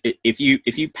 like, if you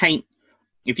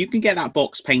can get that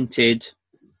box painted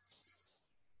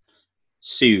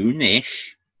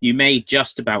soonish, you may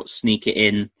just about sneak it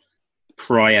in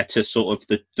prior to sort of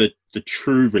the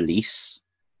true release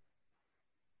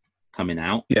coming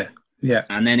out. Yeah. Yeah.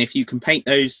 And then if you can paint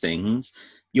those things,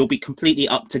 you'll be completely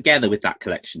up together with that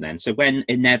collection then. So when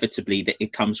inevitably that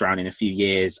it comes around in a few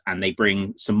years and they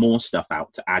bring some more stuff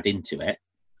out to add into it,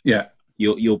 Yeah.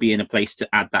 you'll be in a place to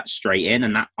add that straight in,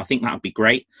 and that I think that would be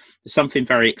great. There's something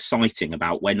very exciting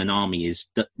about when an army is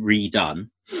redone,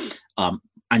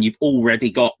 and you've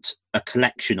already got a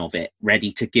collection of it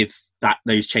ready to give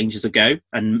those changes a go,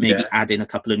 and maybe add in a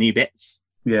couple of new bits.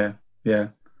 Yeah. Yeah.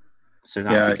 So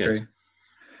that would be good. Agree.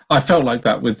 I felt like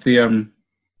that with the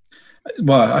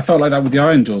I felt like that with the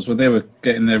Iron Jaws when they were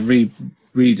getting their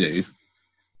redo.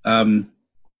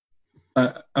 And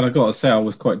I got to say, I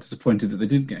was quite disappointed that they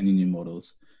didn't get any new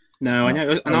models. No, I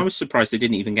know, and I was surprised they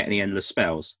didn't even get any endless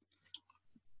spells.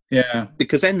 Yeah,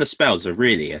 because endless spells are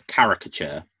really a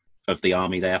caricature of the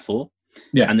army, therefore.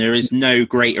 Yeah, and there is no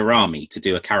greater army to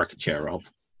do a caricature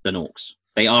of than Orcs.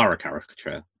 They are a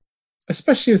caricature,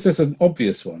 especially as there's an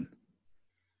obvious one.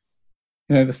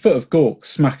 You know, the foot of Gork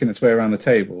smacking its way around the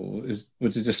table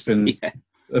would have just been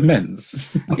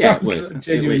immense. Yeah, it would.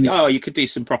 Oh, you could do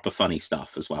some proper funny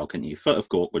stuff as well, couldn't you? Foot of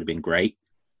Gork would have been great.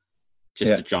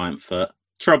 Just a giant foot.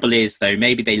 Trouble is, though,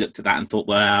 maybe they looked at that and thought,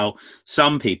 well,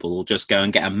 some people will just go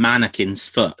and get a mannequin's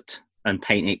foot and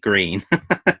paint it green.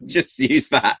 Just use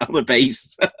that on the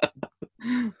base.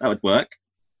 That would work.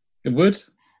 It would.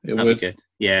 That'd be good.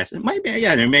 Yes.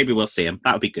 Maybe we'll see them.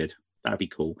 That would be good. That'd be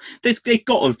cool. They've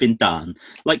got to have been done.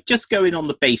 Like, just going on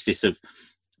the basis of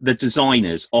the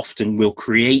designers often will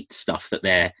create stuff that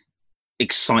they're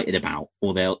excited about,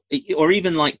 or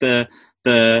even like the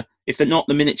if they're not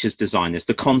the miniatures designers,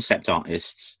 the concept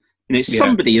artists. You know,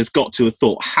 somebody has got to have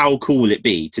thought, how cool will it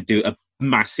be to do a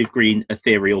massive green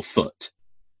ethereal foot?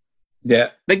 Yeah,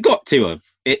 they got to have.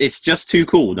 It's just too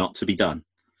cool not to be done.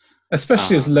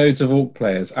 Especially as loads of Orc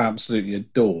players absolutely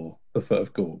adore the Foot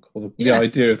of Gork, or the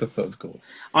idea of the Foot of Gork.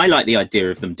 I like the idea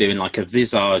of them doing like a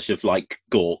visage of like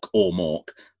Gork or Mork,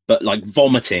 but like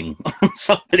vomiting on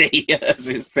somebody as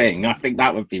his thing. I think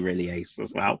that would be really ace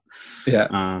as well.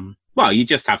 Yeah. Well, you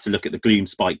just have to look at the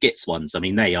Gloomspite Gits ones. I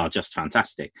mean, they are just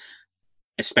fantastic,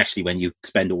 especially when you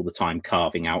spend all the time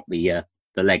carving out the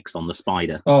legs on the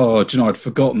spider. Oh, do you know, I'd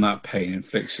forgotten that pain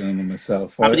infliction on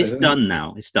myself. But it's done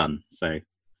now. It's done. So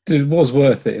it was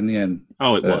worth it in the end.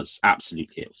 Oh, it was.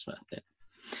 Absolutely, it was worth it.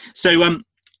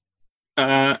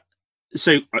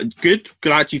 So, good.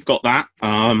 Glad you've got that.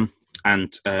 And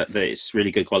that it's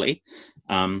really good quality.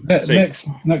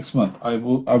 Next month, I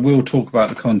will talk about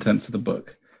the contents of the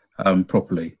book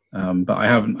properly. But I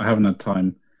haven't had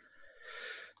time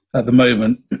at the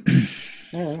moment.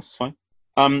 Yeah, that's fine.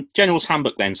 General's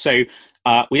Handbook then. So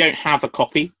we don't have a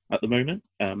copy at the moment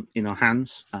in our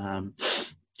hands,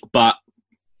 but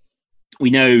we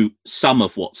know some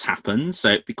of what's happened, so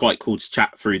it'd be quite cool to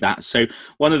chat through that. So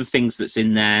one of the things that's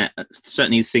in there,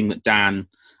 certainly the thing that Dan,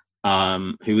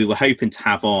 who we were hoping to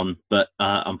have on, but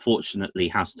unfortunately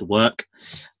has to work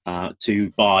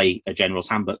to buy a General's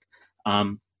Handbook,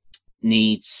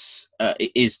 he's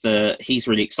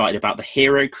really excited about the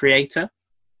Hero Creator.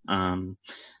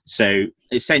 So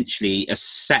essentially a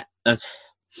set of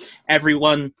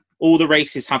all the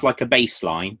races have like a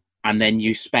baseline, and then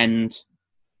you spend,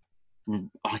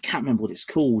 I can't remember what it's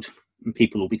called, and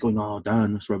people will be going, oh,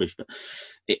 Dan, that's rubbish, but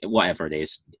whatever it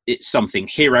is, it's something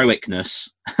heroicness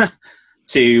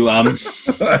to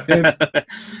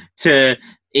to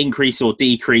increase or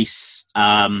decrease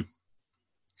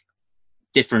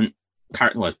different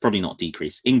probably not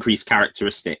decrease, increase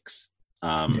characteristics.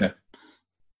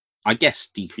 I guess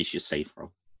decrease your save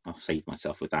roll. I'll save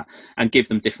myself with that, and give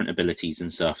them different abilities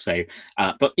and stuff. So,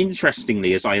 but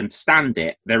interestingly, as I understand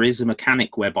it, there is a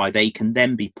mechanic whereby they can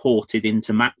then be ported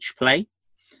into match play.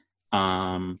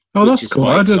 That's cool.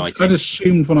 I'd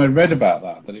assumed when I read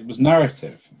about that it was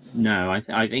narrative. No,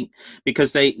 I think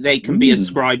because they can be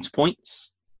ascribed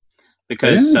points.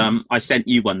 Because I sent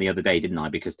you one the other day, didn't I?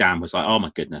 Because Dan was like, "Oh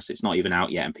my goodness, it's not even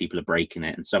out yet, and people are breaking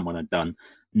it." And someone had done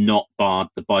Not Bard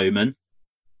the Bowman.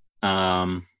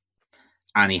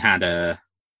 And he had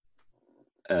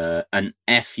an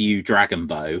FU Dragon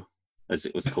Bow, as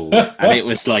it was called, and it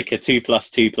was like a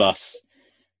 2+2+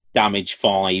 damage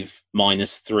 5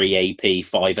 -3 AP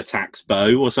 5 attacks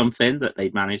bow or something that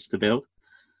they'd managed to build.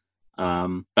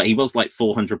 But he was like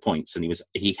 400 points, and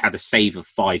he had a save of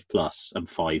 5+ and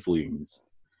 5 wounds.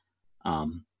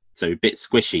 So a bit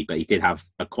squishy, but he did have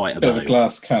quite a bow. A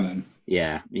glass cannon.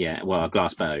 Yeah. Well, a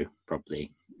glass bow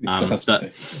probably. So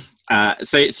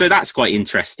that's quite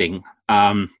interesting.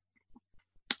 There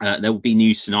will be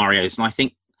new scenarios, and I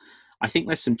think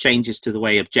there's some changes to the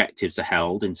way objectives are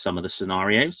held in some of the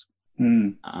scenarios,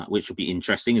 which will be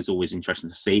interesting. It's always interesting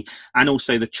to see, and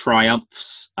also the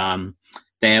triumphs.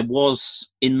 There was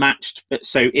in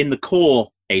the core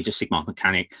Age of Sigmar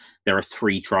mechanic, there are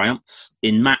 3 triumphs.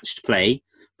 In matched play,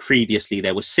 previously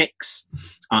there were 6.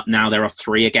 Now there are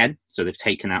 3 again, so they've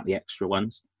taken out the extra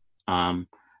ones.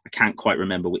 I can't quite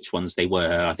remember which ones they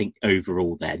were. I think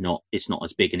overall it's not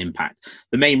as big an impact.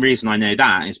 The main reason I know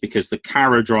that is because the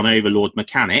Caradron Overlord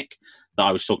mechanic that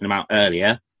I was talking about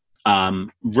earlier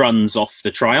runs off the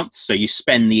triumphs. So you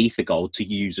spend the Ether Gold to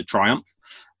use a triumph.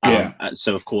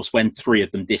 So of course, when 3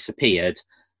 of them disappeared,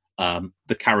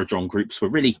 the Caradron groups were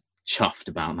really chuffed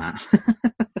about that.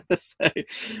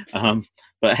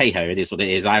 But hey ho, it is what it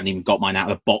is. I haven't even got mine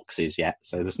out of the boxes yet,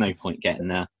 so there's no point getting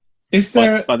there. Is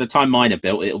there? By the time mine are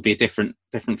built, it'll be a different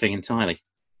thing entirely.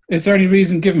 Is there any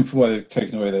reason given for why they've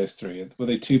taken away those 3? Were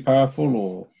they too powerful,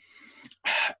 or?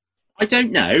 I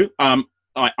don't know.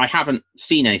 I haven't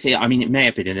seen anything. I mean, it may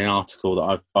have been in an article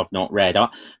that I've not read.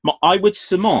 I would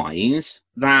surmise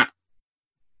that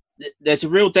there's a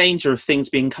real danger of things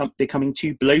becoming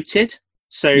too bloated.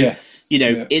 So, yes.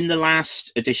 In the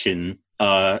last edition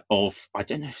of, I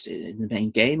don't know if it's in the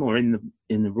main game or in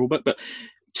the rulebook, but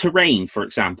terrain, for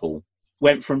example,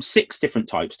 went from 6 different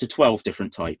types to 12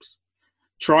 different types.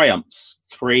 Triumphs,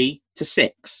 3 to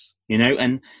 6,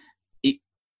 and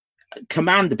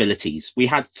command abilities. We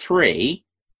had 3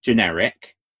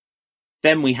 generic.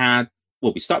 Then we had,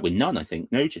 we started with none, I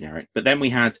think, no generic. But then we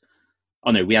had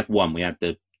 1. We had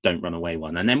the Don't Run Away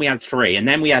one. And then we had 3. And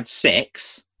then we had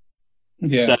 6.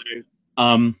 Yeah. So,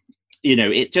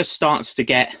 it just starts to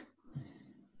get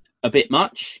a bit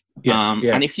much.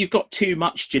 And if you've got too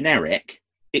much generic,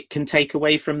 it can take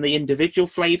away from the individual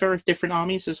flavor of different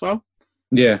armies as well.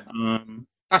 Yeah.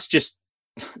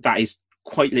 That is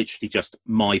quite literally just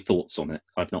my thoughts on it.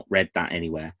 I've not read that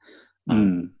anywhere.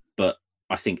 But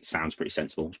I think it sounds pretty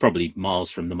sensible. It's probably miles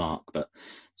from the mark, but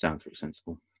it sounds pretty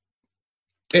sensible.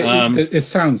 It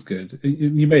sounds good.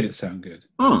 You made it sound good.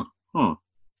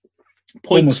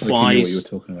 Points wise, what you were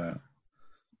talking about.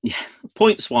 Yeah,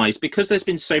 points wise, because there's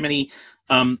been so many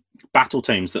battle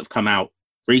tomes that have come out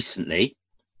recently.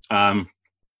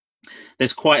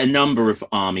 There's quite a number of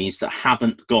armies that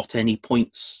haven't got any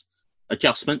points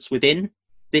adjustments within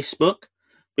this book,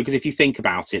 because if you think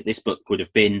about it, this book would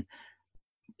have been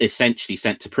essentially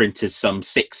sent to printers some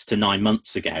 6 to 9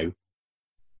 months ago,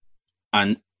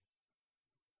 and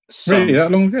really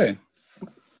that long ago?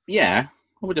 Yeah,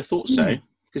 I would have thought so,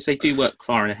 because they do work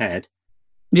far ahead.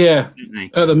 Yeah,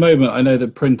 at the moment I know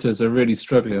that printers are really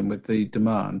struggling with the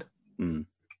demand.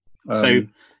 So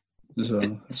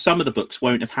some of the books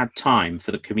won't have had time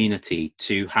for the community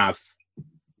to have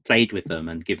played with them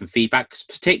and given feedback,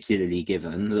 particularly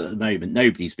given that at the moment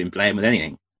nobody's been playing with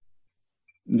anything.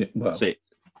 Yeah, well,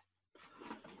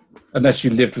 unless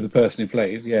you lived with the person who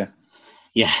played,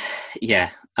 yeah.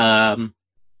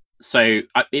 So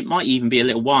it might even be a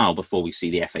little while before we see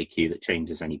the FAQ that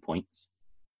changes any points.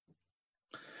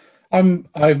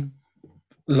 I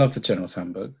love the General's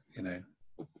Handbook.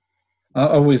 I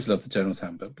always love the General's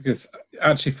Handbook because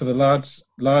actually, for the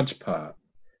large part,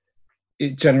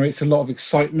 it generates a lot of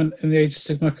excitement in the Age of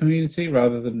Sigmar community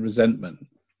rather than resentment.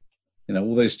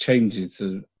 All those changes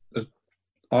are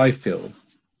I feel,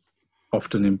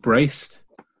 often embraced.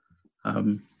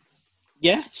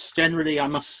 Yes, generally, I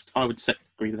would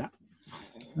agree with that.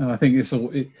 And I think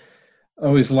I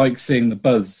always like seeing the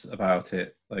buzz about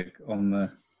it, like on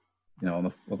the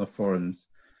forums.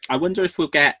 I wonder if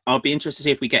I'll be interested to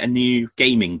see if we get a new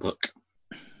gaming book.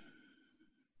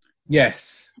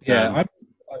 Yes. Yeah.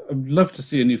 I'd love to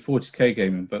see a new 40k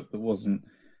gaming book that wasn't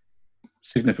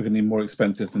significantly more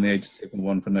expensive than the Age of Sigmar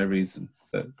one for no reason.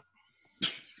 But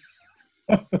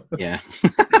yeah.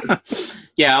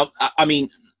 Yeah. I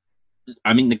mean,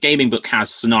 the gaming book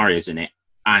has scenarios in it,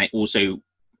 and it also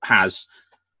has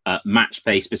match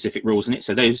play specific rules in it.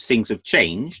 So those things have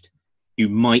changed. You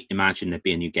might imagine there'd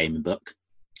be a new gaming book.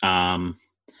 I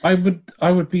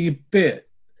would be a bit.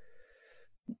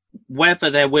 Whether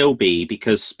there will be,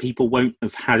 because people won't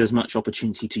have had as much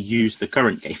opportunity to use the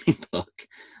current gaming book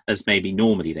as maybe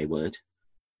normally they would.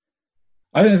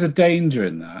 I think there's a danger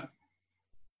in that,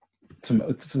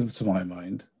 to my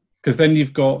mind, because then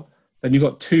you've got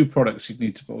 2 products you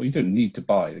need to buy. Well, you don't need to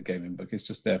buy the gaming book; it's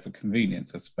just there for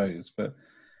convenience, I suppose. But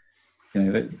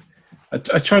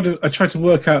I tried to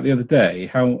work out the other day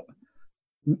how,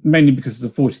 mainly because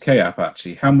of the 40k app,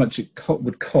 actually, how much it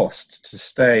would cost to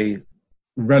stay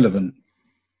relevant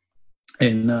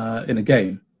in a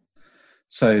game.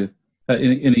 So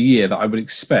in a year that I would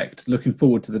expect, looking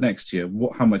forward to the next year,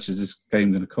 how much is this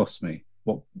game going to cost me?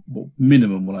 What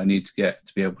minimum will I need to get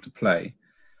to be able to play?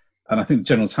 And I think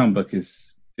General's Handbook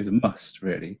is a must,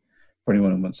 really, for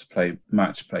anyone who wants to play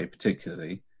match play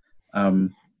particularly.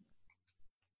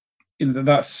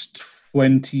 That's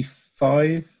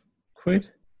 25 quid.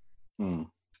 Hmm.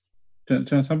 Do you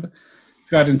understand?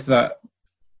 If you add into that,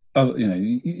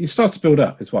 it starts to build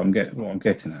up. Is what I'm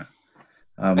getting at.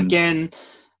 Again,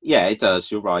 yeah, it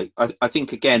does. You're right. I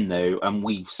think again though, and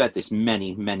we've said this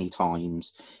many, many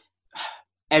times.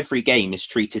 Every game is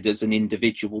treated as an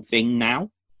individual thing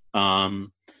now.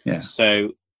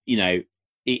 So it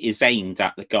is aimed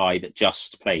at the guy that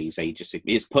just plays Age of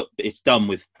Sigmar. It's done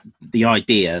with the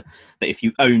idea that if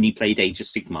you only played Age of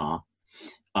Sigmar,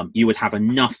 you would have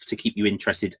enough to keep you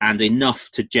interested and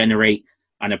enough to generate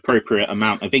an appropriate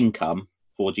amount of income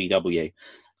for GW.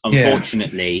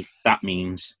 Unfortunately, that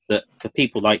means that for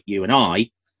people like you and I,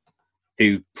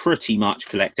 who pretty much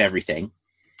collect everything,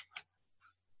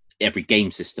 every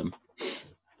game system,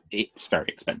 it's very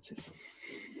expensive.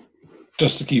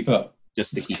 Just to keep up.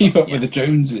 Just to keep up with the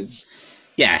Joneses.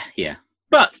 Yeah.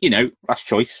 But, that's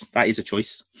choice. That is a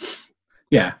choice.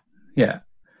 Yeah. I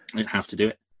don't have to do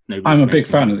it. I'm a big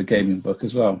fan of the gaming book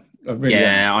as well.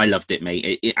 I loved it,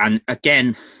 mate. And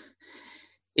again,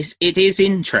 it is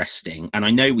interesting. And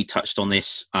I know we touched on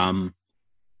this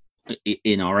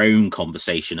in our own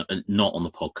conversation, not on the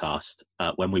podcast,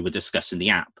 when we were discussing the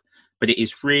app. But it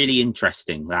is really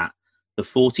interesting that the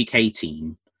 40k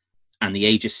team and the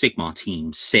Age of Sigmar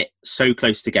team sit so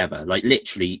close together, like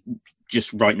literally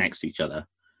just right next to each other.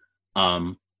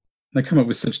 They come up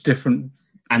with such different...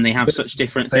 And they have such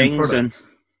different things. Product.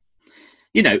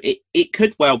 And, it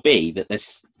could well be that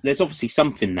there's obviously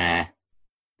something there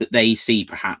that they see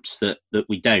perhaps that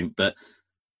we don't,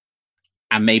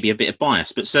 and maybe a bit of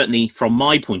bias. But certainly from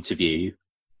my point of view,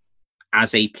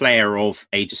 as a player of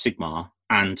Age of Sigmar,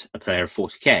 and a player of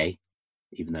 40k,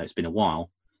 even though it's been a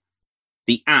while,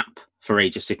 the app for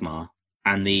Age of Sigmar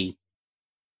and the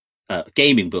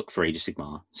gaming book for Age of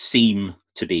Sigmar seem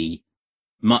to be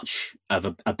much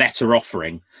of a better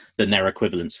offering than their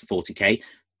equivalents for 40k.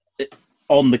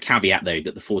 On the caveat, though,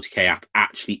 that the 40k app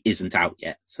actually isn't out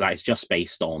yet. So that is just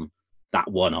based on that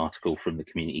one article from the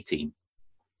community team.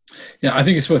 Yeah, I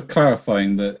think it's worth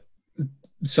clarifying that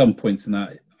some points in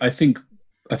that. I think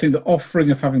the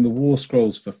offering of having the War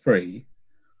Scrolls for free,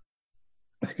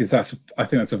 because that's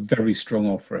a very strong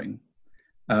offering.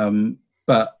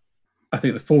 But I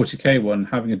think the 40k one,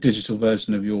 having a digital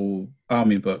version of your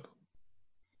army book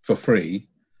for free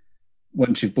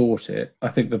once you've bought it, I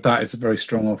think that is a very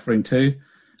strong offering too.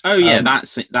 Oh yeah,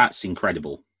 that's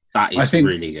incredible. That is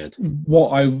really good.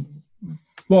 What I'm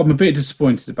a bit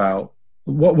disappointed about.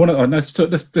 Let's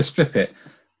flip it.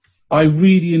 I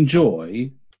really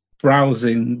enjoy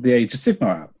browsing the Age of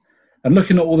Sigmar app and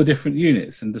looking at all the different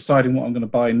units and deciding what I'm going to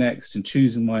buy next and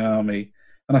choosing my army.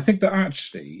 And I think that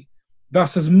actually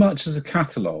that's as much as a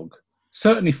catalogue,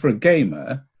 certainly for a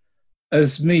gamer,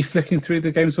 as me flicking through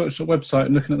the Games Workshop website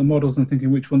and looking at the models and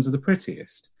thinking which ones are the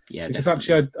prettiest. Yeah, because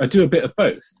definitely. Actually I do a bit of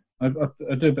both. I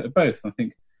do a bit of both. I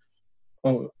think,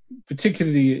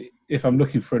 particularly if I'm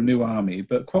looking for a new army,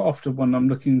 but quite often when I'm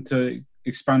looking to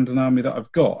expand an army that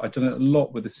I've got, I've done it a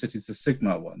lot with the Cities of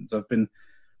Sigmar ones. I've been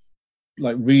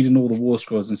like reading all the War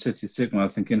Scrolls and Cities of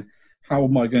Sigmar, thinking, how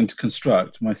am I going to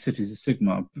construct my Cities of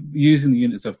Sigmar using the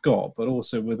units I've got, but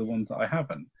also with the ones that I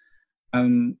haven't?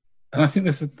 And I think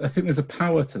there's a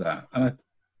power to that. And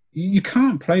you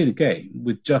can't play the game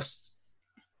with just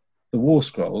the War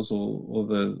Scrolls or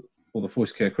the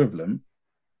 40k equivalent.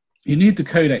 You need the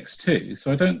Codex too.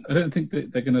 So I don't think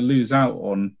that they're going to lose out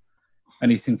on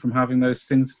anything from having those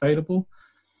things available.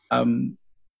 But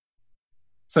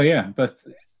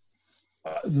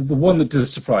the one that did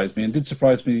surprise me, I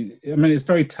mean, it's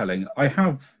very telling. I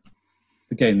have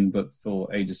the gaming book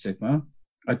for Age of Sigmar.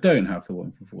 I don't have the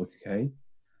one for 40k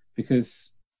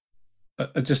because I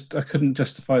couldn't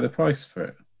justify the price for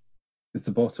it. It's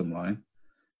the bottom line.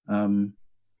 And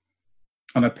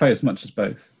I play as much as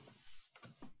both.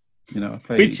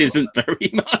 Which isn't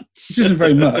very much. Which isn't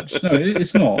very much. No,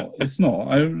 it's not. It's not.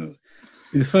 I'm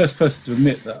the first person to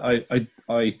admit that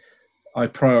I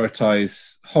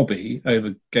prioritise hobby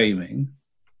over gaming.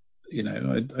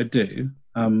 I do.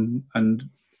 And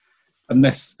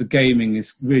unless the gaming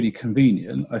is really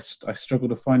convenient, I struggle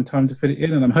to find time to fit it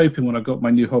in. And I'm hoping when I've got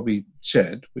my new hobby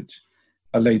shed, which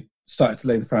I started to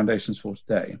lay the foundations for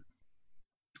today,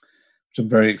 which I'm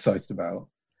very excited about,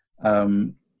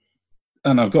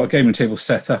 and I've got a gaming table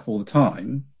set up all the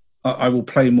time, I will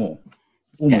play more,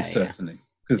 almost certainly,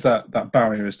 because that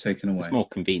barrier is taken away. It's more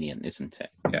convenient, isn't it?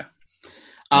 Yeah.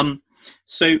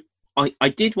 So I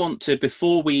did want to,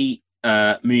 before we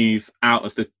move out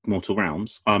of the Mortal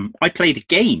Realms, I played a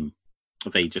game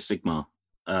of Age of Sigmar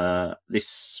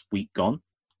this week gone,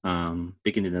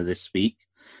 beginning of this week.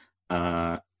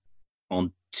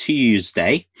 on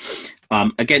Tuesday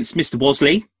against Mr.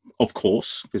 Wosley, of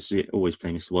course, because we always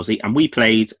play Mr. Wosley, and we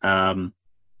played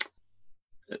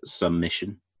some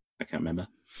mission. I can't remember.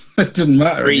 It didn't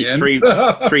matter.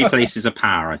 Three places of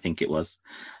power, I think it was.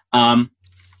 And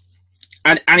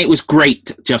it was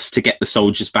great just to get the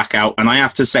soldiers back out. And I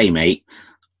have to say, mate,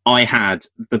 I had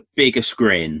the biggest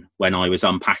grin when I was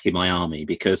unpacking my army,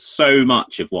 because so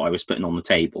much of what I was putting on the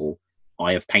table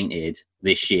I have painted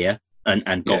this year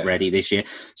and got ready this year.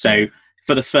 So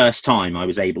for the first time, I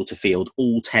was able to field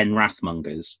all 10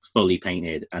 Wrathmongers fully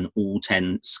painted and all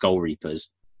 10 Skull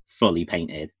Reapers fully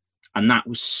painted. And that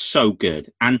was so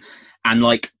good. And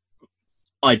like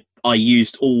I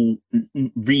used all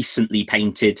recently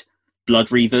painted Blood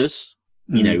Reavers,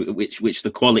 you know, which the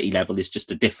quality level is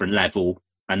just a different level.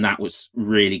 And that was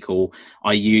really cool.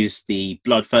 I used the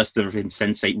Bloodthirster of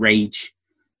Insensate Rage,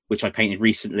 which I painted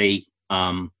recently.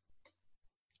 I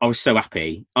was so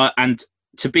happy. And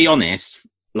to be honest,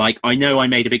 like, I know I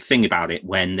made a big thing about it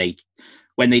when they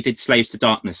did Slaves to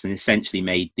Darkness and essentially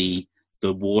made the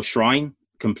War Shrine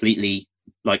completely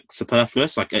like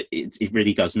superfluous. Like it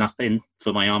really does nothing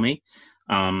for my army.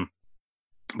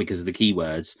 Because of the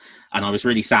keywords, and I was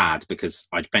really sad because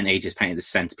I'd spent ages painting this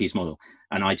centerpiece model,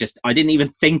 and I didn't even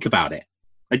think about it.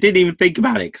 I didn't even think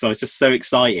about it because I was just so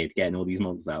excited getting all these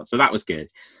models out. So that was good.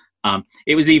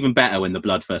 It was even better when the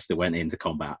Bloodthirster went into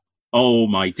combat. Oh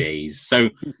my days! So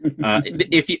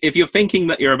if you're thinking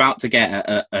that you're about to get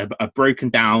a broken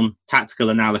down tactical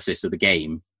analysis of the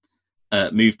game,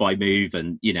 move by move,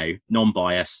 and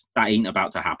non-bias, that ain't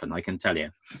about to happen. I can tell you.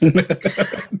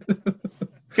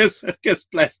 Because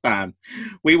bless Dan,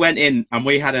 we went in and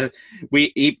we had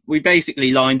we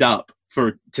basically lined up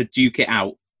to duke it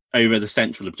out over the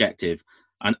central objective,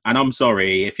 and I'm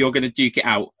sorry, if you're going to duke it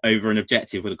out over an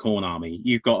objective with a Khorne army,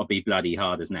 you've got to be bloody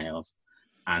hard as nails.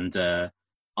 And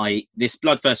this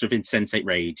Bloodthirster of Insensate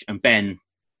Rage, and Ben,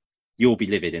 you'll be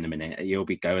livid in a minute. You'll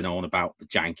be going on about the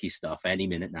janky stuff any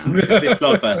minute now. This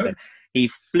Bloodthirster, he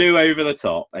flew over the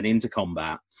top and into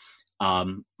combat.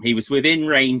 He was within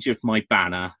range of my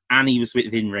banner, and he was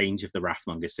within range of the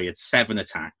Wrathmonger, so he had 7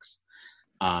 attacks.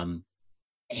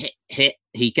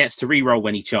 He gets to reroll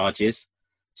when he charges,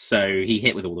 so he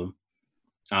hit with all of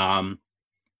them,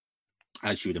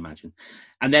 as you would imagine.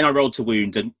 And then I rolled to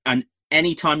wound, and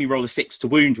any time you roll a 6 to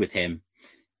wound with him,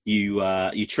 you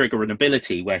trigger an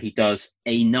ability where he does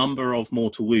a number of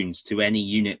mortal wounds to any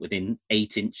unit within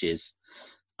 8 inches.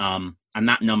 And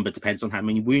that number depends on how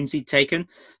many wounds he'd taken.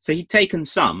 So he'd taken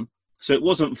some. So it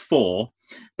wasn't 4,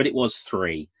 but it was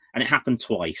 3. And it happened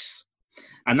twice.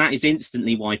 And that is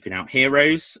instantly wiping out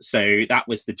heroes. So that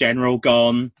was the General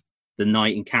gone, the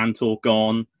Knight and Cantor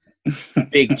gone,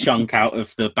 big chunk out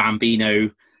of the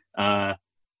Bambino,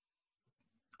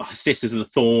 Sisters of the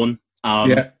Thorn,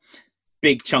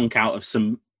 big chunk out of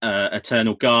some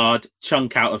Eternal Guard,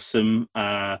 chunk out of some...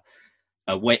 they're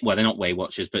not Way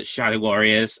Watchers, but Shadow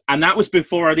Warriors, and that was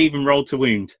before I'd even rolled to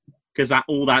wound, because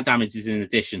all that damage is in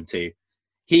addition to.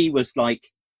 He was like,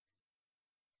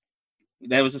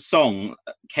 there was a song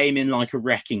came in like a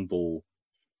wrecking ball,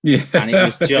 and it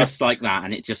was just like that,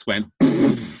 and it just went,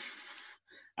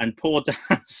 and poor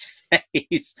Dan's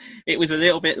face. It was a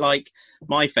little bit like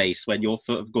my face when your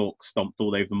foot of Gork stomped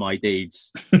all over my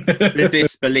dudes. The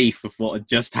disbelief of what had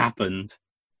just happened.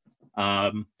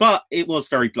 But it was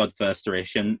very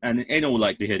Bloodthirster-ish, and in all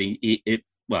likelihood, he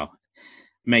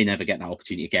may never get that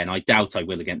opportunity again. I doubt I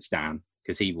will against Dan,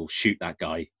 because he will shoot that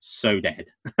guy so dead.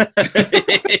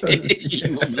 He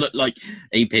will look like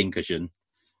a pincushion.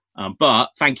 But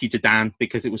thank you to Dan,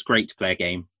 because it was great to play a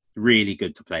game. Really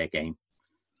good to play a game.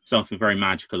 Something very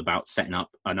magical about setting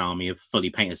up an army of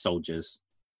fully painted soldiers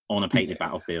on a painted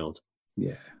battlefield.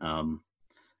 Yeah.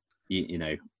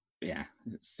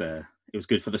 It was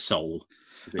good for the soul.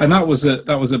 And that was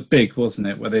a big, wasn't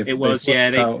it? Where they've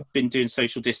been doing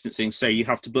social distancing, so you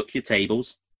have to book your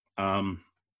tables. You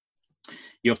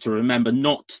have to remember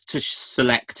not to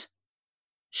select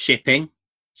shipping,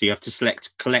 so you have to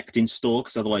select collect in store,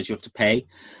 because otherwise you have to pay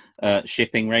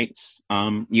shipping rates.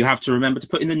 You have to remember to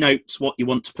put in the notes what you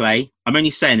want to play. I'm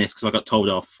only saying this because I got told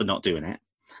off for not doing it.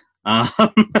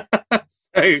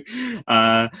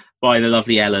 By the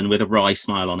lovely Ellen with a wry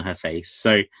smile on her face.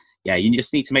 So yeah, you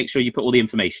just need to make sure you put all the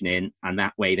information in, and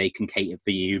that way they can cater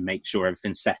for you, make sure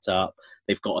everything's set up.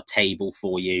 They've got a table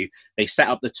for you. They set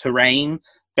up the terrain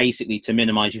basically to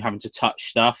minimize you having to touch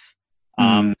stuff.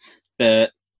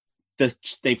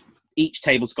 Each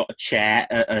table's got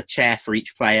a chair for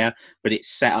each player, but it's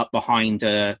set up behind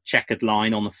a checkered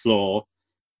line on the floor.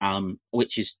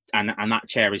 which is and that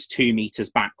chair is 2 meters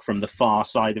back from the far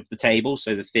side of the table.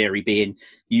 So the theory being,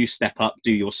 you step up,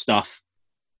 do your stuff,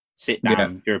 sit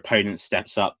down. Your opponent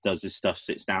steps up, does his stuff,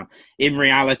 sits down. In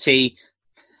reality,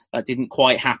 that didn't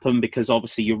quite happen because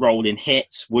obviously you're rolling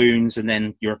hits, wounds, and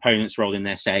then your opponent's rolling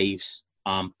their saves.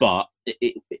 But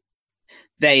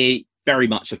they very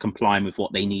much are complying with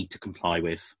what they need to comply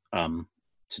with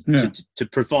to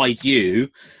provide you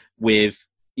with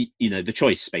the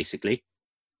choice, basically.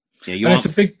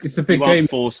 It's a big game.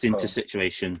 Forced into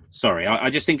situation. Sorry,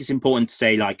 I just think it's important to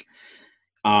say, like,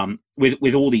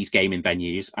 with all these gaming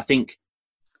venues, I think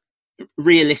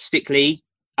realistically,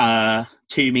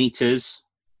 2 meters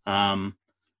or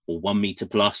 1 meter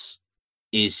plus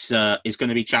is going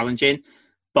to be challenging.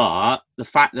 But the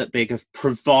fact that Big have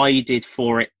provided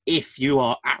for it, if you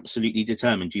are absolutely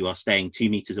determined you are staying 2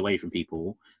 meters away from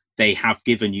people, they have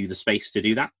given you the space to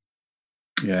do that.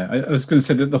 Yeah, I was going to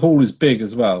say that the hall is big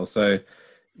as well, so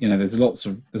there's lots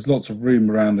of room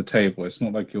around the table. It's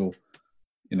not like you're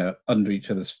under each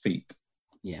other's feet.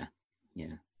 Yeah.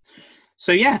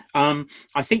 So I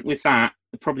think with that,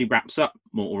 it probably wraps up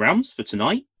Mortal Realms for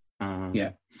tonight.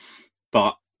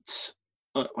 But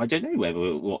I don't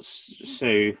know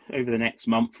so over the next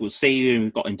month we'll see.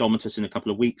 We've got Indomitus in a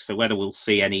couple of weeks, so whether we'll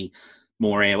see any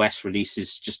more AOS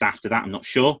releases just after that, I'm not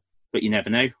sure. But you never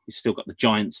know. We've still got the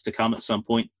Giants to come at some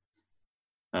point.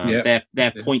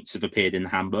 Their points have appeared in the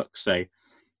handbook, so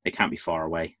they can't be far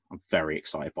away. I'm very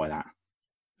excited by that.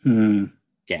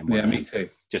 Getting one of them. Me too.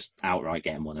 Just outright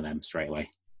getting one of them straight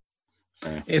away.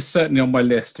 So. It's certainly on my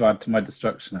list to add to my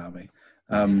Destruction Army.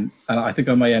 And I think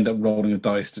I may end up rolling a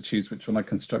dice to choose which one I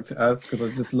construct it as, because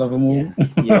I just love them all.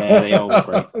 Yeah, they all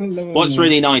great. What's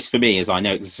really nice for me is I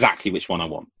know exactly which one I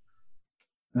want.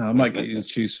 I might get you to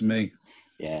choose for me.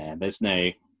 Yeah,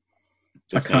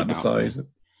 I can't decide.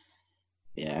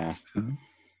 Yeah.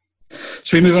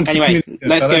 Should we move on to the community?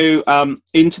 Let's go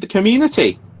into the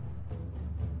community.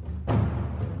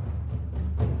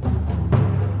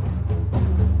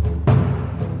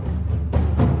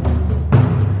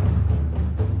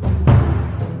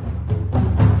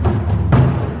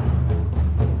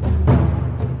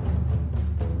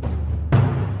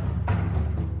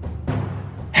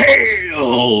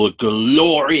 Hail,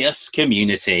 glorious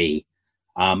community.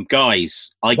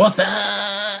 Guys, What's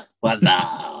up? What's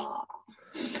up?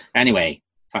 Anyway,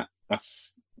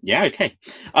 that's okay.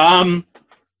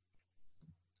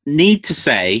 Need to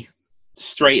say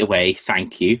straight away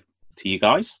thank you to you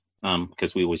guys,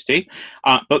 because we always do.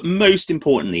 But most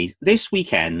importantly, this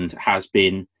weekend has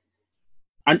been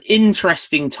an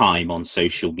interesting time on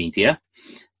social media,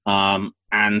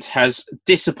 and has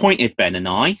disappointed Ben and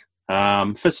I.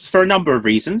 For a number of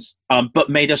reasons, but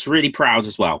made us really proud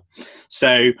as well.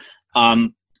 So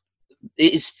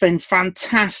it's been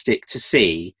fantastic to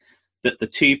see that the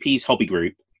Two Ps Hobby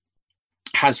Group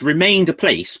has remained a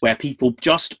place where people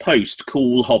just post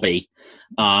cool hobby,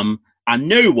 and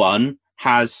no one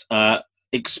has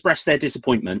expressed their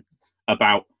disappointment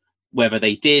about whether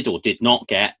they did or did not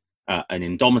get an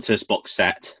Indomitus box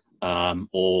set,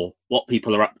 or what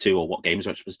people are up to, or what Games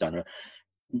Workshop has done.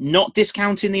 Not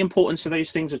discounting the importance of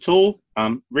those things at all.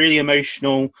 Really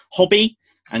emotional hobby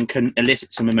and can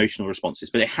elicit some emotional responses.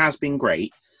 But it has been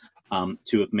great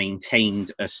to have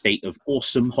maintained a state of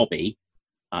awesome hobby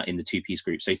in the Two Ps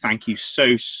group. So thank you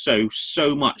so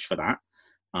much for that,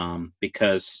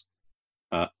 because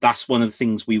that's one of the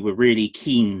things we were really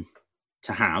keen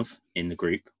to have in the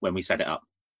group when we set it up.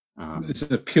 It's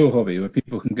a pure hobby where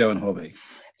people can go and hobby.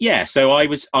 Yeah, so I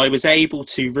was able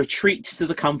to retreat to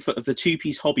the comfort of the Two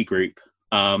Ps Hobby Group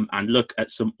and look at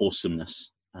some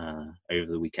awesomeness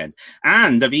over the weekend.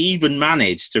 And I've even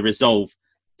managed to resolve,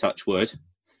 touch wood,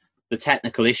 the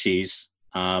technical issues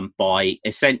by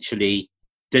essentially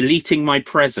deleting my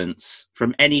presence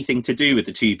from anything to do with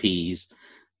the Two Ps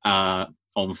on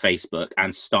Facebook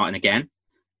and starting again.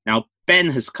 Now, Ben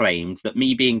has claimed that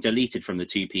me being deleted from the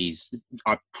Two Ps,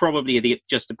 I probably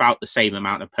just about the same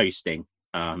amount of posting.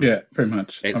 Pretty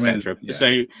much, etc.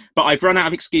 So, but I've run out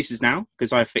of excuses now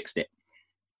because I've fixed it.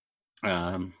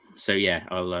 So yeah,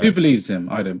 I'll. Who believes him?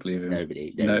 I don't believe him.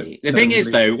 Nobody. The thing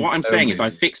is, though, what I'm saying is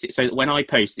I fixed it so that when I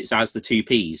post, it's as the Two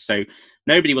Ps, so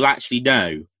nobody will actually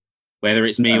know whether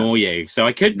it's me or you. So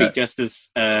I could be just as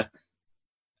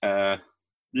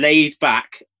laid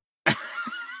back.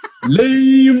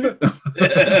 Lame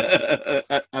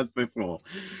as before.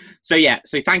 So yeah,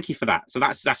 so thank you for that. So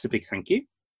that's a big thank you.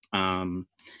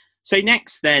 So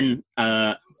next then,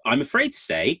 I'm afraid to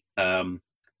say, Ben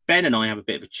and I have a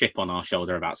bit of a chip on our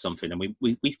shoulder about something, and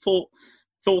we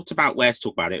thought about where to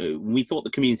talk about it. We thought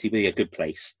the community would be a good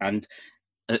place, and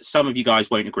some of you guys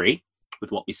won't agree,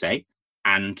 with what we say,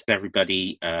 and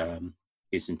everybody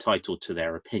is entitled to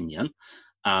their opinion.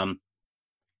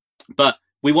 But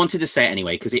we wanted to say it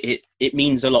anyway because it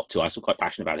means a lot to us. We're quite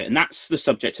passionate about it, and that's the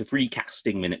subject of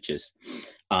recasting miniatures.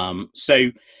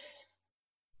 So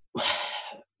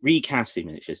recasting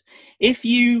miniatures. If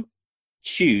you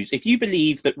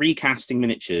believe that recasting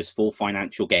miniatures for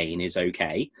financial gain is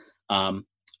okay,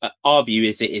 our view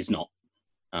is it is not.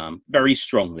 Very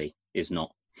strongly is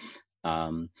not.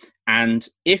 And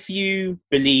if you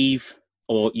believe,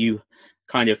 or you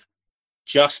kind of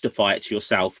justify it to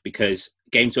yourself because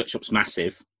Games Workshop's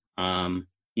massive, and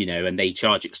they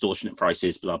charge extortionate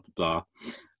prices, blah blah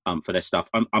blah, for their stuff.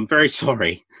 I'm very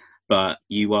sorry, but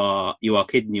you are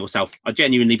kidding yourself. I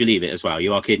genuinely believe it as well.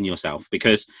 You are kidding yourself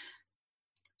because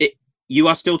you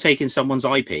are still taking someone's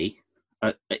IP,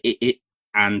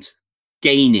 and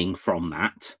gaining from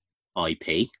that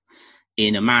IP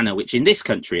in a manner which, in this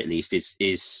country at least,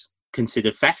 is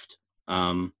considered theft,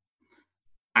 and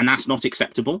that's not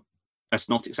acceptable. That's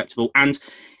not acceptable. And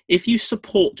if you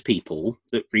support people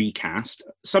that recast,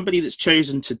 somebody that's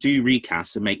chosen to do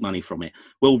recasts and make money from it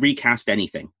will recast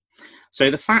anything.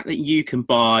 So the fact that you can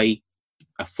buy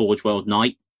a Forge World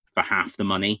Knight for half the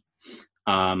money,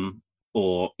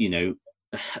 or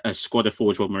a squad of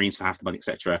Forge World Marines for half the money,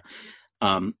 etc.,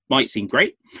 might seem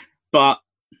great, but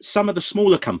some of the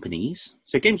smaller companies,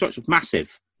 so Games Workshop,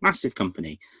 massive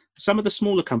company, some of the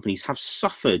smaller companies have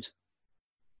suffered.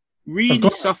 Really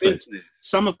suffered.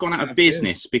 Some have gone out of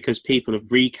business because people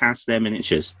have recast their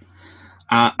miniatures,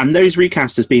 and those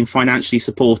recasters being financially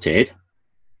supported.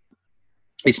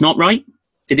 It's not right.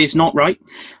 It is not right.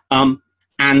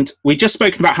 And we've just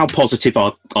spoken about how positive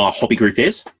our hobby group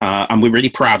is, and we're really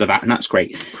proud of that, and that's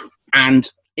great. And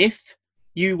if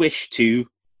you wish to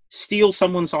steal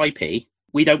someone's IP,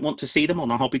 we don't want to see them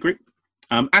on our hobby group.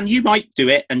 And you might do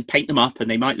it and paint them up, and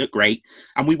they might look great,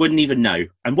 and we wouldn't even know.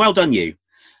 And well done, you.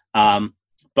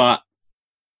 But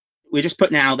we're just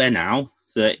putting it out there now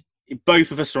that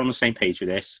both of us are on the same page with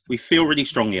this. We feel really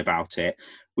strongly about it.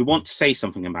 We want to say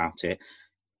something about it.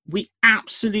 We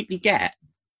absolutely get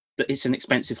that it's an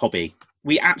expensive hobby.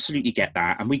 We absolutely get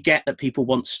that. And we get that people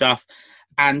want stuff.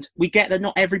 And we get that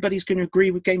not everybody's going to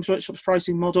agree with Games Workshop's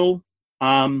pricing model.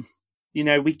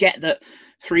 We get that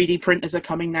 3D printers are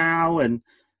coming now, and,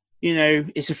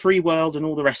 it's a free world and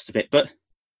all the rest of it. But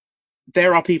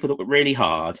there are people that work really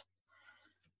hard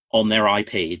on their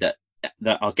IP that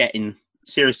are getting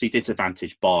seriously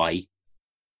disadvantaged by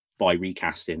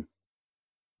recasting.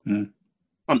 Aren't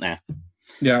there?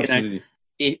 Yeah, absolutely.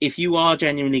 If you are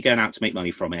genuinely going out to make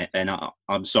money from it, then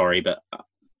I'm sorry, but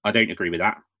I don't agree with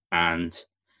that. And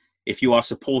if you are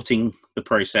supporting the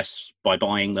process by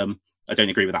buying them, I don't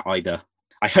agree with that either.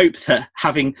 I hope that,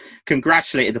 having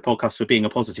congratulated the podcast for being a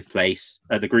positive place,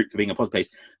 the group for being a positive place,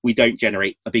 we don't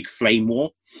generate a big flame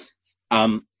war.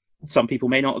 Some people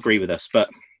may not agree with us, but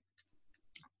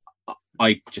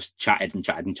I just chatted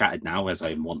now, as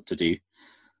I want to do.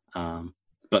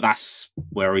 But that's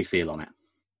where we feel on it.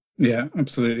 Yeah,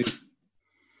 absolutely.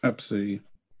 Absolutely.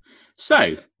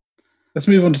 So, let's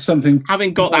move on to something.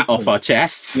 Having got that off our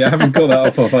chests. Yeah, having got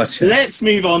that off our chests. Let's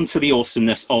move on to the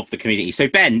awesomeness of the community. So,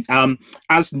 Ben,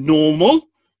 as normal,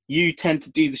 you tend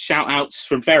to do the shout-outs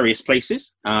from various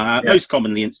places, most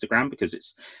commonly Instagram, because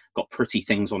it's got pretty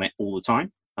things on it all the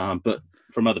time, but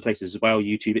from other places as well,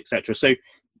 YouTube, etc. So,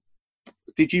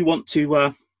 did you want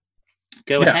to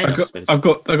go ahead? I've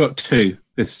got two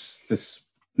this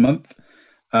month,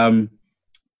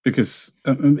 because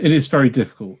it is very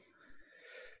difficult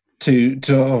to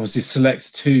obviously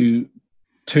select two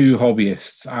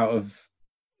hobbyists out of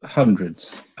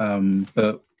hundreds.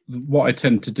 But what I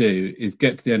tend to do is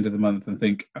get to the end of the month and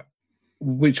think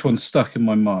which one's stuck in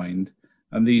my mind,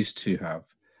 and these two have.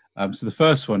 So the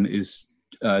first one is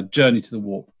Journey to the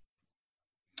Warp.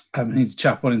 He's a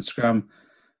chap on Instagram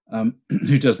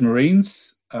who does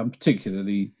Marines,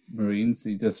 particularly Marines.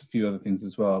 He does a few other things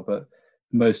as well, but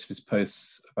most of his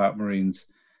posts about Marines.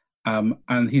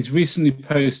 And he's recently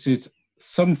posted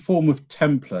some form of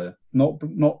Templar, not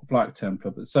Black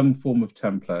Templar, but some form of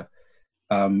Templar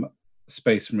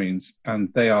Space Marines,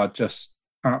 and they are just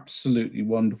absolutely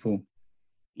wonderful.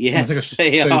 Yes,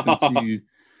 they are. To you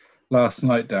last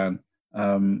night, Dan.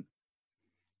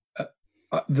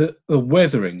 The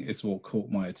weathering is what caught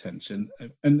my attention,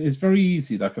 and it's very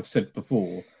easy, like I've said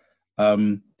before,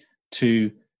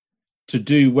 to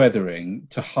do weathering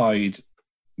to hide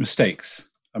mistakes.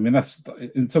 I mean, that's,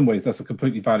 in some ways, that's a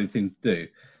completely valid thing to do.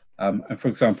 And for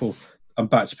example, I'm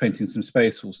batch painting some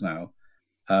Space Wolves now,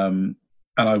 and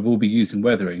I will be using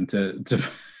weathering to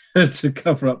to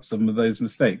cover up some of those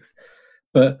mistakes.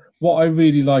 But what I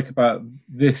really like about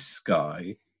this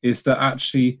guy is that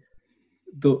actually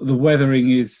the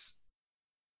weathering is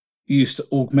used to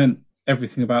augment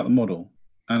everything about the model,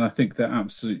 and I think they're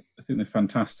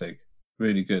fantastic,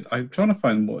 really good. I'm trying to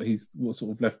find what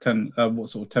sort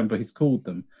of Templar he's called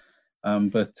them,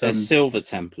 but they're Silver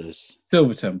Templars.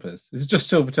 Silver Templars. Is it just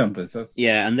Silver Templars?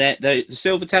 Yeah, and the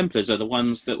Silver Templars are the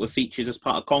ones that were featured as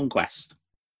part of Conquest.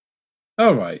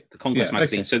 Oh right, the Conquest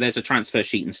magazine. Okay. So there's a transfer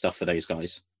sheet and stuff for those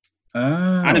guys,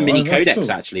 and a mini codex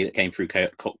actually that came through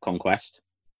Conquest.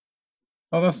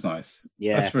 Oh, that's nice.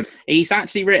 Yeah, he's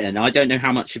actually written. I don't know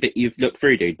how much of it you've looked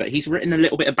through, dude, but he's written a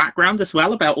little bit of background as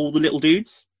well about all the little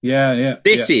dudes. Yeah.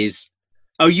 This is.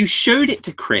 Oh, you showed it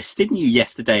to Chris, didn't you,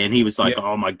 yesterday? And he was like,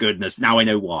 "Oh my goodness, now I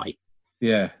know why."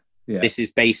 Yeah. This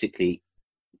is basically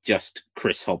just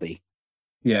Chris Hobby.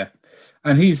 Yeah,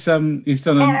 and he's done.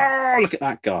 Oh, look at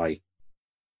that guy.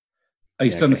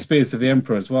 He's done the Spears of the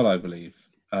Emperor as well, I believe,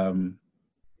 and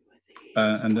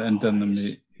done them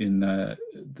in the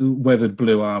weathered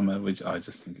blue armor, which I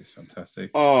just think is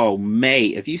fantastic. Oh,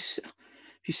 mate, have you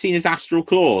seen his astral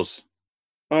claws?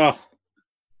 Oh,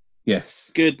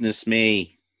 yes. Goodness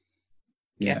me!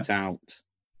 Get out!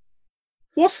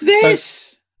 What's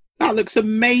this? That looks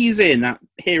amazing. That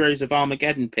Heroes of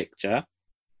Armageddon picture.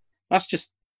 That's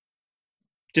just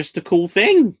a cool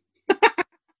thing.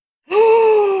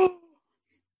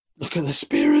 Look at the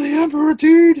Spear of the Emperor,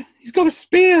 dude. He's got a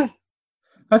spear.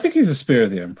 I think he's a Spear of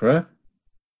the Emperor.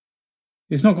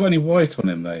 He's not got any white on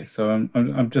him though, so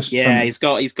I'm just. Yeah, he's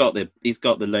got the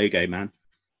logo, man.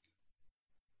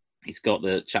 He's got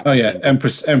the chapter. Oh yeah, symbol.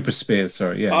 Empress Spear.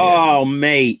 Sorry, yeah. Oh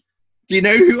mate, do you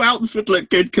know who else would look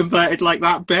good converted like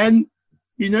that, Ben?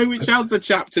 You know which other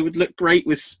chapter would look great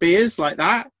with spears like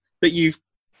that you've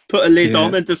put a lid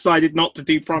on and decided not to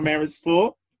do Primaris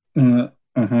for? Yeah.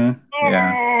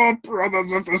 Oh,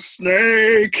 Brothers of the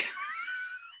Snake.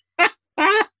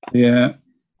 Yeah.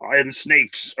 Iron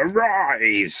snakes,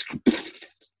 arise!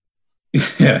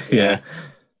 Yeah.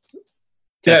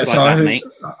 Just like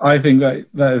I think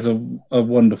that is a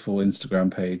wonderful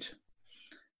Instagram page.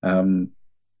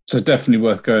 So definitely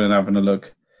worth going and having a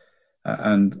look.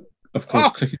 And of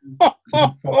course, clicking.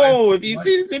 Have you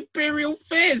seen his Imperial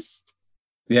Fist?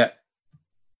 Yeah.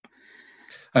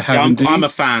 I have. Yeah, I'm a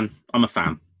fan.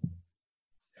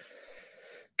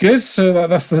 Good. So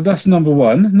that's number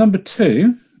one. Number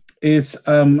two is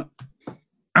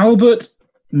Albert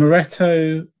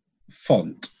Moretto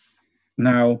font.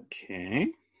 Now,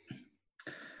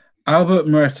 Albert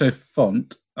Moretto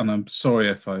font, and I'm sorry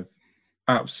if I've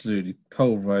absolutely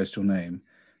pulverized your name,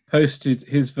 posted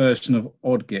his version of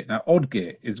Odgit. Now,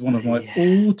 Odgit is one of my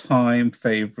all-time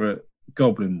favorite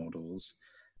Goblin models,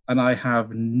 and I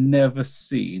have never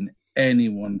seen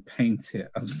anyone paint it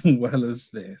as well as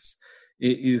this.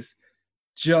 It is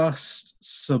just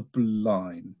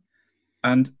sublime.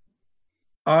 And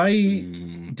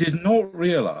I did not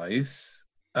realize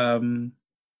until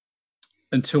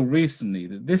recently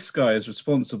that this guy is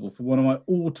responsible for one of my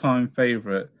all-time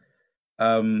favorite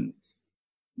Golden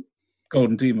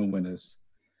Demon winners,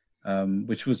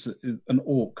 which was an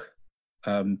orc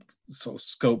sort of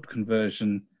sculpt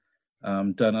conversion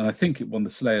done, and I think it won the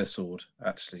Slayer sword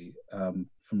actually from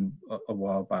a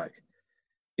while back.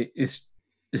 It is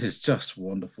just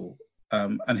wonderful,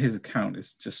 and his account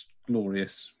is just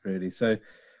glorious, really. So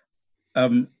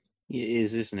it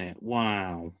is, isn't it?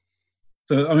 Wow.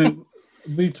 So I mean,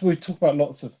 we talk about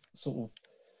lots of sort of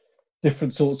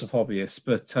different sorts of hobbyists,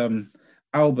 but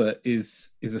Albert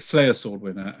is a Slayer sword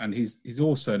winner, and he's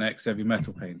also an ex-heavy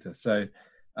metal painter. So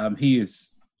he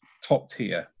is top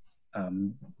tier,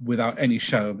 without any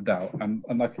shadow of a doubt. And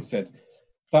like I said,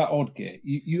 that Odgit,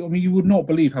 you would not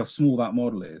believe how small that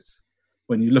model is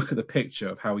when you look at the picture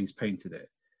of how he's painted it.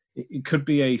 It could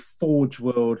be a Forge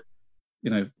World,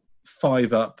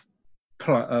 5-up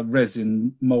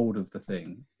resin mold of the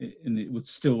thing, and it would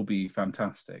still be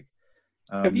fantastic.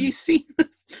 Have you seen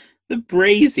the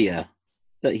brazier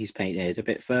that he's painted a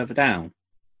bit further down?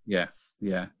 Yeah.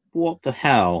 What the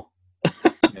hell?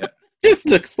 Yeah. Just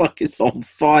looks like it's on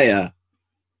fire.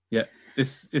 Yeah,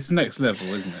 it's next level,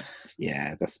 isn't it?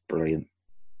 Yeah, that's brilliant.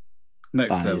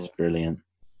 Next level. That is brilliant.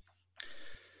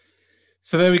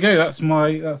 So there we go. That's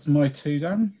my two,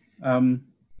 Dan.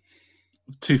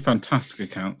 Two fantastic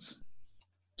accounts,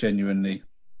 genuinely.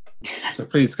 So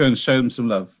please go and show them some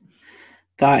love.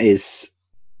 That is,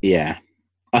 yeah.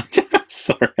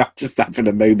 Sorry, I'm just having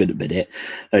a moment a minute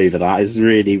over that. It's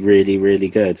really, really, really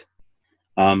good.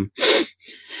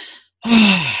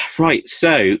 Right,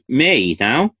 so me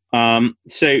now.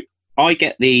 So I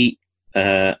get the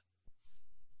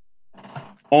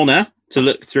honour to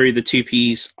look through the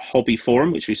 2P's hobby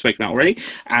forum, which we've spoken about already,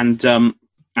 and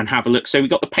have a look. So we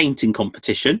got the painting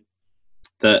competition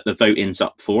that the voting's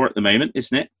up for at the moment,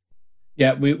 isn't it?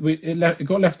 Yeah, it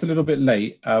got left a little bit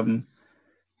late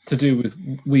to do with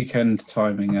weekend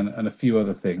timing and a few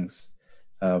other things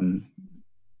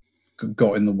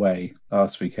got in the way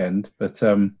last weekend. But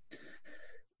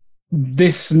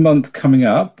this month coming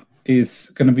up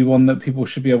is going to be one that people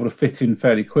should be able to fit in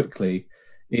fairly quickly.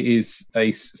 It is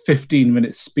a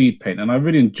 15-minute speed paint, and I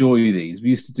really enjoy these.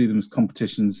 We used to do them as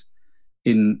competitions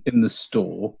in the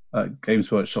store at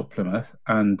Games Workshop Plymouth,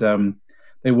 and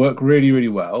they work really, really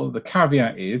well. The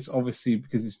caveat is, obviously,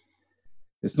 because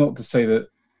it's not to say that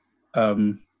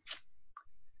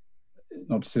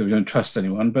not to say we don't trust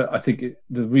anyone, but I think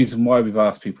the reason why we've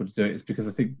asked people to do it is because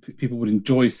I think people would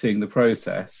enjoy seeing the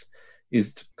process,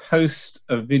 is to post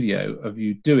a video of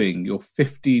you doing your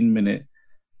 15-minute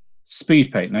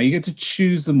speed paint. Now, you get to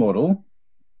choose the model,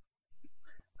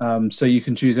 so you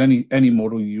can choose any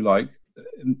model you like.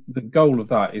 The goal of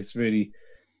that is really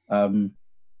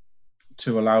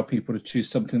to allow people to choose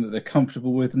something that they're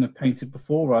comfortable with and have painted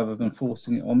before, rather than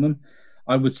forcing it on them.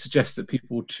 I would suggest that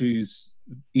people choose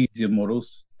easier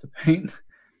models to paint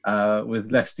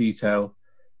with less detail.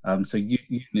 So a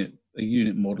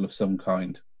unit model of some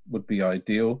kind would be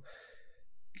ideal.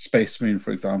 Space Marine,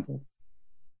 for example.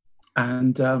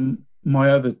 And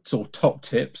my other sort of top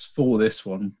tips for this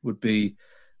one would be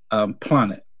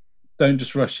plan it. Don't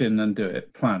just rush in and do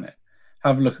it. Plan it.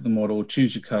 Have a look at the model,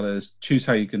 choose your colours, choose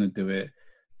how you're going to do it,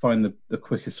 find the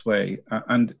quickest way,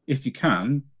 and if you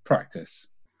can, practice.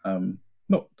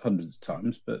 Not hundreds of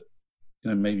times, but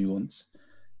maybe once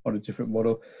on a different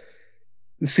model,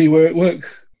 and see where it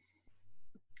works.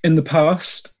 In the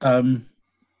past, in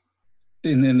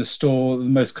the store, the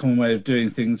most common way of doing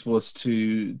things was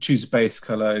to choose a base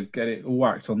colour, get it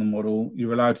whacked on the model.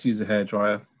 You're allowed to use a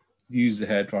hairdryer. Use the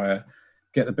hairdryer,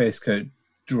 get the base coat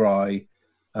dry,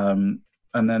 and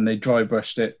then they dry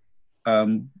brushed it.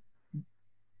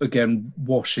 Again,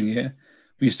 washing it.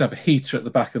 We used to have a heater at the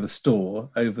back of the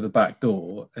store over the back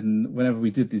door, and whenever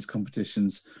we did these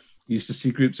competitions, you used to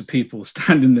see groups of people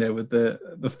standing there with the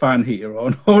fan heater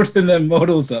on, holding their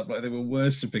models up like they were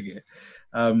worshipping it,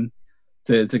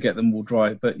 to get them all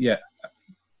dry. But yeah,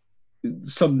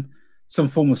 some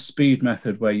form of speed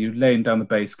method where you're laying down the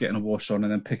base, getting a wash on,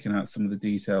 and then picking out some of the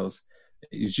details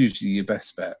is usually your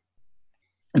best bet.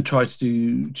 And try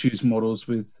to choose models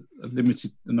with a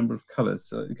limited number of colours.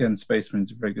 So again, Space Marine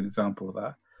is a very good example of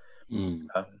that. You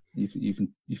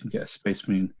can get a Space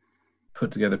Marine put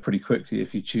together pretty quickly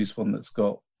if you choose one that's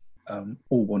got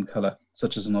all one colour,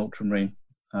 such as an Ultramarine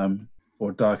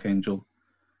or a Dark Angel.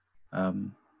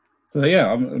 So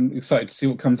yeah, I'm excited to see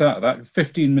what comes out of that.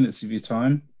 15 minutes of your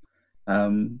time,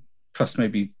 plus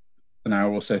maybe an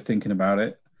hour or so thinking about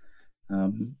it.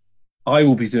 I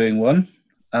will be doing one.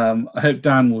 I hope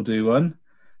Dan will do one,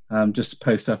 just to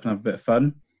post up and have a bit of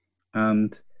fun.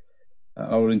 And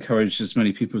I will encourage as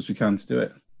many people as we can to do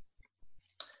it.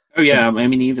 Oh, yeah. I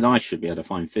mean, even I should be able to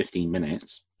find 15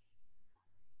 minutes.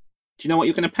 Do you know what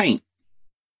you're going to paint?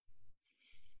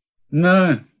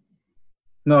 No,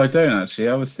 I don't actually.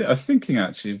 I was thinking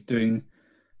actually of doing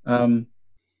an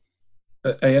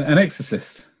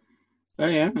Exorcist. Oh,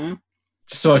 yeah.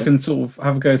 Just so I can sort of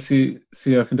have a go, see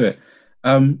how I can do it.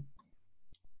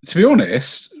 To be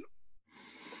honest,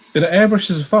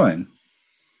 airbrushes are fine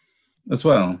as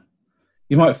well.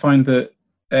 You might find that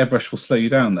airbrush will slow you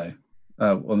down though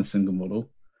on a single model.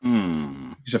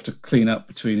 You have to clean up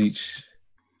between each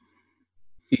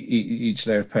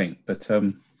layer of paint. But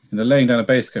laying down a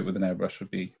base coat with an airbrush would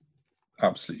be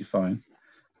absolutely fine.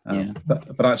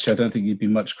 But actually, I don't think you'd be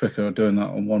much quicker doing that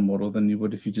on one model than you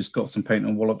would if you just got some paint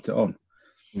and walloped it on.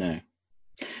 No.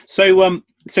 So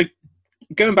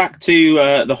going back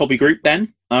to the hobby group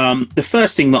then, the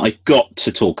first thing that I've got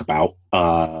to talk about,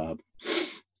 I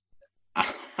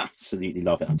absolutely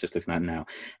love it. I'm just looking at it now.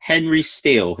 Henry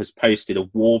Steele has posted a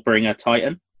Warbringer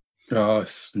Titan. Oh,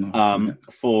 it's nice,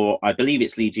 for, I believe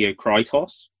it's Legio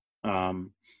Krytos.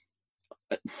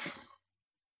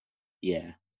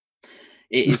 Yeah,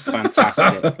 it is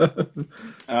fantastic.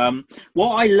 What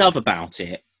I love about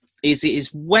it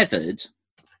is weathered,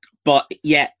 but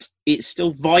yet it's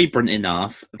still vibrant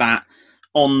enough that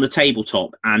on the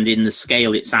tabletop and in the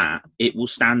scale it's at, it will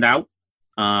stand out.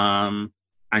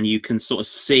 And you can sort of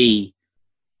see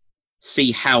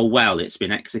how well it's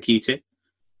been executed.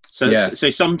 So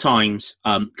sometimes,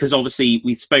 because obviously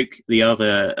we spoke the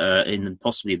other in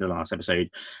possibly the last episode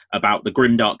about the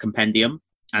Grimdark Compendium,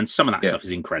 and some of that stuff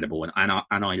is incredible, and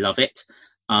I love it.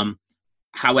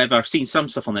 However, I've seen some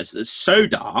stuff on this that's so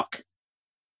dark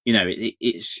you know,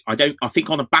 it's I think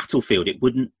on a battlefield it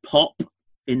wouldn't pop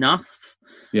enough.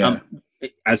 Yeah.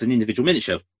 As an individual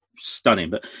miniature, stunning.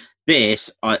 But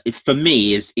this, for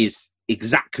me, is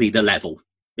exactly the level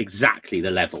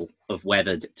of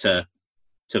weather to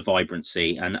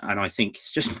vibrancy, and I think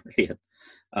it's just brilliant.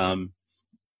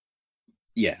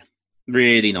 Yeah,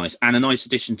 really nice, and a nice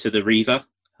addition to the Reaver.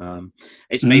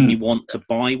 It's made me want to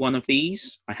buy one of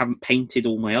these. I haven't painted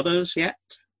all my others yet,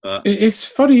 but it's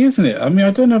funny, isn't it? I mean,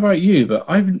 I don't know about you, but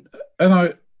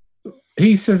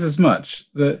he says as much,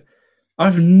 that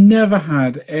I've never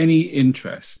had any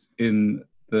interest in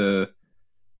that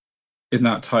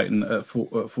Titan at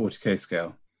 40k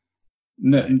scale.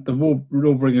 No, the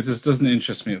Warbringer just doesn't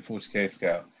interest me at 40k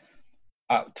scale.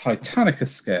 At Titanica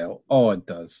scale, oh, it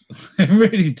does. It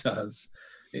really does.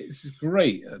 It's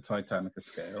great at Titanica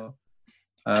scale.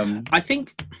 I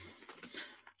think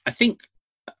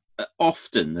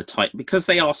often the Titan, because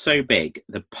they are so big,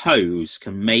 the pose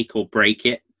can make or break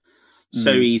it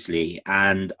so easily.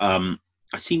 And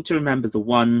I seem to remember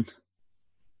the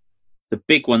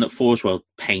big one that Forge World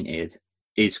painted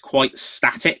is quite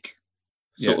static,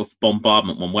 sort of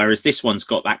bombardment one, whereas this one's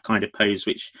got that kind of pose,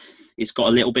 which it's got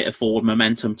a little bit of forward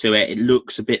momentum to it. It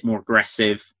looks a bit more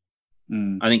aggressive.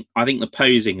 I think the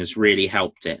posing has really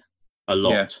helped it a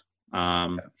lot.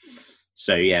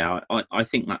 So yeah, I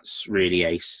think that's really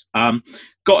ace.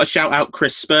 Got to shout out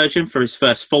Chris Spurgeon for his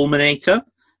first Fulminator.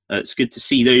 It's good to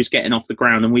see those getting off the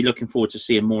ground, and we're looking forward to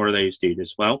seeing more of those, dude,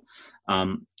 as well.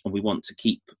 And we want to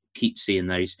keep seeing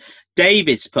those.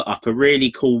 David's put up a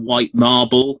really cool white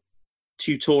marble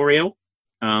tutorial,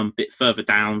 bit further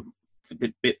down,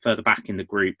 bit further back in the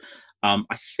group.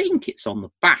 I think it's on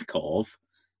the back of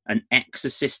an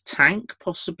Exorcist tank,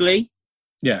 possibly.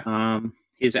 Yeah.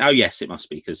 Oh yes, it must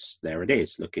be, because there it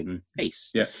is, looking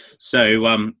ace. Yeah.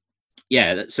 So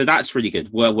yeah, so that's really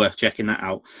good. Worth checking that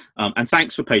out. And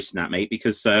thanks for posting that, mate,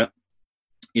 because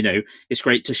you know, it's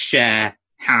great to share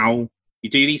how you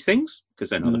do these things,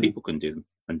 because then other people can do them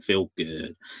and feel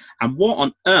good. And what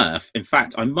on earth, in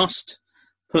fact, I must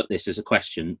put this as a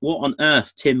question, what on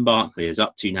earth Tim Barkley is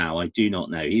up to now, I do not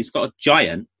know. He's got a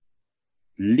giant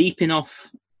leaping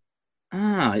off.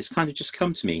 It's kind of just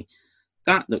come to me.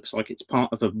 That looks like it's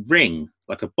part of a ring,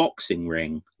 like a boxing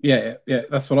ring. Yeah.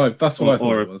 That's what I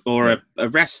thought it was. Or a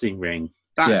wrestling ring.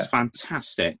 That's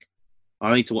fantastic.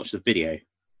 I need to watch the video.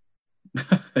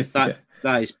 That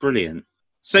is brilliant.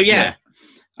 So yeah.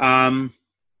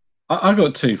 I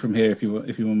got two from here if you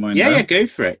want mine. Yeah, go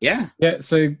for it. Yeah.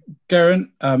 So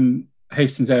Garen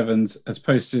Hastings Evans has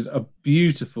posted a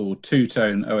beautiful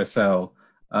two-tone OSL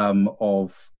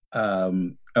of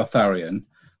Eltharion,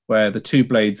 where the two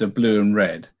blades are blue and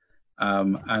red,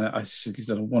 and I just think he's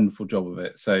done a wonderful job of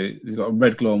it. So he's got a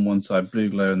red glow on one side, blue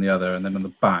glow on the other, and then on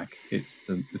the back it's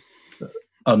the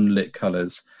unlit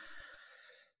colours.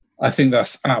 I think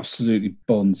that's absolutely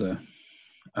bonza.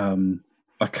 I'm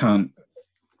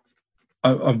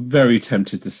very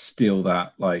tempted to steal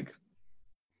that, like,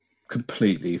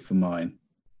 completely for mine.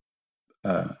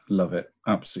 Love it,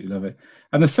 absolutely love it.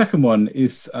 And the second one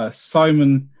is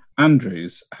Simon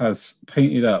Andrews has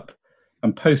painted up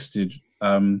and posted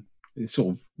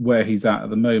sort of where he's at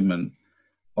the moment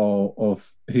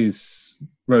of his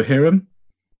Rohirrim.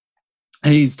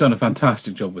 And he's done a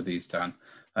fantastic job with these, Dan.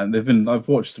 And I've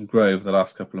watched them grow over the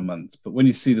last couple of months, but when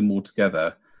you see them all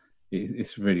together,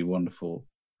 it's really wonderful.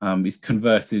 He's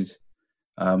converted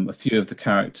a few of the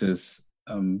characters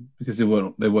because they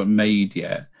weren't made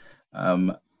yet,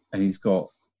 and he's got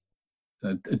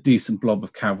a decent blob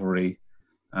of cavalry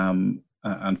and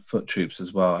foot troops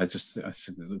as well. I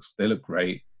think they look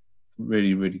great,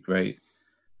 really, really great.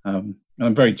 And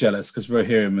I'm very jealous because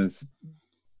Rohirrim is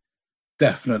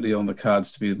definitely on the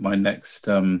cards to be my next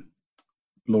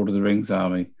Lord of the Rings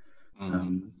army,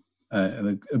 and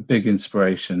a big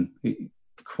inspiration.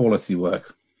 Quality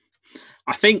work.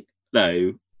 I think,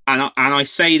 though, and I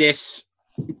say this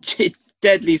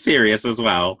deadly serious as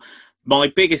well,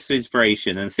 my biggest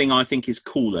inspiration and the thing I think is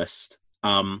coolest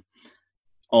on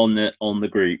the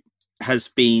group has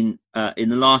been in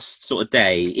the last sort of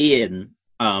day, Ian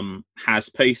has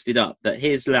posted up that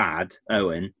his lad,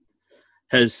 Owen,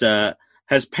 has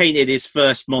painted his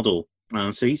first model.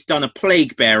 So he's done a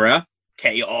Plague Bearer.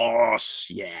 Chaos,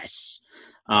 yes.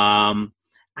 And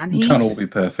he can't all be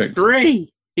perfect.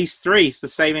 He's 3. It's the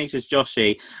same age as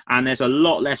Joshy, and there's a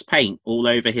lot less paint all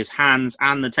over his hands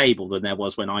and the table than there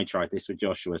was when I tried this with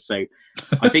Joshua. So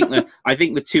I think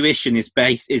the tuition is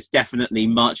definitely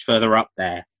much further up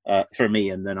there for me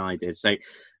than I did. So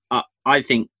I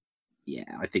think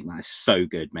that's so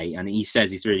good, mate. And he says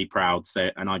he's really proud. So,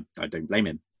 and I don't blame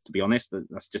him, to be honest.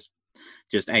 That's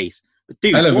just ace. But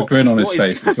dude, I love a grin on his what is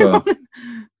face as well. going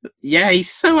on? Yeah, he's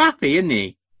so happy, isn't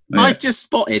he? Yeah. I've just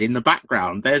spotted in the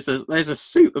background. There's a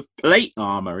suit of plate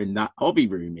armor in that hobby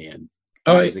room, Ian.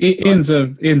 Oh, That is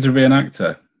exciting. Ian's a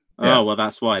reenactor. Yeah. Oh well,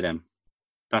 that's why then.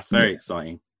 That's very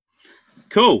exciting.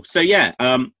 Cool. So yeah,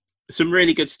 some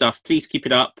really good stuff. Please keep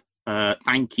it up.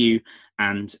 Thank you,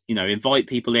 and invite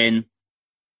people in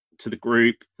to the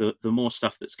group. The more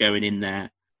stuff that's going in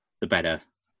there, the better,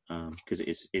 because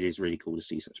it is really cool to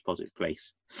see such a positive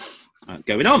place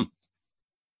going on.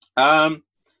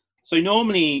 So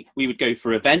normally we would go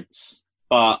for events,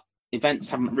 but events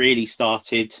haven't really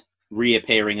started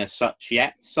reappearing as such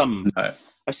yet. Some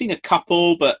I've seen a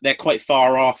couple, but they're quite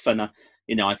far off, and I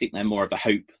think they're more of a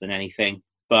hope than anything.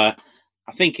 But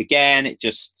I think again,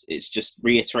 it's just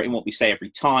reiterating what we say every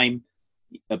time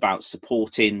about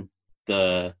supporting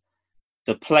the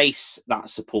place that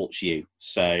supports you.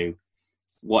 So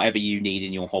whatever you need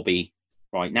in your hobby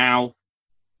right now,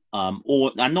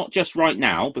 and not just right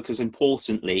now, because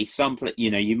importantly,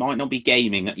 you might not be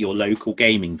gaming at your local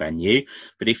gaming venue,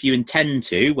 but if you intend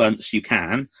to, once you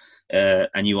can,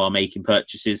 and you are making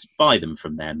purchases, buy them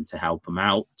from them to help them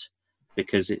out,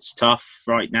 because it's tough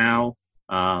right now.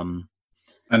 And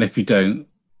if you don't,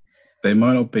 they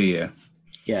might not be here.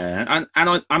 Yeah,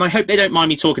 and I hope they don't mind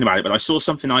me talking about it, but I saw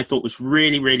something I thought was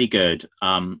really, really good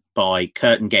by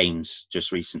Curtain Games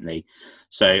just recently.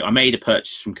 So I made a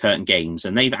purchase from Curtain Games,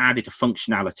 and they've added a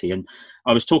functionality. And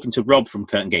I was talking to Rob from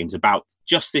Curtain Games about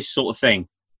just this sort of thing,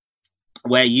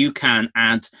 where you can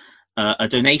add a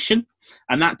donation,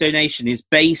 and that donation is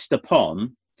based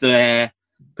upon their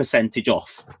percentage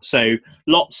off. So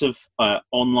lots of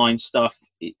online stuff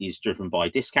is driven by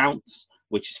discounts,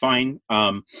 which is fine.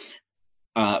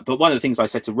 But one of the things I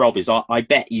said to Rob is, I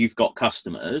bet you've got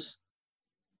customers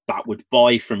that would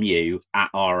buy from you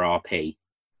at RRP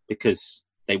because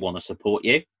they want to support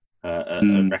you,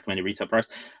 a recommended retail price.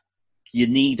 You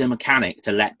need a mechanic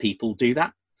to let people do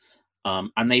that.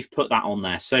 And they've put that on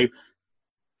there. So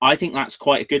I think that's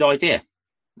quite a good idea.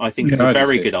 I think it's a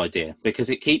very good idea, because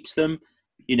it keeps them,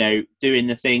 doing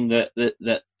the thing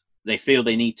that they feel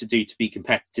they need to do to be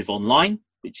competitive online,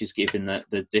 which is giving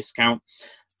the discount.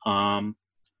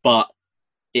 But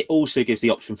it also gives the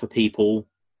option for people,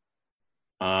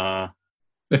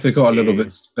 if they've got a little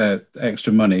bit spare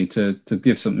extra money, to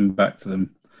give something back to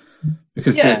them.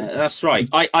 Because that's right.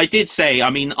 I did say, I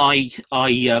won't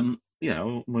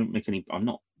make any. I'm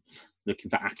not looking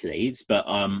for accolades, but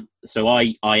so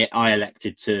I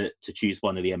elected to choose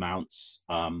one of the amounts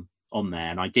on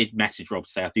there, and I did message Rob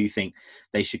to say I do think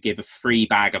they should give a free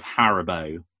bag of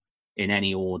Haribo in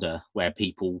any order where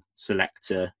people select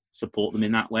to support them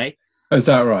in that way. Is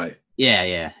that right?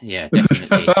 Yeah,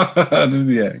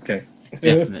 definitely. Yeah, okay.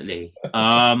 Definitely.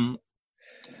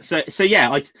 So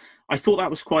yeah, I thought that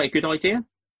was quite a good idea.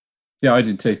 Yeah, I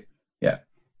did too. Yeah.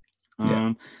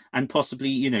 And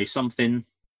possibly, something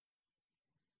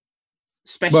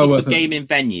especially for gaming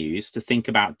venues to think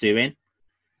about doing.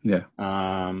 Yeah.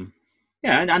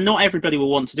 And not everybody will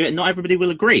want to do it. Not everybody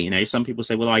will agree. Some people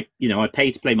say, well, I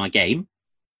pay to play my game.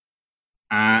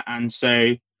 And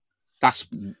so that's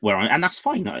where and that's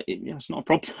fine. It's not a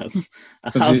problem.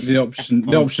 The option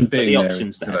being the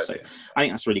options there. So I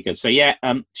think that's really good. So yeah,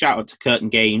 shout out to Curtain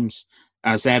Games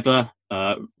as ever.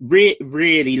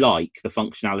 Really like the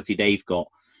functionality they've got.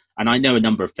 And I know a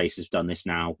number of places have done this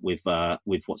now with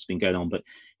what's been going on, but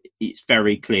it's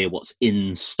very clear what's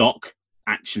in stock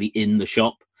actually in the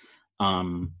shop.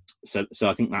 So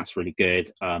I think that's really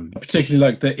good.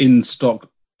 Particularly like the in-stock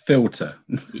filter.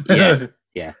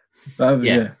 Yeah,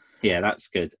 that's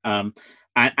good. And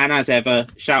as ever,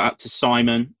 shout out to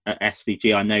Simon at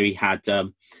SVG. I know he had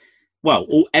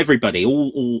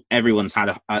everyone's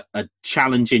had a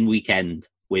challenging weekend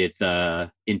with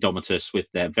Indomitus, with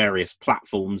their various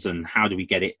platforms, and how do we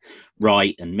get it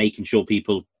right, and making sure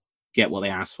people get what they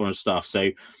ask for and stuff.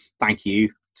 So thank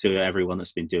you to everyone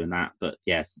that's been doing that. But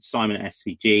yeah, Simon at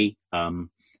SVG,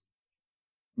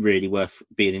 really worth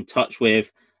being in touch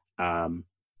with.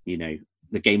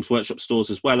 The Games Workshop stores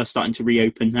as well are starting to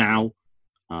reopen now.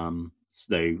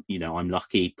 So, I'm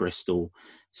lucky. Bristol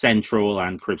Central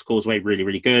and Cribs Causeway, really,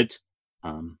 really good.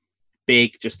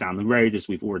 Big, just down the road, as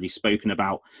we've already spoken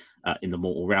about in the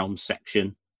Mortal Realms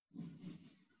section.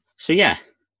 So yeah,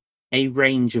 a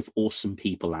range of awesome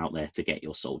people out there to get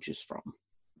your soldiers from.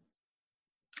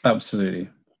 Absolutely.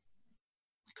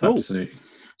 Cool. Absolutely.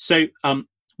 So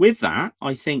with that,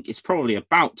 I think it's probably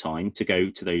about time to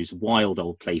go to those wild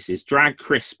old places, drag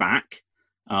Chris back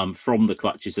from the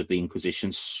clutches of the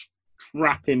Inquisition,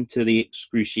 strap him to the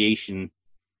excruciation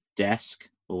desk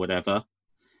or whatever,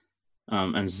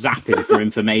 and zap him for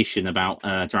information about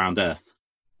Drowned Earth?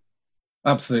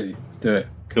 Absolutely. Let's do it.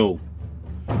 Cool.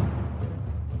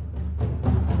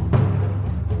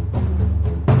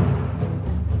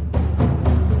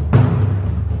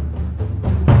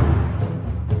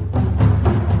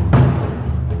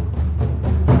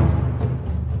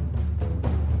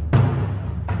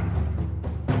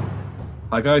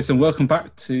 Hi guys, and welcome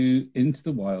back to Into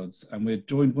the Wilds, and we're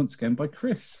joined once again by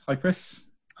Chris. Hi Chris.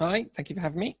 Hi, thank you for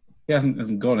having me. He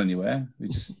hasn't gone anywhere. We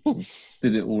just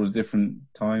did it all at different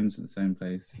times at the same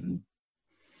place and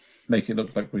make it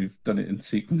look like we've done it in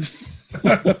sequence.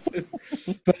 But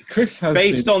Chris has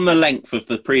based on the length of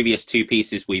the previous two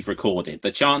pieces we've recorded,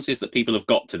 the chances that people have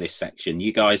got to this section,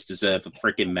 you guys deserve a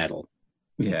freaking medal.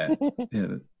 Yeah.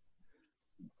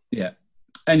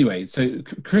 Anyway, so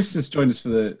Chris has joined us for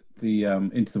the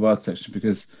Into the Wild section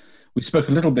because we spoke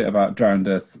a little bit about Drowned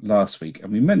Earth last week,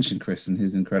 and we mentioned Chris and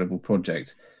his incredible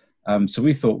project. So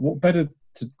we thought, what better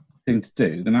thing to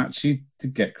do than actually to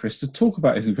get Chris to talk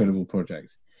about his incredible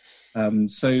project.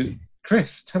 So,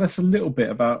 Chris, tell us a little bit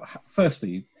about.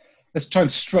 Firstly, let's try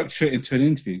and structure it into an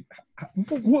interview.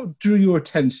 What drew your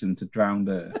attention to Drowned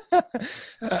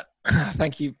Earth?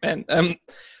 Thank you, Ben.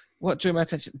 What drew my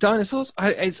attention? Dinosaurs.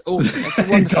 It's awesome. It's a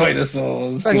wonderful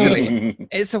Dinosaurs. Basically,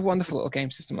 it's a wonderful little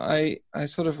game system. I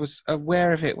sort of was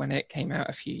aware of it when it came out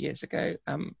a few years ago.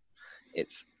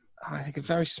 It's, I think, a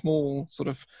very small sort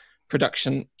of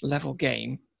production level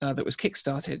game that was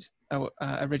kickstarted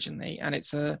originally, and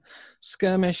it's a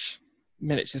skirmish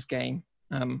miniatures game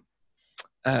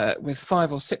with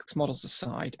 5 or 6 models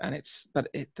aside, and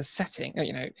the setting,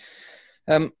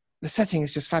 the setting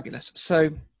is just fabulous. So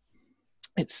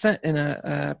it's set in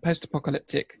a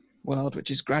post-apocalyptic world which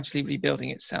is gradually rebuilding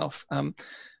itself,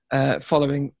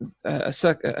 following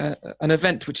an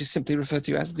event which is simply referred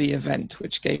to as the event,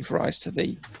 which gave rise to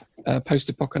the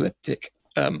post-apocalyptic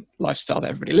lifestyle that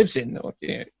everybody lives in. Or,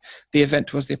 the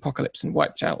event was the apocalypse and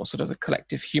wiped out all sort of the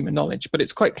collective human knowledge. But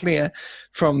it's quite clear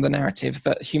from the narrative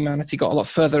that humanity got a lot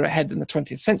further ahead than the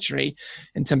 20th century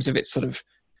in terms of its sort of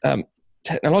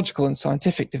technological and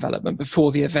scientific development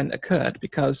before the event occurred,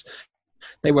 because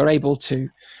they were able to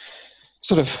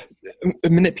sort of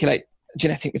manipulate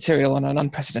genetic material on an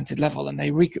unprecedented level, and they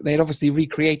had obviously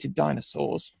recreated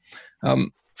dinosaurs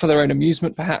for their own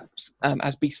amusement, perhaps,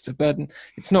 as beasts of burden.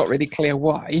 It's not really clear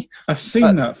why. I've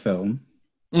seen that film.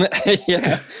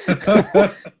 Yeah.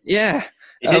 Yeah.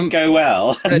 It didn't go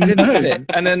well. It didn't, did it?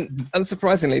 And then,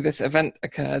 unsurprisingly, this event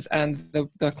occurs, and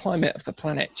the climate of the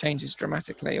planet changes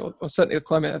dramatically, or certainly the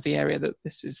climate of the area that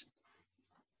this is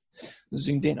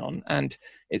zoomed in on, and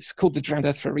it's called the Drowned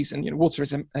Earth for a reason. Water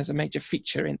is a major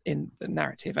feature in the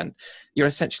narrative, and you're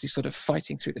essentially sort of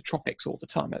fighting through the tropics all the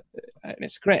time, and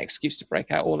it's a great excuse to break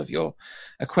out all of your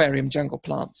aquarium jungle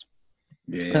plants.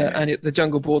 Yeah. And the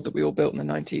jungle board that we all built in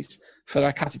the 90s for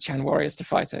our Katachan warriors to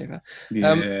fight over.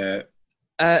 Yeah.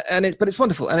 But it's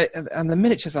wonderful, and the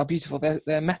miniatures are beautiful.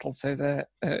 They're metal, so they're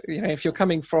if you're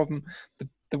coming from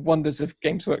the wonders of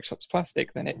Games Workshop's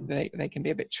plastic, then they can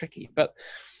be a bit tricky, but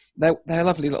they're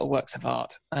lovely little works of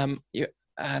art,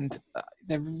 and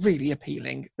they're really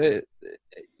appealing.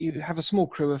 You have a small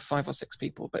crew of 5 or 6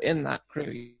 people, but in that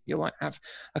crew you might have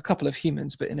a couple of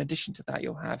humans, but in addition to that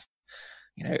you'll have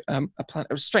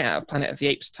a straight out of Planet of the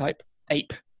Apes type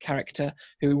ape character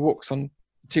who walks on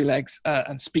 2 legs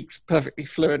and speaks perfectly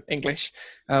fluent English,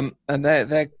 and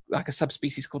they're like a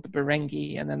subspecies called the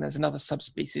Berengi, and then there's another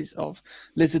subspecies of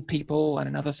lizard people and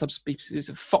another subspecies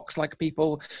of fox-like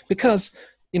people, because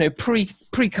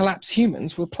pre-collapse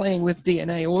humans were playing with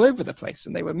DNA all over the place,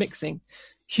 and they were mixing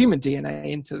human DNA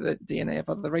into the DNA of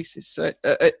other races,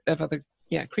 of other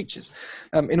creatures,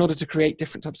 in order to create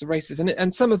different types of races,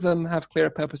 and some of them have clearer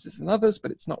purposes than others, but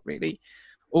it's not really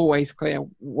always clear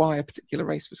why a particular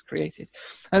race was created.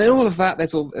 And in all of that,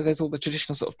 there's all the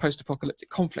traditional sort of post-apocalyptic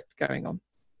conflict going on.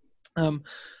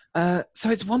 So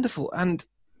it's wonderful, and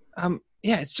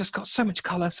it's just got so much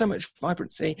color, so much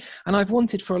vibrancy, and I've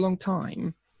wanted for a long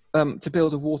time to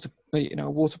build a water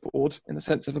board, in the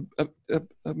sense of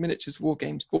a miniatures war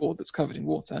games board that's covered in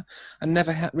water, and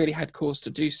never really had cause to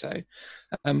do so.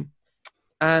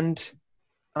 And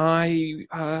I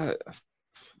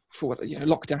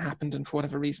lockdown happened, and for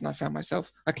whatever reason I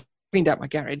cleaned out my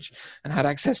garage and had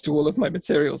access to all of my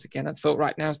materials again, and thought,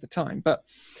 right, now's the time. But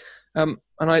and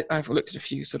I've looked at a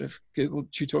few sort of Google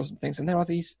tutorials and things, and there are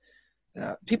these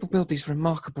people build these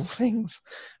remarkable things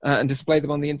and display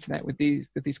them on the internet with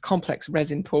these complex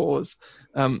resin pours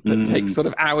that take sort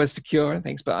of hours to cure and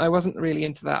things. But I wasn't really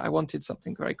into that. I wanted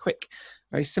something very quick,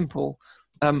 very simple,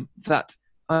 that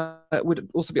I would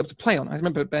also be able to play on. I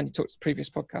remember, Ben, you talked to previous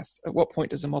podcasts. At what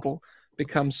point does a model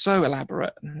become so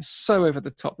elaborate and so over the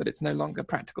top that it's no longer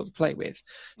practical to play with.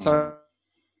 So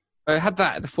I had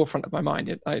that at the forefront of my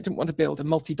mind. I didn't want to build a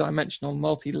multi-dimensional,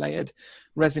 multi-layered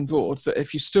resin board that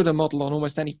if you stood a model on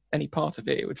almost any part of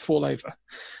it, it would fall over.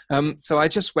 So I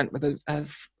just went with a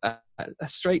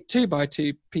straight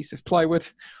 2x2 piece of plywood,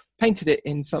 painted it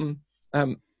in some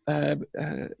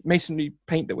masonry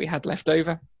paint that we had left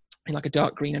over in like a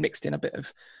dark green, and mixed in a bit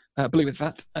of blue with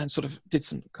that, and sort of did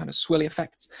some kind of swirly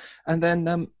effects. And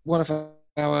then one of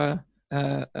our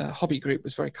hobby group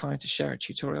was very kind to share a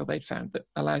tutorial they'd found that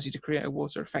allows you to create a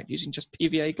water effect using just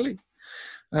PVA glue,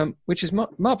 which is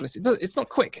marvelous. It's not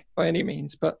quick by any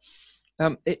means, but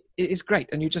it is great.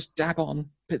 And you just dab on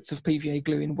bits of PVA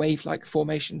glue in wave-like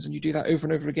formations, and you do that over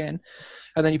and over again.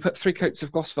 And then you put 3 coats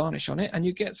of gloss varnish on it, and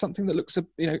you get something that looks,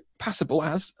 passable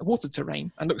as a water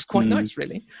terrain, and looks quite nice,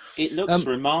 really. It looks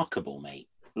remarkable, mate.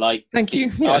 Like, thank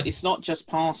you. Yeah. It's not just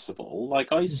passable.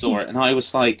 Like, I saw it, and I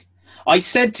was like, I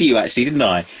said to you actually, didn't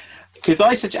I? Because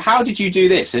I said, how did you do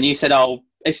this? And you said, oh,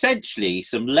 essentially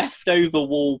some leftover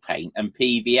wall paint and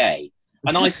PVA.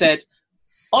 And I said,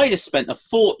 I just spent a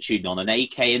fortune on an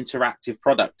AK Interactive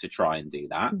product to try and do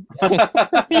that.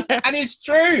 And it's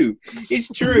true. It's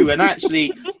true. And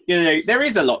actually, there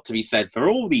is a lot to be said for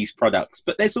all these products,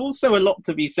 but there's also a lot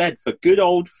to be said for good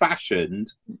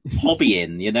old-fashioned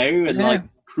hobbying, and like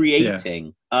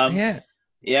creating.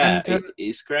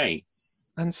 It's great.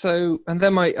 And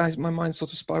then my mind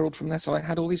sort of spiraled from there. So I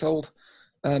had all these old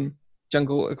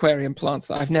jungle aquarium plants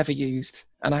that I've never used.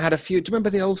 And I had a few. Do you remember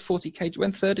the old 40K?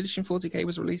 When 3rd edition 40K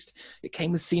was released, it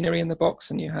came with scenery in the box,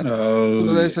 and you had all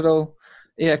of those little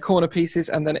corner pieces,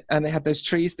 and they had those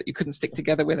trees that you couldn't stick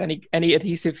together with any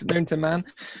adhesive known to man.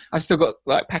 I've still got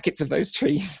like packets of those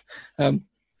trees.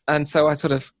 And so I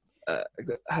sort of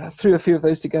threw a few of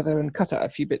those together and cut out a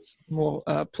few bits more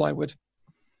plywood,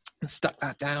 and stuck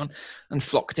that down and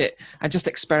flocked it, and just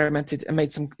experimented and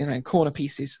made some corner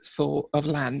pieces of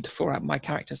land for my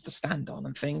characters to stand on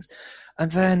and things. And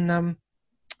then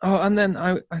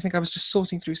I think I was just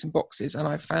sorting through some boxes, and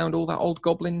I found all that old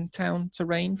Goblin Town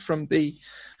terrain from the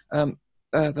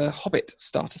Hobbit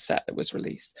starter set that was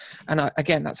released. And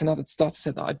again, that's another starter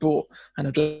set that I bought and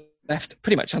had left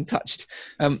pretty much untouched.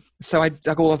 So I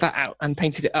dug all of that out and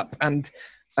painted it up, and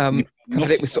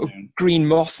covered it with sort of green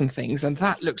moss and things, and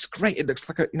that looks great. It looks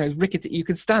like a rickety. You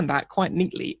can stand that quite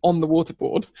neatly on the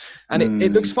waterboard, and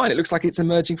it looks fine. It looks like it's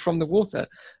emerging from the water.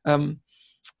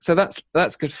 So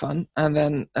that's good fun. And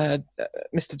then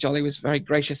Mr. Jolly was very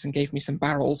gracious and gave me some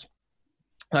barrels.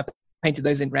 I painted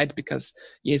those in red because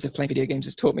years of playing video games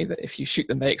has taught me that if you shoot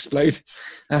them, they explode.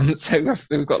 So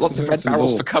we've got lots of red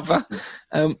barrels for cover.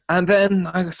 And then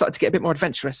I started to get a bit more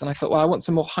adventurous, and I thought, well, I want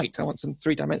some more height. I want some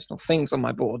 3-dimensional things on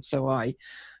my board. So I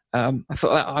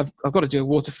thought, I've got to do a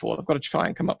waterfall. I've got to try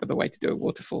and come up with a way to do a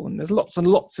waterfall. And there's lots and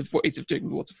lots of ways of doing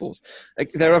waterfalls.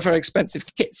 There are very expensive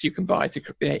kits you can buy to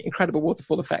create incredible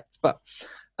waterfall effects. But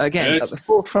again, at the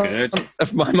forefront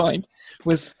of my mind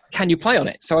was, can you play on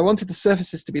it? So I wanted the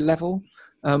surfaces to be level,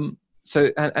 and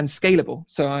scalable.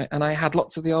 So I had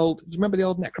lots of the old. Do you remember the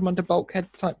old Necromunda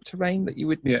bulkhead type terrain that you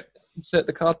would insert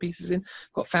the card pieces in?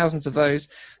 Got thousands of those.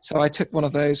 So I took one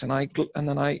of those, and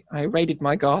then I raided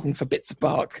my garden for bits of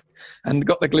bark, and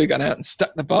got the glue gun out and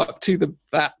stuck the bark to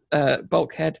that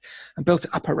bulkhead and built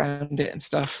it up around it and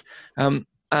stuff. I'm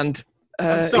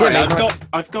sorry,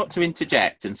 I've got to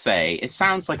interject and say it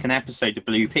sounds like an episode of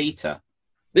Blue Peter.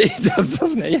 It does,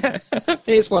 doesn't it? Yeah.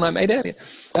 Here's one I made earlier.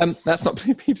 That's not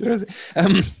Blue Peter, is it?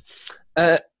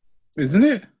 Isn't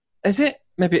it? Is it?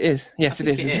 Maybe it is. Yes, it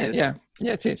is, isn't it? Yeah,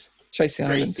 it is. Tracy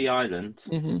Island.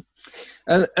 Mm-hmm.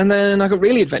 And then I got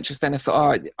really adventurous. Then I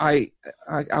thought, I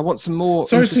want some more.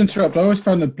 Sorry to interrupt. I always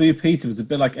found that Blue Peter was a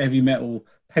bit like heavy metal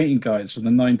painting guides from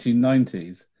the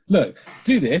 1990s. Look,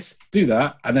 do this, do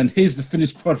that, and then here's the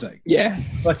finished product. Yeah.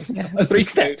 3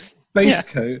 steps. Base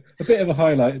coat, a bit of a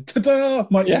highlight. Ta-da!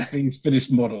 Mike Lee's finished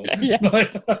model. Yeah.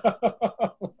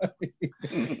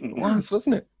 It was,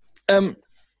 wasn't it? And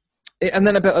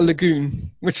then about a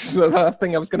lagoon, which is the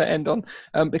thing I was going to end on,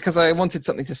 because I wanted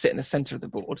something to sit in the center of the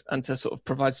board and to sort of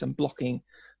provide some blocking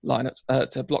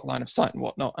to block line of sight and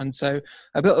whatnot. And so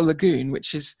I built a lagoon,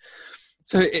 which is,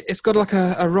 so it's got like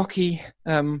a rocky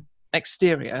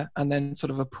exterior and then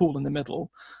sort of a pool in the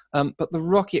middle. But the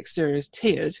rocky exterior is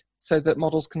tiered so that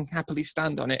models can happily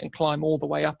stand on it and climb all the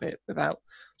way up it without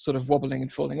sort of wobbling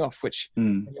and falling off, which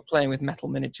when you're playing with metal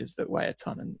miniatures that weigh a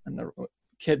ton and are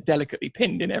delicately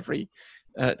pinned in every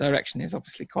direction is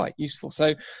obviously quite useful.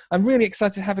 So I'm really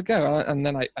excited to have a go. And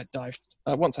then I dived,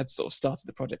 once I'd sort of started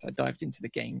the project, I dived into the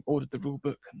game, ordered the rule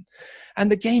book.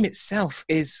 And the game itself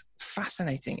is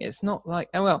fascinating. It's not like,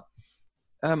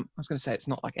 I was going to say it's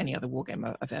not like any other war game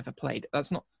I've ever played.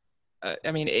 That's not.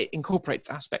 I mean, it incorporates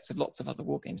aspects of lots of other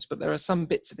war games, but there are some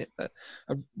bits of it that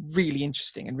are really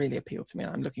interesting and really appeal to me,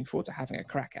 and I'm looking forward to having a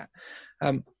crack at.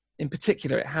 In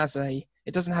particular,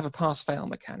 it doesn't have a pass-fail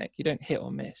mechanic. You don't hit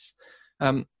or miss.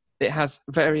 It has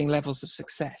varying levels of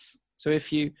success. So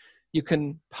if you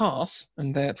can pass,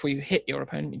 and therefore you hit your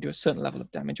opponent, you do a certain level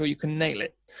of damage, or you can nail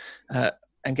it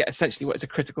and get essentially what is a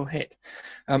critical hit.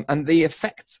 And the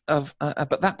effects of,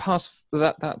 but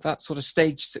that sort of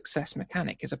stage success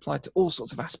mechanic is applied to all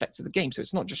sorts of aspects of the game. So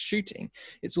it's not just shooting;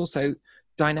 it's also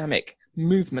dynamic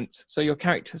movement. So your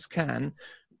characters can,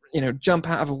 jump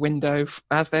out of a window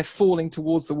as they're falling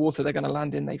towards the water they're going to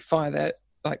land in. They fire their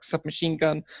submachine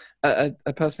gun at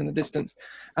a person in the distance,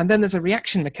 and then there's a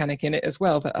reaction mechanic in it as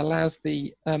well that allows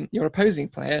your opposing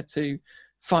player to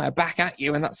fire back at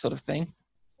you and that sort of thing.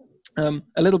 A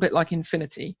little bit like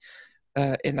Infinity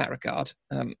in that regard,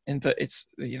 in that it's,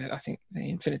 I think the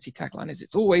Infinity tagline is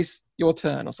 "It's always your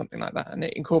turn" or something like that, and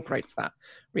it incorporates that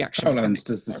reaction. Shadowlands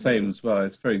does the same as well.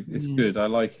 It's good. I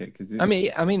like it because I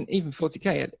mean, even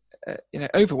 40k,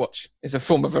 Overwatch is a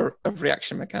form of a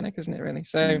reaction mechanic, isn't it? Really.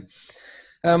 So,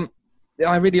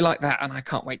 I really like that, and I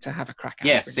can't wait to have a crack at it.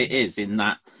 Yes, it is. In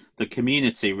that the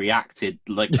community reacted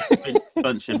like a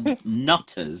bunch of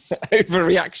nutters.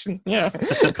 Overreaction, yeah.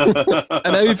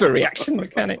 An overreaction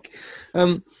mechanic.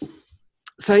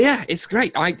 So yeah, it's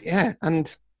great.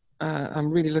 And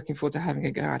I'm really looking forward to having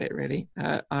a go at it. Really,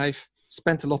 I've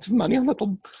spent a lot of money on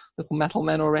little metal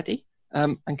men already,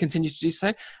 and continue to do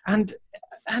so. And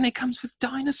it comes with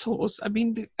dinosaurs. I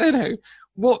mean,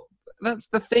 what. That's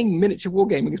the thing miniature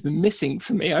wargaming has been missing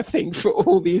for me, I think, for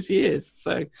all these years.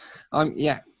 So,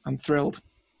 I'm thrilled.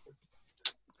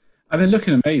 And they're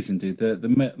looking amazing, dude. The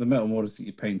metal models that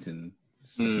you're painting,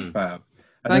 fab.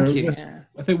 And Thank you.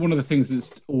 I think one of the things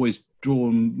that's always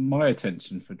drawn my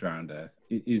attention for Drowned Earth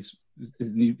is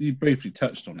you briefly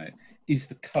touched on it, is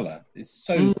the colour. It's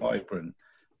so vibrant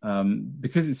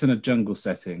because it's in a jungle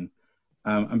setting,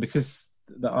 and because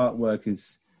the artwork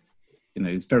is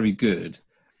very good.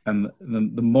 And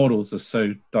the models are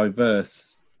so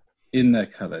diverse in their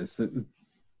colours that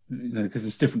because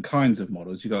there's different kinds of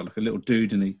models. You got like a little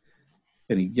dude in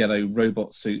a yellow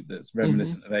robot suit that's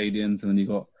reminiscent of aliens, and then you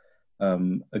got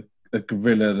a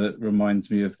gorilla that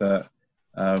reminds me of that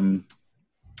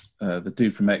the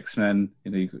dude from X-Men.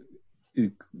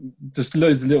 You just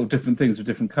loads of little different things with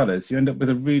different colours. You end up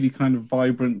with a really kind of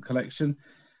vibrant collection.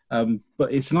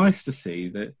 But it's nice to see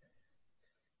that.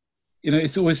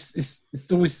 It's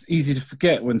always easy to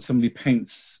forget when somebody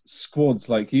paints squads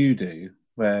like you do,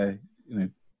 where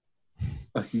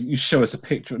like you show us a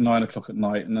picture at 9 o'clock at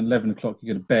night, and 11 o'clock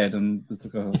you go to bed, and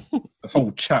there's like a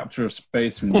whole chapter of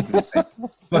space when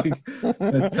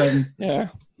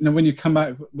when you come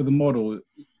back with a model,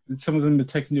 some of them are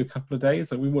taking you a couple of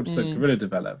days. Like we watched a gorilla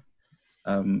develop,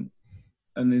 and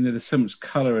then there's so much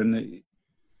colour and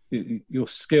your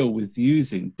skill with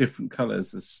using different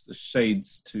colours as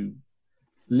shades to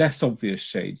less obvious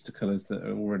shades to colours that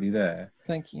are already there.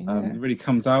 Thank you. It really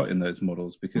comes out in those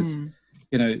models because,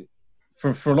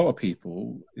 for a lot of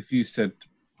people, if you said,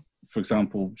 for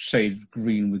example, shade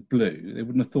green with blue, they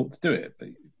wouldn't have thought to do it, but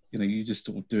you just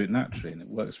sort of do it naturally and it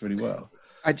works really well.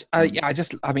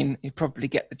 I mean, you probably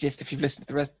get the gist if you've listened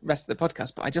to the rest of the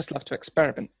podcast, but I just love to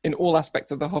experiment in all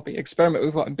aspects of the hobby. Experiment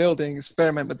with what I'm building,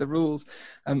 experiment with the rules,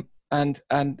 and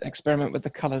experiment with the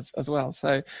colours as well.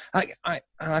 So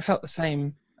I felt the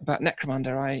same about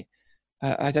Necromunda.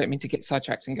 I don't mean to get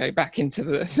sidetracked and go back into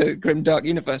the grim dark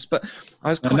universe, but I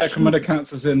was quite Necromunda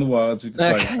counts as in the wilds. We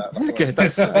decided that. Okay,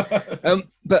 that's fine.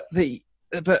 But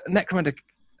Necromunda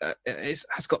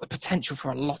has got the potential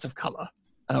for a lot of colour.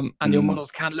 And your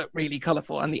models can look really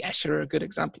colourful, and the Escher are a good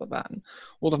example of that. And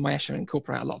all of my Escher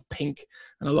incorporate a lot of pink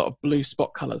and a lot of blue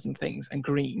spot colours and things, and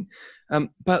green.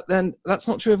 But then that's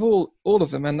not true of all of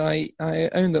them. And I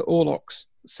own the Orlocks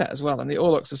set as well, and the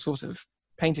Orlocks are sort of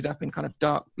painted up in kind of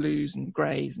dark blues and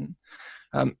greys and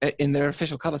in their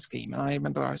official colour scheme. And I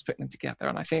remember I was putting them together,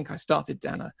 and I think I started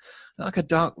down a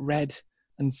dark red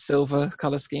and silver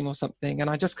colour scheme or something, and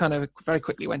I just kind of very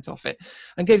quickly went off it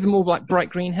and gave them all like bright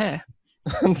green hair.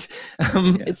 And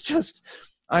it's just,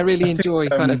 I really enjoy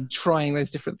kind of trying those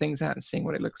different things out and seeing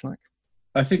what it looks like.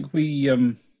 I think we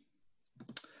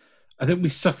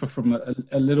suffer from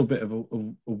a little bit of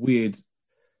a weird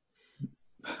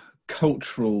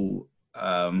cultural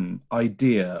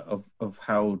idea of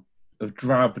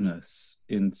drabness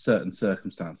in certain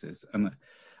circumstances, and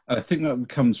I think that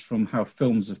comes from how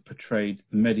films have portrayed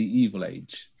the medieval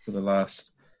age for the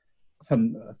last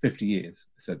 50 years,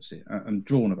 essentially, and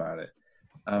drawn about it.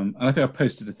 And I think I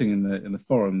posted a thing in the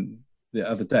forum the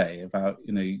other day about,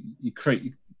 you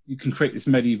can create this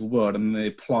medieval world and they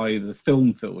apply the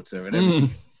film filter and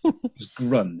everything just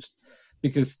grunged,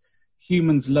 because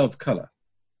humans love colour.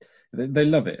 They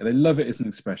love it. They love it as an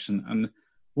expression. And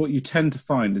what you tend to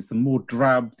find is the more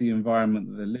drab the environment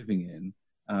that they're living in,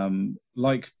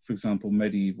 like, for example,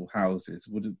 medieval houses,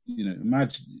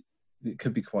 imagine it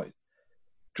could be quite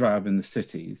drab in the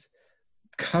cities.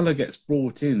 Colour gets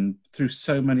brought in through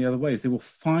so many other ways. They will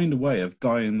find a way of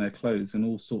dyeing their clothes in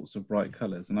all sorts of bright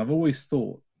colours. And I've always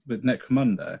thought with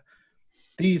Necromunda,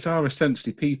 these are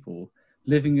essentially people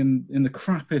living in the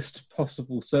crappiest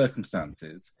possible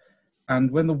circumstances.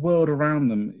 And when the world around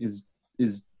them is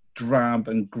drab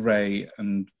and grey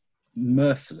and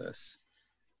merciless,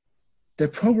 they're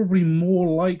probably more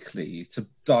likely to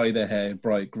dye their hair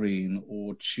bright green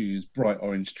or choose bright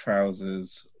orange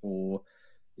trousers or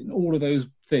all of those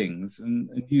things and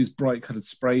use bright coloured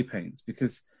spray paints,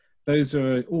 because those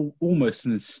are almost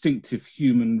an instinctive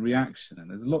human reaction. And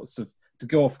there's lots of, to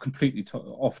go off completely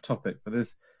off topic, but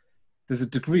there's a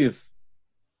degree of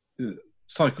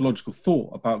psychological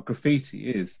thought about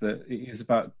graffiti, is that it is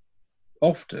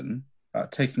often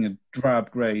about taking a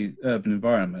drab grey urban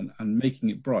environment and making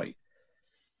it bright.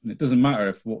 And it doesn't matter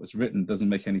if what was written doesn't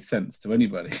make any sense to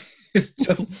anybody. It's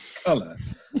just colour.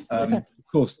 Of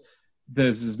course,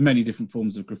 there's as many different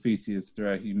forms of graffiti as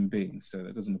there are human beings, so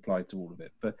that doesn't apply to all of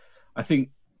it. But I think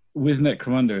with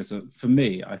Necromunda, for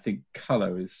me, I think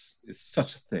colour is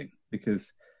such a thing,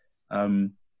 because I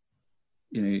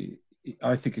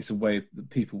think it's a way that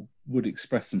people would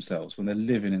express themselves when they're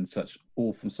living in such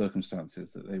awful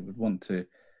circumstances, that they would want to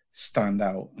stand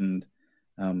out and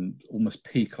almost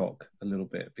peacock a little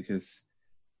bit, because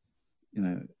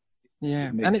yeah,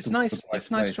 and it's nice.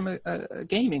 It's nice from a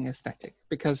gaming aesthetic,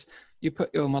 because you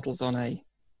put your models on a,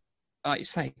 like you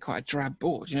say, quite a drab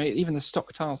board. Even the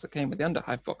stock tiles that came with the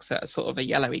Underhive box set are sort of a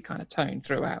yellowy kind of tone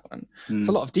throughout, and there's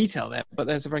a lot of detail there, but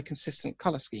there's a very consistent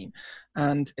color scheme.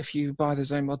 And if you buy the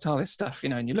Zone Mortalis stuff,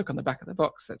 and you look on the back of the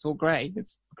box, it's all grey.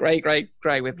 It's grey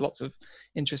with lots of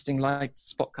interesting light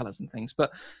spot colors and things.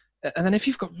 And then if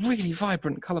you've got really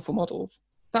vibrant, colorful models,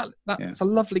 that's a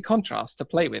lovely contrast to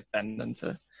play with then, and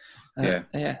to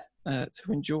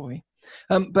enjoy.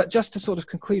 But just to sort of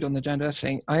conclude on the Drowned Earth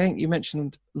thing, I think you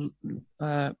mentioned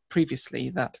previously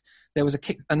that there was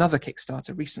another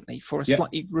Kickstarter recently for a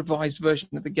slightly revised version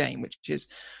of the game, which is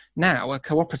now a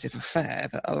cooperative affair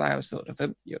that allows sort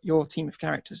of your team of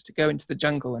characters to go into the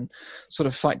jungle and sort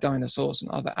of fight dinosaurs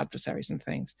and other adversaries and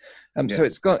things. So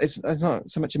it's not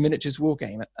so much a miniatures war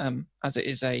game as it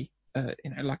is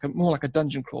more like a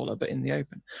dungeon crawler, but in the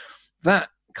open. That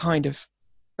kind of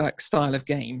style of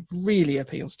game really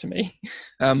appeals to me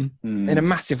in a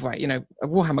massive way.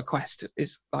 Warhammer Quest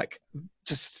is like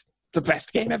just the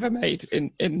best game ever made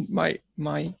in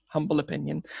my humble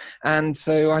opinion. And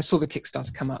so I saw the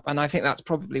Kickstarter come up, and I think that's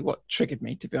probably what triggered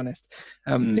me, to be honest,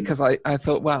 because I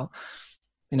thought, well,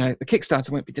 the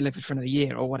Kickstarter won't be delivered for another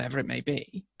year or whatever it may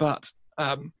be, but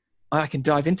I can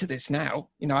dive into this now.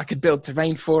 I could build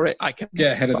terrain for it. I could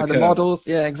buy the models.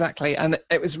 Yeah, exactly. And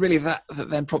it was really that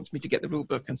then prompted me to get the rule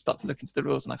book and start to look into the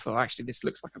rules. And I thought, actually, this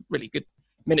looks like a really good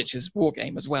miniatures war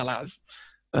game, as well as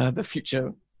the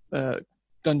future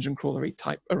dungeon crawlery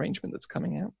type arrangement that's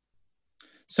coming out.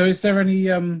 So is there any,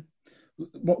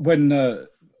 when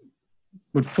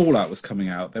Fallout was coming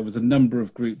out, there was a number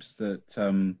of groups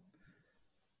that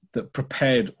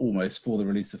prepared almost for the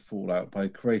release of Fallout by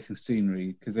creating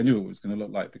scenery, because they knew what it was going to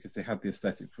look like, because they had the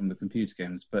aesthetic from the computer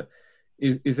games. But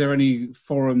is there any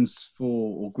forums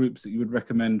or groups that you would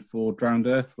recommend for Drowned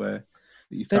Earth that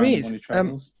you found on your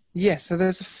travels? Yes, so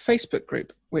there's a Facebook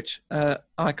group, which I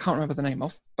can't remember the name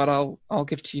of, but I'll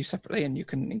give to you separately, and you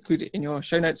can include it in your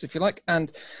show notes if you like.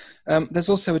 And there's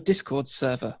also a Discord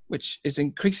server, which is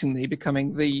increasingly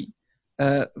becoming the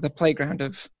playground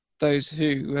of those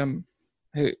who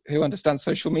understand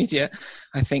social media,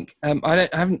 I think. I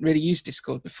haven't really used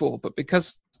Discord before, but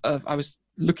because I was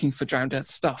looking for Drowned Earth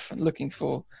stuff and looking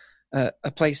for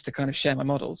a place to kind of share my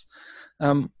models,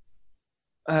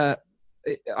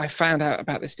 I found out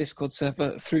about this Discord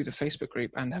server through the Facebook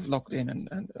group and have logged in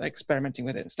and experimenting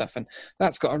with it and stuff. And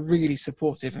that's got a really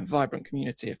supportive and vibrant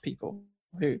community of people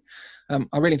who are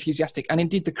really enthusiastic. And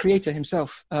indeed, the creator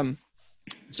himself,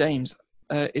 James,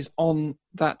 is on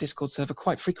that Discord server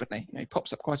quite frequently. He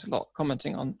pops up quite a lot,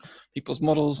 commenting on people's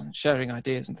models and sharing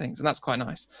ideas and things, and that's quite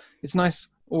nice. It's nice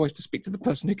always to speak to the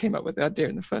person who came up with the idea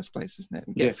in the first place, isn't it?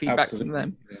 And get feedback from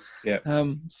them. Yeah.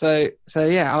 So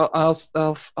yeah,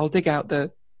 I'll dig out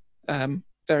the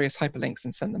various hyperlinks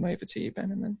and send them over to you,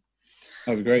 Ben, and then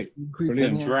that'd be great.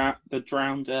 Brilliant. The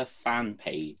Drowned Earth fan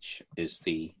page is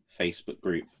the Facebook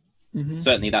group. Mhm.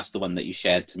 Certainly, that's the one that you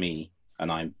shared to me,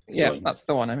 and I'm joined. That's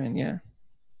the one I'm in. Yeah.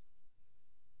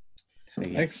 So,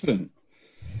 yeah. Excellent.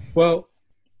 Well,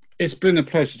 it's been a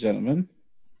pleasure, gentlemen.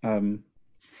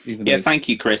 Thank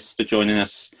you, Chris, for joining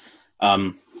us,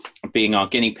 being our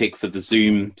guinea pig for the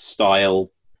Zoom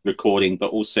style recording,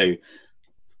 but also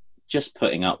just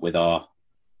putting up with our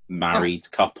married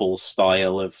couple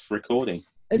style of recording.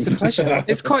 It's a pleasure.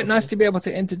 It's quite nice to be able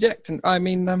to interject. And I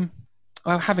mean,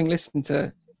 having listened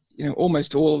to,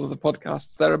 almost all of the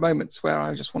podcasts, there are moments where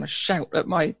I just want to shout at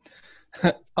my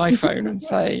iPhone and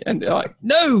say,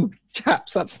 no,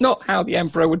 chaps, that's not how the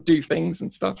Emperor would do things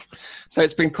and stuff. So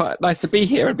it's been quite nice to be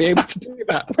here and be able to do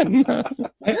that. When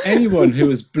anyone who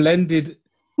has blended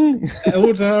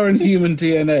Eldar and human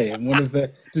DNA and one of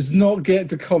their does not get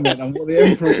to comment on what the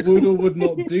Emperor would or would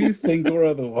not do, think or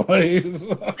otherwise.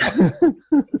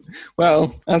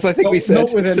 Well, as I think we said,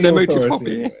 it's an emotive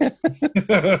hobby.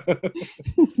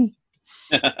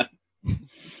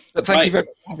 But thank you very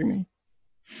much for having me.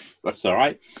 That's all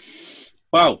right.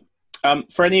 Well,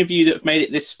 for any of you that have made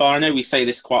it this far, I know we say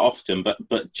this quite often,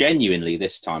 but genuinely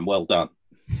this time, well done.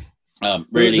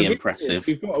 Really impressive.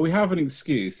 We have an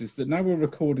excuse, is that now we're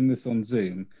recording this on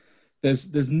Zoom,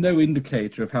 there's no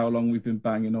indicator of how long we've been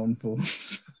banging on for.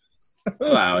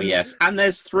 Well, yes, and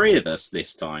there's 3 of us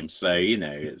this time, so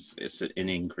it's an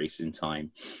increase in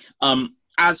time.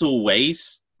 As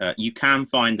always, you can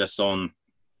find us on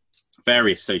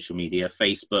various social media: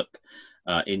 Facebook,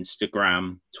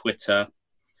 Instagram, Twitter,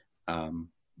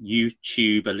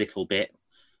 YouTube a little bit.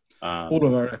 All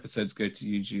of our episodes go to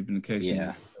YouTube and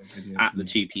occasionally at the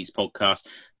Two Peas Podcast.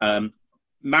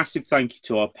 Massive thank you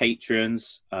to our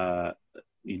patrons.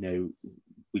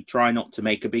 We try not to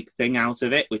make a big thing out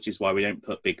of it, which is why we don't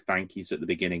put big thank yous at the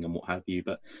beginning and what have you.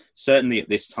 But certainly at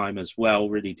this time as well,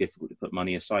 really difficult to put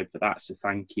money aside for that. So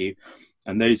thank you.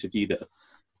 And those of you that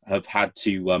have had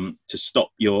to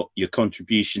stop your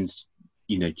contributions,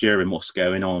 during what's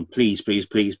going on, please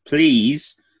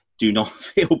do not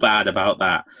feel bad about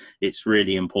that. It's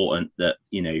really important that,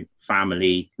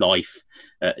 family life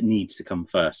needs to come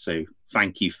first. So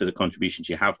thank you for the contributions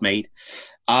you have made.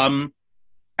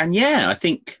 And yeah, I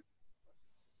think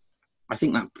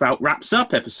that about wraps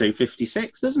up episode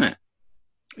 56, doesn't it?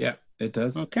 Yeah, it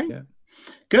does. Okay. Yeah.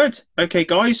 Good. Okay,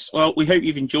 guys. Well, we hope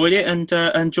you've enjoyed it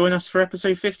and join us for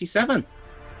episode 57.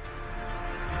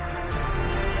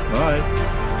 Bye.